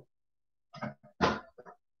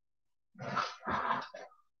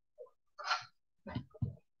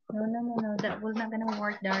 No. That will not gonna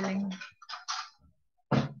work, darling.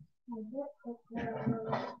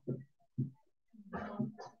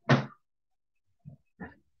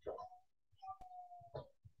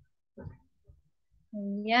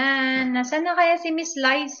 Ayan. Nasaan na kaya si Miss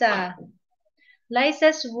Liza?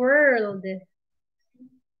 Liza's World.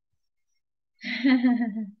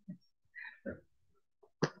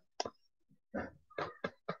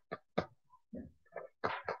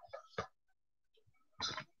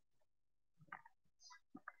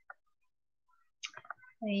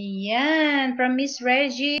 Ayan, from Miss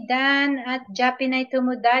Reggie, Dan at Japinay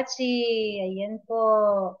Tomodachi. Ayan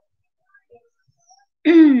po.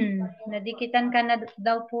 Nadikitan ka na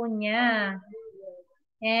daw po niya.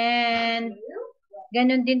 And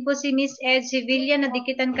ganun din po si Miss Ed Sevilla,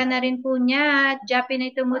 nadikitan ka na rin po niya. At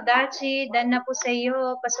Japinay Tomodachi, Dan na po sa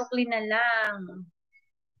iyo. Pasukli na lang.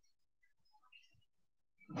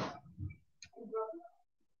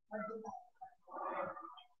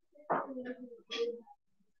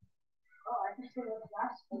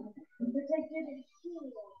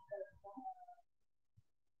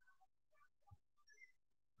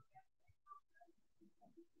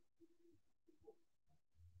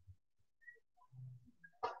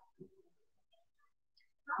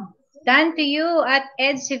 Done to you at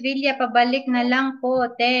Ed Sevilla, pabalik na lang po.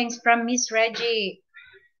 Thanks from Miss Reggie.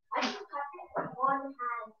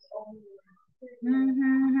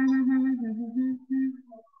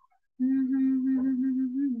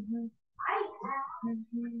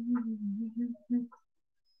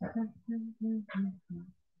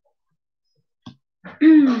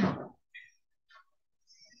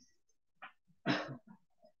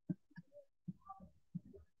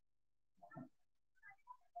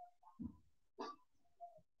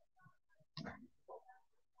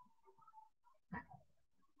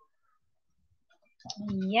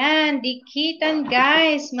 Ayan, dikitan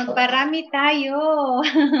guys. Magparami tayo.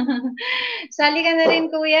 Sali ka na rin,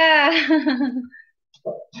 kuya.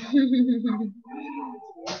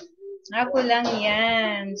 Ako lang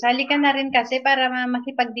yan. Sali ka na rin kasi para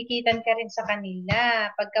makipagdikitan ka rin sa kanila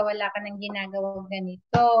pagka wala ka ng ginagawang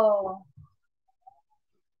ganito.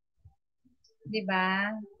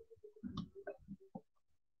 Diba?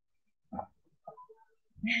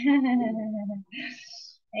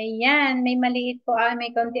 Ayan, may maliit po.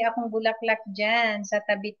 May konti akong bulaklak dyan sa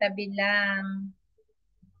tabi-tabi lang.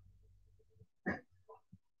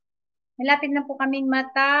 Malapit na po kaming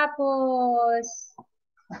matapos.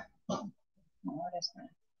 Oras na.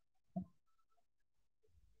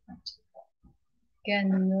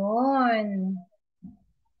 Ganon.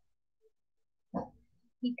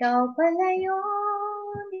 Ikaw pala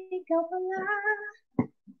yun, ikaw pala.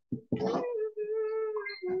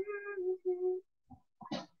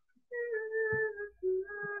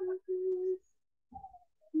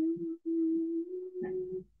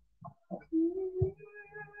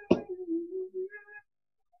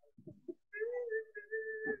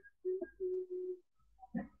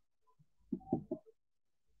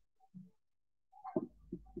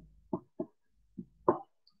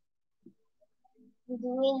 Do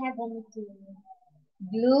we have any glue?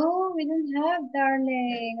 Glue? We don't have,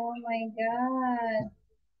 darling. Oh my God.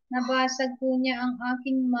 Nabasag po niya ang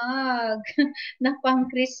aking mug na pang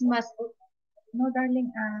Christmas. No, darling.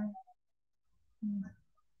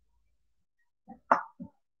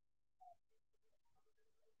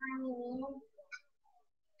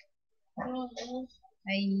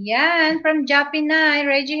 Ayan, from Japinay,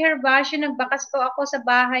 Reggie Herbacio, nagbakas po ako sa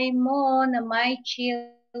bahay mo na may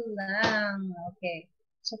chill lang. Okay.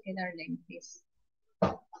 It's okay, darling, please.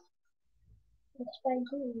 It's fine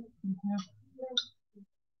too.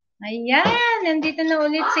 Ayan, nandito na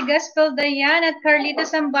ulit si Gospel Dayan at Carlito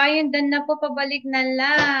Sambayon. Dan na po, pabalik na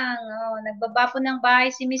lang. Oh, nagbaba po ng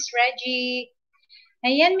bahay si Miss Reggie.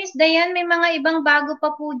 Ayan, Miss Dayan, may mga ibang bago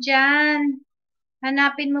pa po dyan.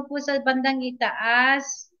 Hanapin mo po sa bandang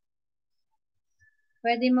itaas.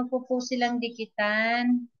 Pwede mo po silang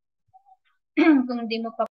dikitan. Kung di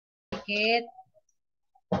mo pa dikit.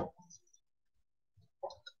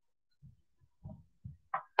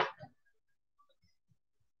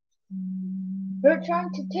 We're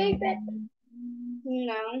trying to tape it.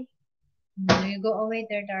 No. You go away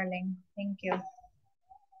there, darling. Thank you.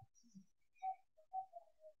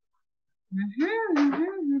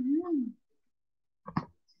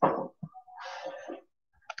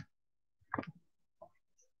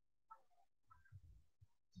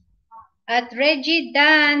 At Reggie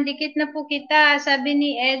Dan, dikit na po kita, sabi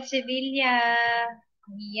ni Ed Sevilla.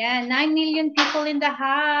 Yeah, 9 million people in the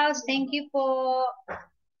house. Thank you po.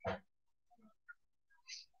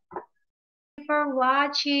 For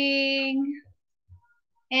watching.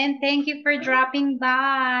 And thank you for dropping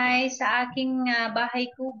by sa aking bahay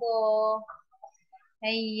kubo.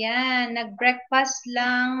 Ayan, nag-breakfast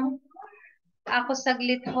lang ako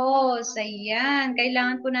saglit host. Ayan,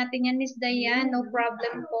 kailangan po natin yan, Miss Dayan. No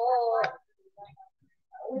problem po.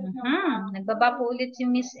 Nagbaba po ulit si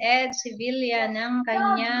Miss Ed Sevilla ng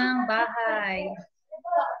kanyang bahay.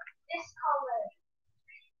 This color.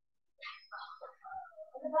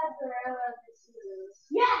 What about the railroad?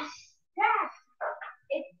 Yes! Yes!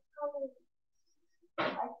 It's color.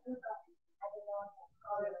 I forgot. I don't know what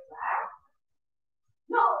color.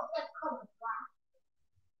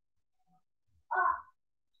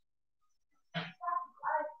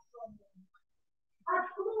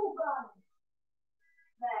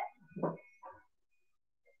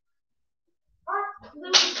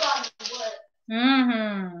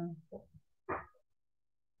 Mm-hmm.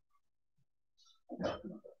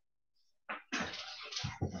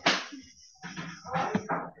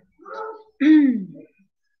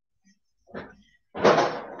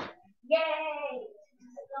 Yay!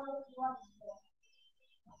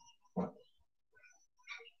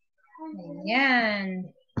 Ayan.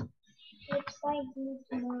 Let's find you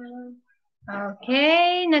tomorrow.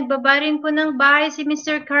 Okay, nagbabaring po ng bahay si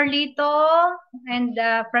Mr. Carlito and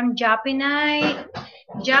from Japinay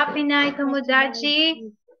Tomodachi.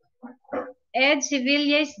 Ed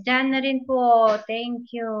Sevilla is done na rin po.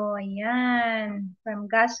 Thank you. Ayan. From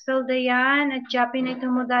Gospel Dayan at Japinay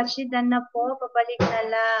Tomodachi, done na po. Pabalik na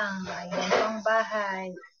lang. Ayan po ang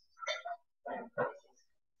bahay.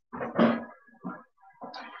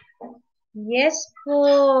 Yes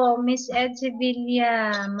po, Miss Ed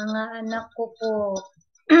Sevilla, mga anak ko po.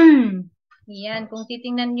 Yan, kung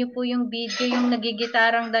titingnan niyo po yung video, yung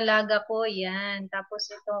nagigitarang dalaga ko, yan. Tapos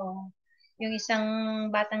ito, yung isang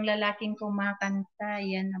batang lalaking kumakanta,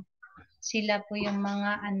 yan. Sila po yung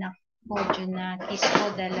mga anak ko, Junakis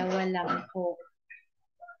ko, dalawa lang po.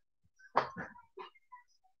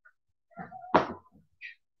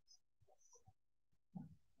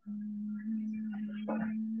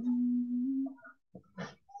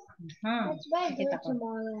 Let's buy it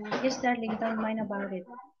tomorrow. Yes, darling, don't mind about it.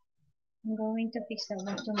 I'm going to fix that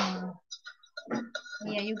one tomorrow.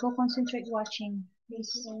 Yeah, you go concentrate watching, please.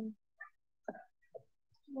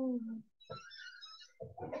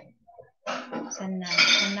 Saan na?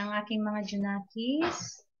 Saan na ang aking mga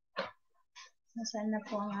Junakis? Nasaan na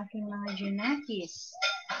po ang aking mga Junakis?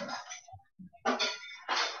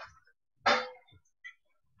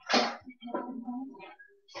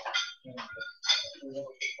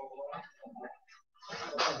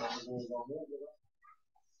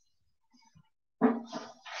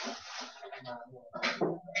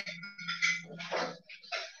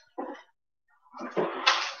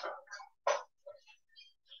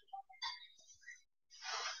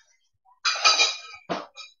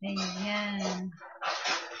 Ayan.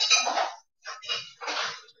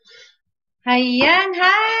 Ayan.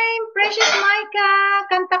 Hi, Precious Micah.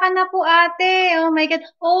 Kanta ka na po, ate. Oh my God.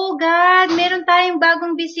 Oh God, meron tayong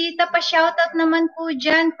bagong bisita pa. Shoutout naman po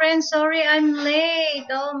dyan, friends. Sorry, I'm late.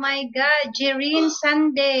 Oh my God. Jereen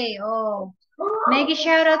Sunday. Oh. Maggie,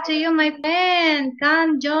 shoutout to you, my friend.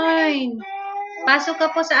 Come join. Pasok ka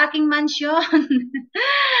po sa aking mansion.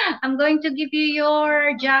 I'm going to give you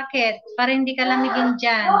your jacket para hindi ka lamigin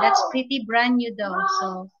dyan. That's pretty brand new though.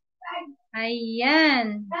 So,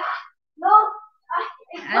 ayan.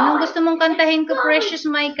 Anong gusto mong kantahin ko, Precious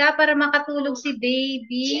Micah, para makatulog si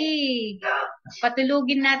baby?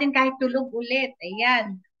 Patulugin natin kahit tulog ulit.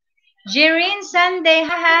 Ayan. Jereen Sunday,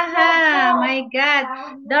 ha ha ha. My God.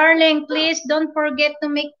 Darling, please don't forget to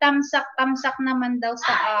make tamsak. Tamsak naman daw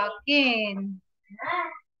sa akin.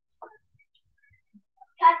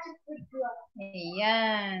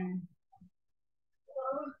 Ayan.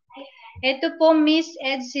 Ito po, Miss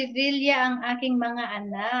Ed Sevilla, ang aking mga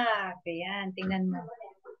anak. Ayan, tingnan mo.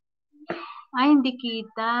 Ay, hindi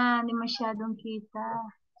kita. Hindi masyadong kita.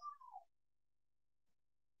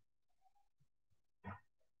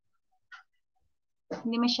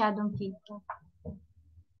 Hindi masyadong kita.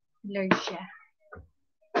 Blurred siya.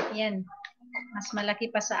 Ayan. Mas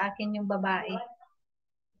malaki pa sa akin yung babae.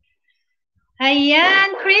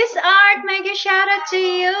 Ayan, Chris Art, mega shoutout to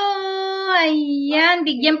you. Ayan,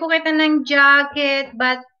 bigyan po kita ng jacket,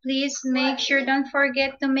 but please make sure don't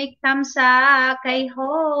forget to make thumbs up kay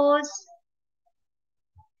host.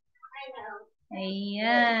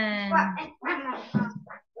 Ayan.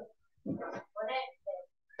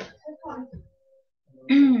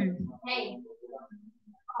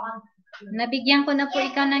 Nabigyan ko na po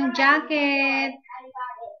ikaw ng jacket.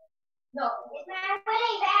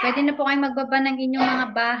 Pwede na po kayo magbaba ng inyong mga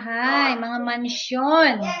bahay, mga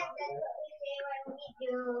mansyon.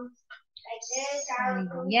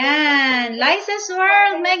 Ayan. Liza's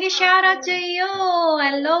World, mega shoutout to you.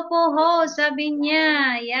 Hello po, host. Sabi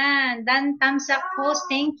niya. Ayan. Dan thumbs up, host.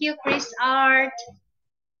 Thank you, Chris Art.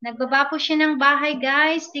 Nagbaba po siya ng bahay,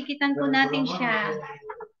 guys. Tikitan po natin siya.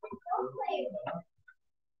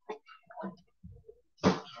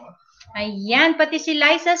 Ayan, pati si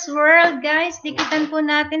Liza's World, guys. Dikitan po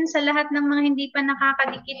natin sa lahat ng mga hindi pa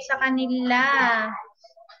nakakadikit sa kanila.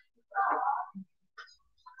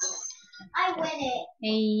 I win it.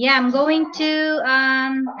 Ayan, I'm going to,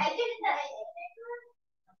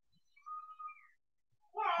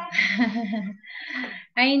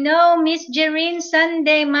 I know, Miss Jereen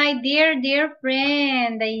Sunday, my dear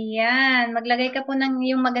friend. Ayan, maglagay ka po ng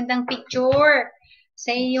yung magandang picture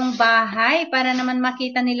sa iyong bahay para naman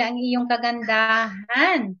makita nila ang iyong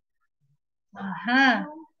kagandahan. Aha.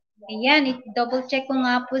 Ayan, double check ko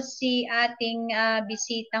nga po si ating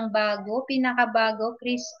bisitang bago, pinakabago,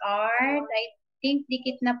 Chris Art. I think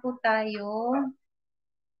dikit na po tayo.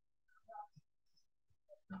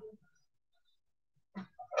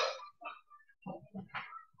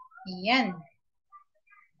 Ayan.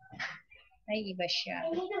 Ay, iba siya.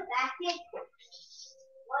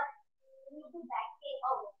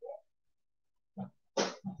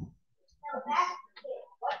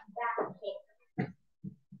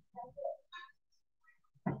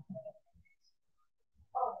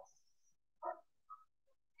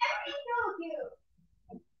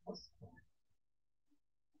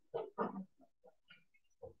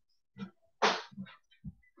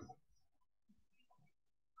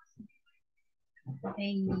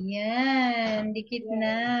 Ayan, dikit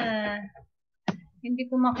na. Hindi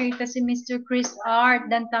ko makita si Mr. Chris Art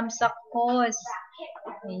dan Tamsak Kos.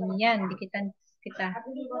 Ayan, dikitan kita.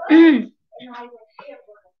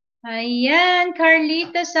 Ayan,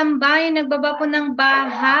 Carlita Sambayo, nagbaba po ng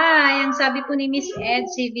bahay. Ang sabi po ni Miss Ed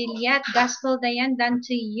Sevillat, gospel na yan, done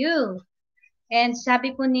to you. And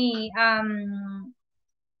sabi po ni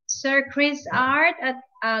Sir Chris Art at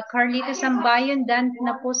Carlita Sambayon, done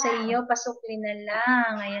na po sa iyo, pasukli na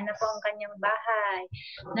lang. Ayan na po ang kanyang bahay.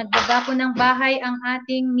 Nagbaba po ng bahay ang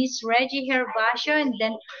ating Miss Reggie Herbacio. And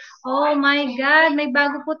then, oh my God, may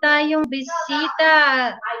bago po tayong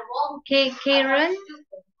bisita. Kay Karen.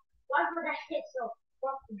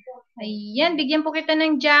 Ayan, bigyan po kita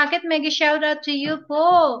ng jacket. Mega shout out to you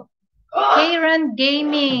po. Karen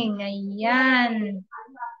Gaming. Ayan.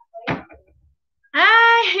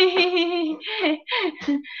 Ay!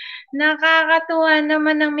 Nakakatuwa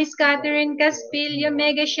naman ng Miss Catherine Caspillo.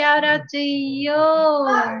 Mega shout out to you.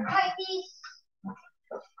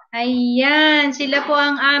 Ayan, sila po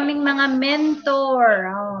ang aming mga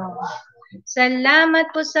mentor. Oh.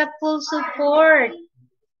 Salamat po sa full support.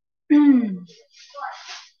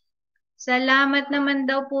 Salamat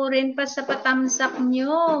naman daw po rin pa sa patamsak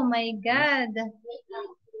nyo. My God.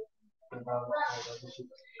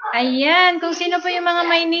 Ayan, kung sino po yung mga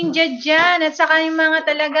may ninja dyan at saka yung mga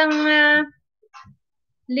talagang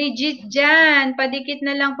legit dyan, padikit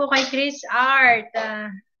na lang po kay Chris Art. I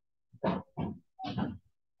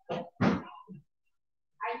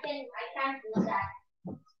can't do that.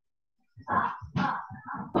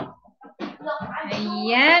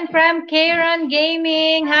 Ayan, from Karen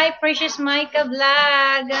Gaming. Hi, Precious Micah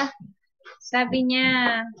Vlog. Sabi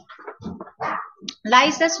niya,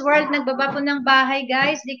 Liza's World, nagbaba po ng bahay,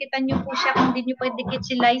 guys. Dikitan nyo po siya kung di nyo pwede dikit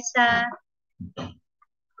si Liza.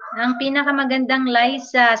 Ang pinakamagandang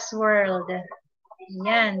Liza's World.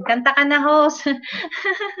 Ayan, kanta ka na, host.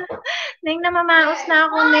 Neng, namamaos na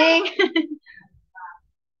ako, Neng.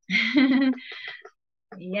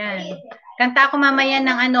 Ayan. Kanta ako mamaya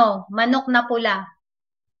ng manok na pula.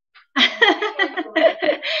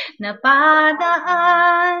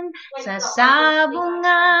 Napadaan sa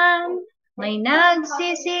sabungan, may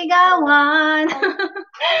nagsisigawan.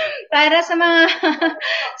 Para sa mga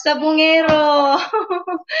sabungero.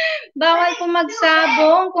 Bawal po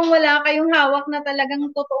magsabong kung wala kayong hawak na talagang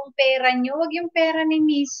totoong pera nyo. Huwag yung pera ni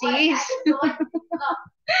Mrs.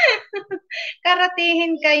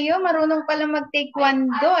 Karatihin kayo, marunong pala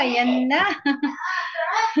mag-taekwondo. Ayan na.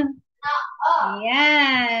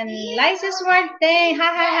 Ayan. Liza's World Day. Ha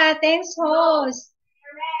ha ha. Thanks, host.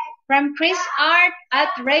 From Chris Art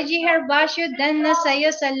at Reggie Herbacio, dan na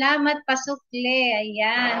sa'yo. Salamat, pasukle.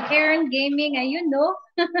 Ayan. Karen Gaming. Ayun, no?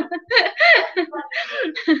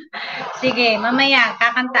 Sige, mamaya.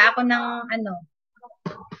 Kakanta ako ng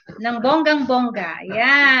ng bonggang-bongga.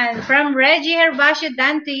 Ayan. From Reggie Herbacio,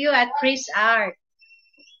 done to you at Chris Art.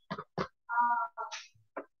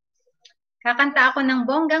 Kakanta ako ng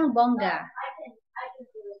bonggang-bongga.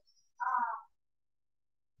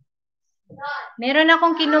 Meron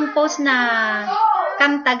akong kinumpos na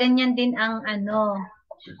kanta, ganyan din ang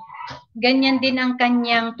ganyan din ang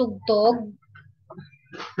kanyang tugtog.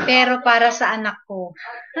 Pero para sa anak ko.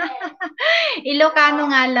 Ilocano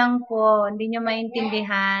nga lang po, hindi nyo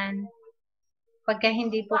maintindihan. Pagka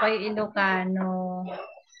hindi po kayo Ilocano.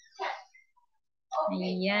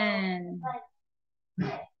 Ayan.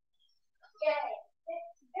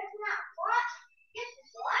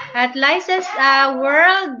 At Liza's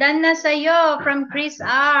World, done na sa'yo from Chris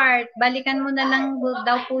Art. Balikan mo na lang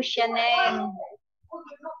daw po siya, Neng.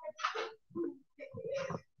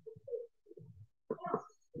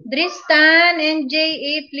 Tristan and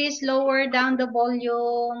J.A., please lower down the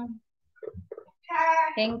volume.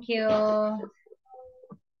 Thank you.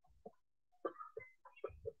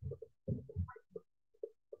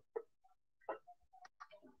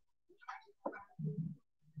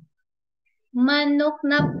 Manok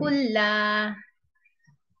na pula.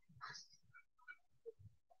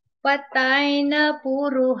 Patay na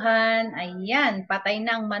puruhan. Ayan, patay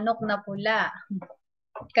na ang manok na pula.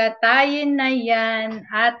 Katayin na yan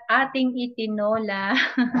at ating itinola.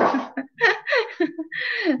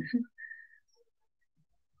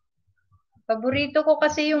 Paborito ko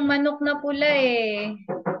kasi yung manok na pula eh.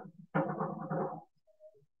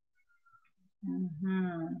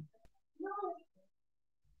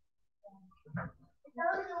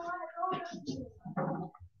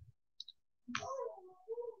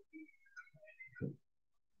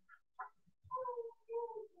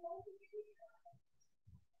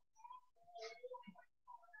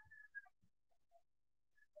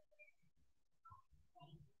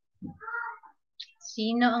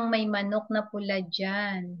 Sino ang may manok na pula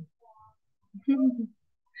dyan?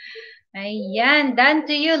 Ayan, done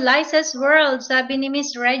to you, Liza's World, sabi ni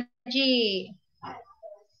Miss Reggie.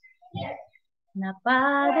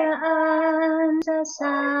 Napadaan sa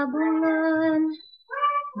sabungan,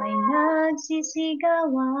 may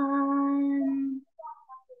nagsisigawan.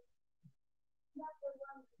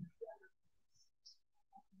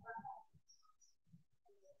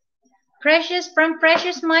 Precious from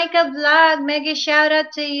Precious Micah Vlog, mega shout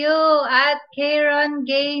out to you at Karen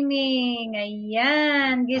Gaming.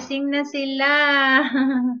 Ayan, gising na sila.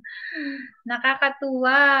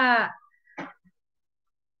 Nakakatuwa.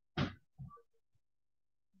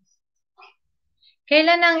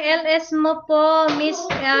 Kailan ang LS mo po, Miss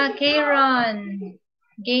Karen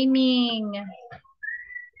Gaming?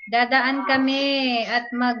 Dadaan kami at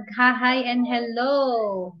mag-hi and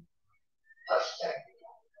hello.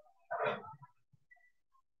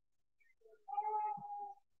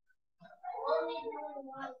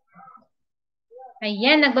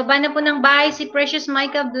 Ayan, nagbaba na po ng bahay si Precious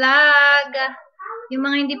Micah Vlog. Yung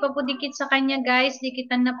mga hindi pa po dikit sa kanya, guys,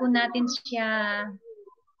 dikitan na po natin siya.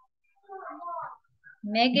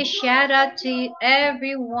 Mega shout out to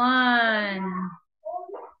everyone.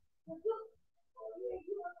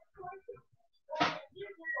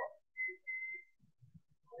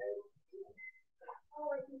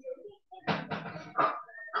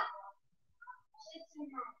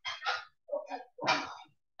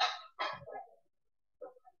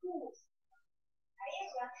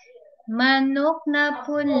 Manok na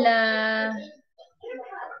pula.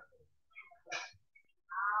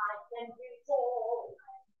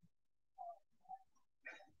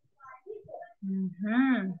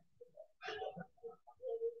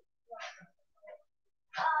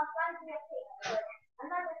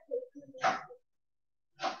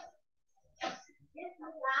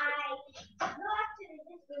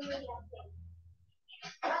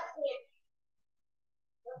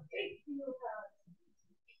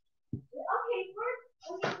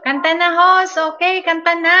 Kanta na, host. Okay,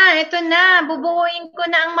 kanta na. Ito na. Bubuuin ko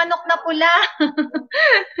na ang manok na pula.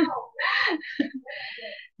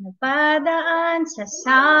 Napadaan sa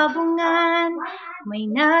sabungan, may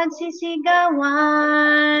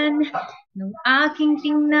nagsisigawan. Nung aking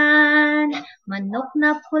tingnan, manok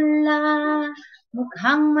na pula,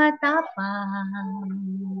 mukhang matapang.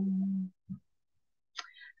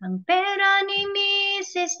 Ang pera ni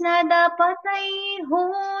Mrs. na dapat ay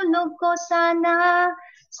hulog ko sana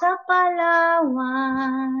sa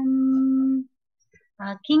Palawan.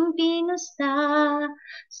 Aking pinusta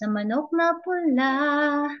sa manok na pula,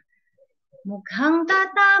 mukhang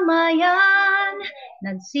tatama yan.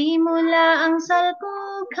 Nagsimula ang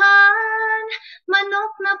salpukan,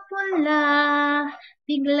 manok na pula,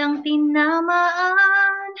 biglang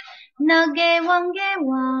tinamaan.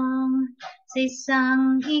 Nagewang-gewang sa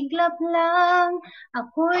isang iglap lang,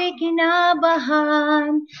 ako'y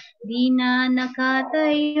kinabahan. Di na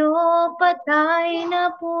nakatayo, patay na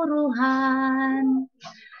puruhan.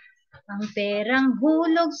 Ang perang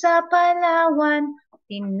hulog sa Palawan,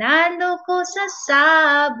 tinalo ko sa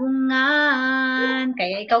sabungan.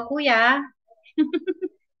 Kaya ikaw, kuya.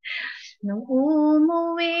 Nung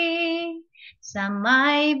umuwi sa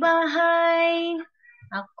may bahay,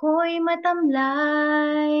 ako'y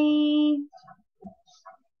matamlay.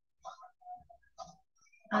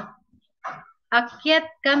 Akyat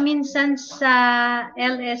ka minsan sa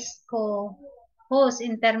LS ko. Host,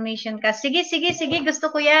 intermission ka. Sige, sige, sige. Gusto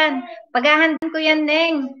ko yan. Paghahandan ko yan,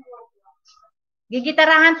 Neng.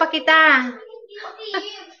 Gigitarahan pa kita.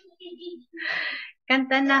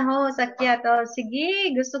 Kanta na, host. Akyat. Oh,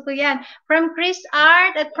 sige, gusto ko yan. From Chris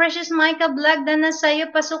Art at Precious Micah Vlog na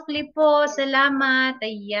sa'yo. Pasukli po. Salamat.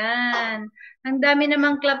 Ayan. Ang dami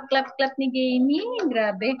namang clap, clap, clap ni Gaming.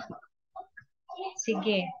 Grabe.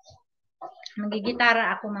 Sige.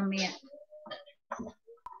 Magigitara ako mamaya.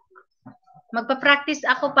 Magpa-practice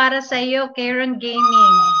ako para sa iyo, Karen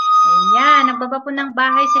Gaming. Ayan, nagbaba po ng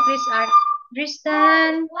bahay si Chris Art.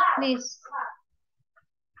 Tristan, please.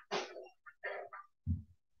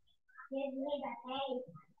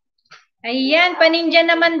 Ayan, paninja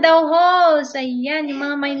naman daw, host. Ayan, yung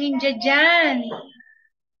mga may ninja dyan.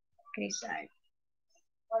 Chris Art.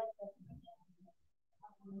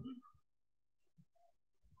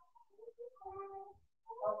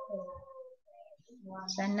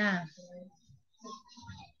 Sana.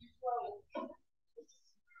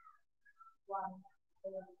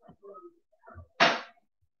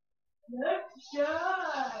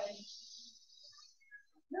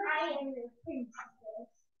 I am the princess.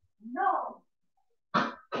 No.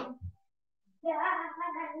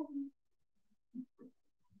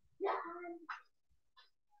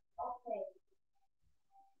 Okay.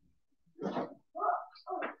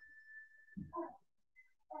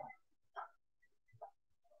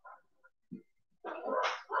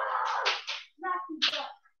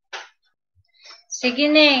 Sige,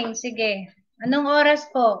 Neng. Sige. Anong oras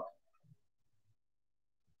po?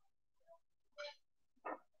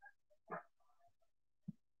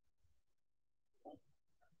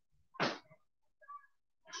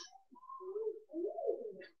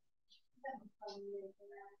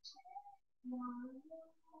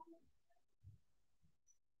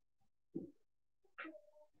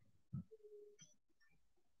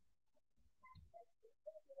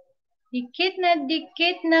 Dikit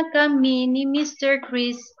na kami ni Mr.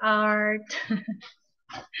 Chris Art.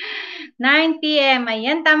 9 p.m.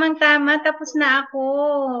 Ayan, tamang-tama. Tapos na ako.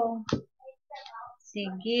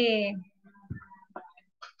 Sige.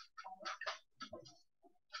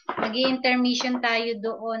 Mag-i-intermission tayo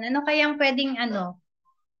doon. Ano kayang pwedeng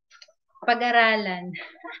pag-aralan?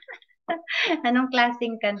 Anong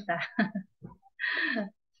klaseng kanta?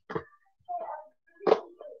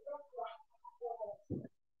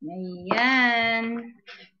 Ayan.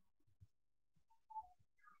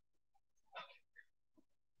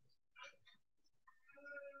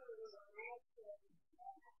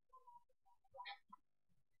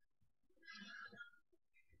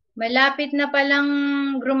 Malapit na palang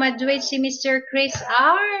graduate si Mr. Chris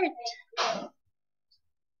Art.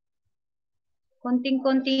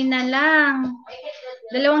 Konting-konti na lang.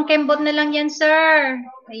 2 kembot na lang yan, sir.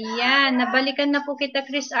 Ayan, nabalikan na po kita,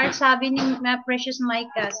 Chris Art, sabi ni Precious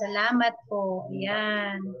Micah. Salamat po.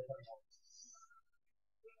 Ayan.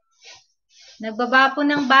 Nagbaba po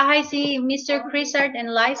ng bahay si Mr. Chris Art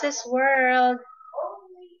and Liza's World.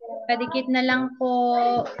 Kadikit na lang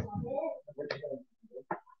po.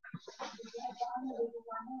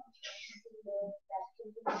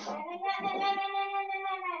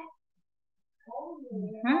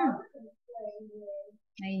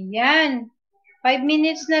 Ayan. 5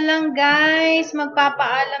 minutes na lang, guys.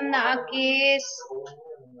 Magpapaalam na Akis.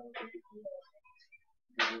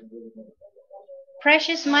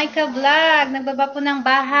 Precious Micah Vlog. Nagbaba po ng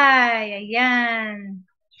bahay. Ayan.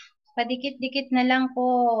 Padikit-dikit na lang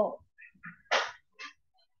po.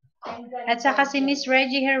 At saka si Miss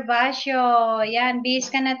Reggie Herbacio. Ayan. Bis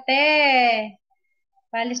ka na, te.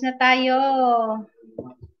 Palis na tayo.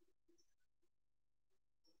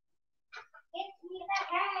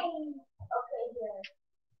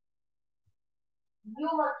 You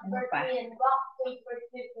must be in rock, paper,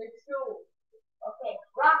 scissors, shoe. Okay,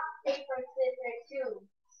 rock, paper, scissors, shoe.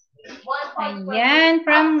 Ayan,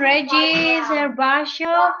 from Reggie Herbacio,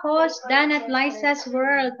 host Dan at Liza's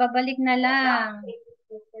World. Pabalik na lang.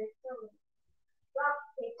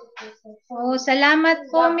 Oh, salamat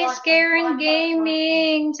po, Miss Karen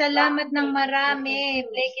Gaming. Salamat ng marami.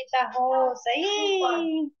 Play kita, host.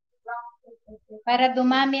 Ay! Para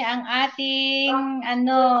dumami ang ating,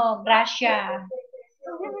 grasya.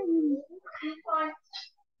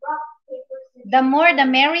 The more, the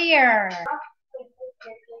merrier.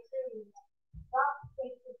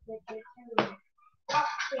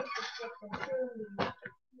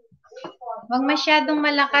 Huwag masyadong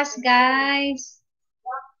malakas, guys.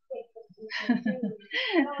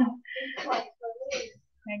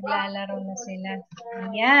 Naglalaro na sila.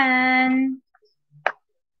 Ayan.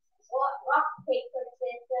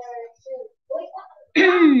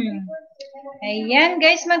 Ayan,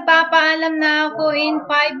 guys. Magpapaalam na ako in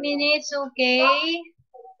 5 minutes, okay?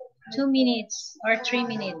 2 minutes or 3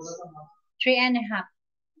 minutes. 3.5.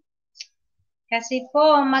 Kasi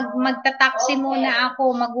po, magta-taxi muna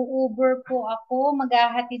ako, mag-u-Uber po ako,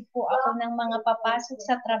 maghahatid po ako ng mga papasok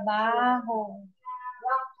sa trabaho.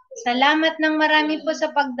 Salamat ng marami po sa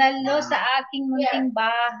pagdalo sa aking munting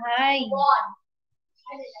bahay.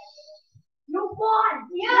 You won!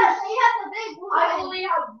 Yes! I have the big one! I only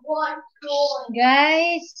have one coin.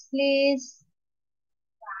 Guys, please.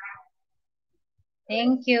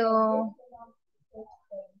 Thank you.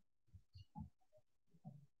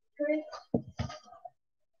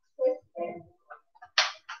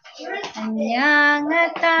 Anyang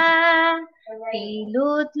ata,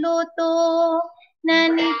 pilut-luto na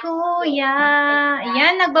ni Kuya.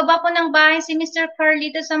 Yan, nagbaba po ng bahay si Mr.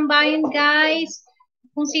 Carlito Sambayon, guys.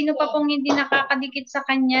 Kung sino pa pong hindi nakakadikit sa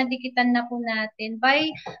kanya, dikitan na po natin.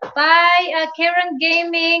 Bye, Karen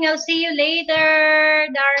Gaming. I'll see you later,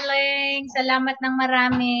 darling. Salamat ng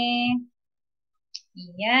marami.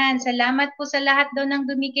 Yan, salamat po sa lahat daw ng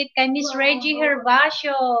dumikit kay Miss Reggie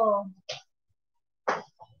Herbacio.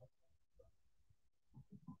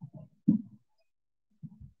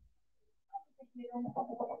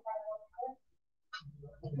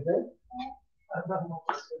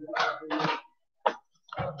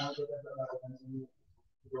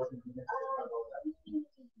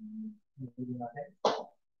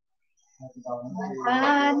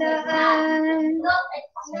 Mapadaan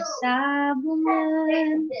sa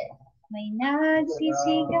sabungan, may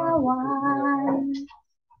nagsisigawan.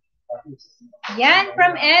 Yan,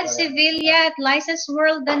 from Ed Sevilla at Liza's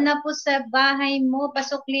World na po sa bahay mo.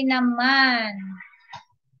 Pasukli naman.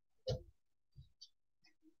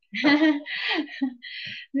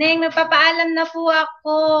 Neng, magpapaalam na po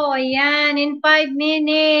ako. Yan, in 5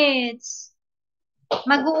 minutes.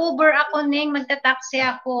 Mag-u-Uber ako, Neng. Magta-taxi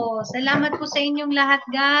ako. Salamat po sa inyong lahat,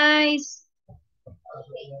 guys.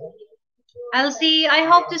 I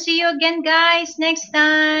hope to see you again, guys, next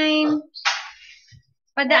time.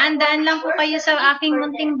 Padaan-daan lang po kayo sa aking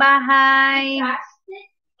munting bahay.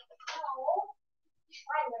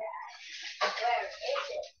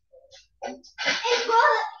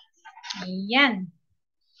 Ayan.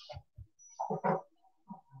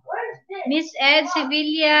 Miss Ed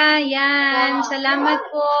Sevilla, yan. Salamat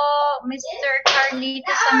po, Mr.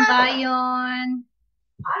 Carlito Sambayon.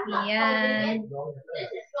 Yan.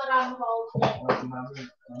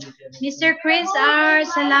 Mr. Chris R,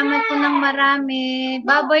 salamat po ng marami.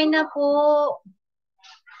 Babay na po.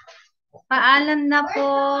 Paalam na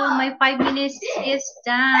po. My 5 minutes is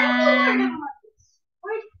done.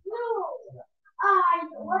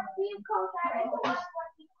 What do you call that? I forgot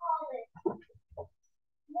what you call it.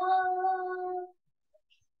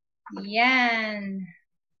 Yan.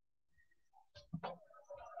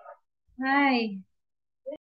 Hi.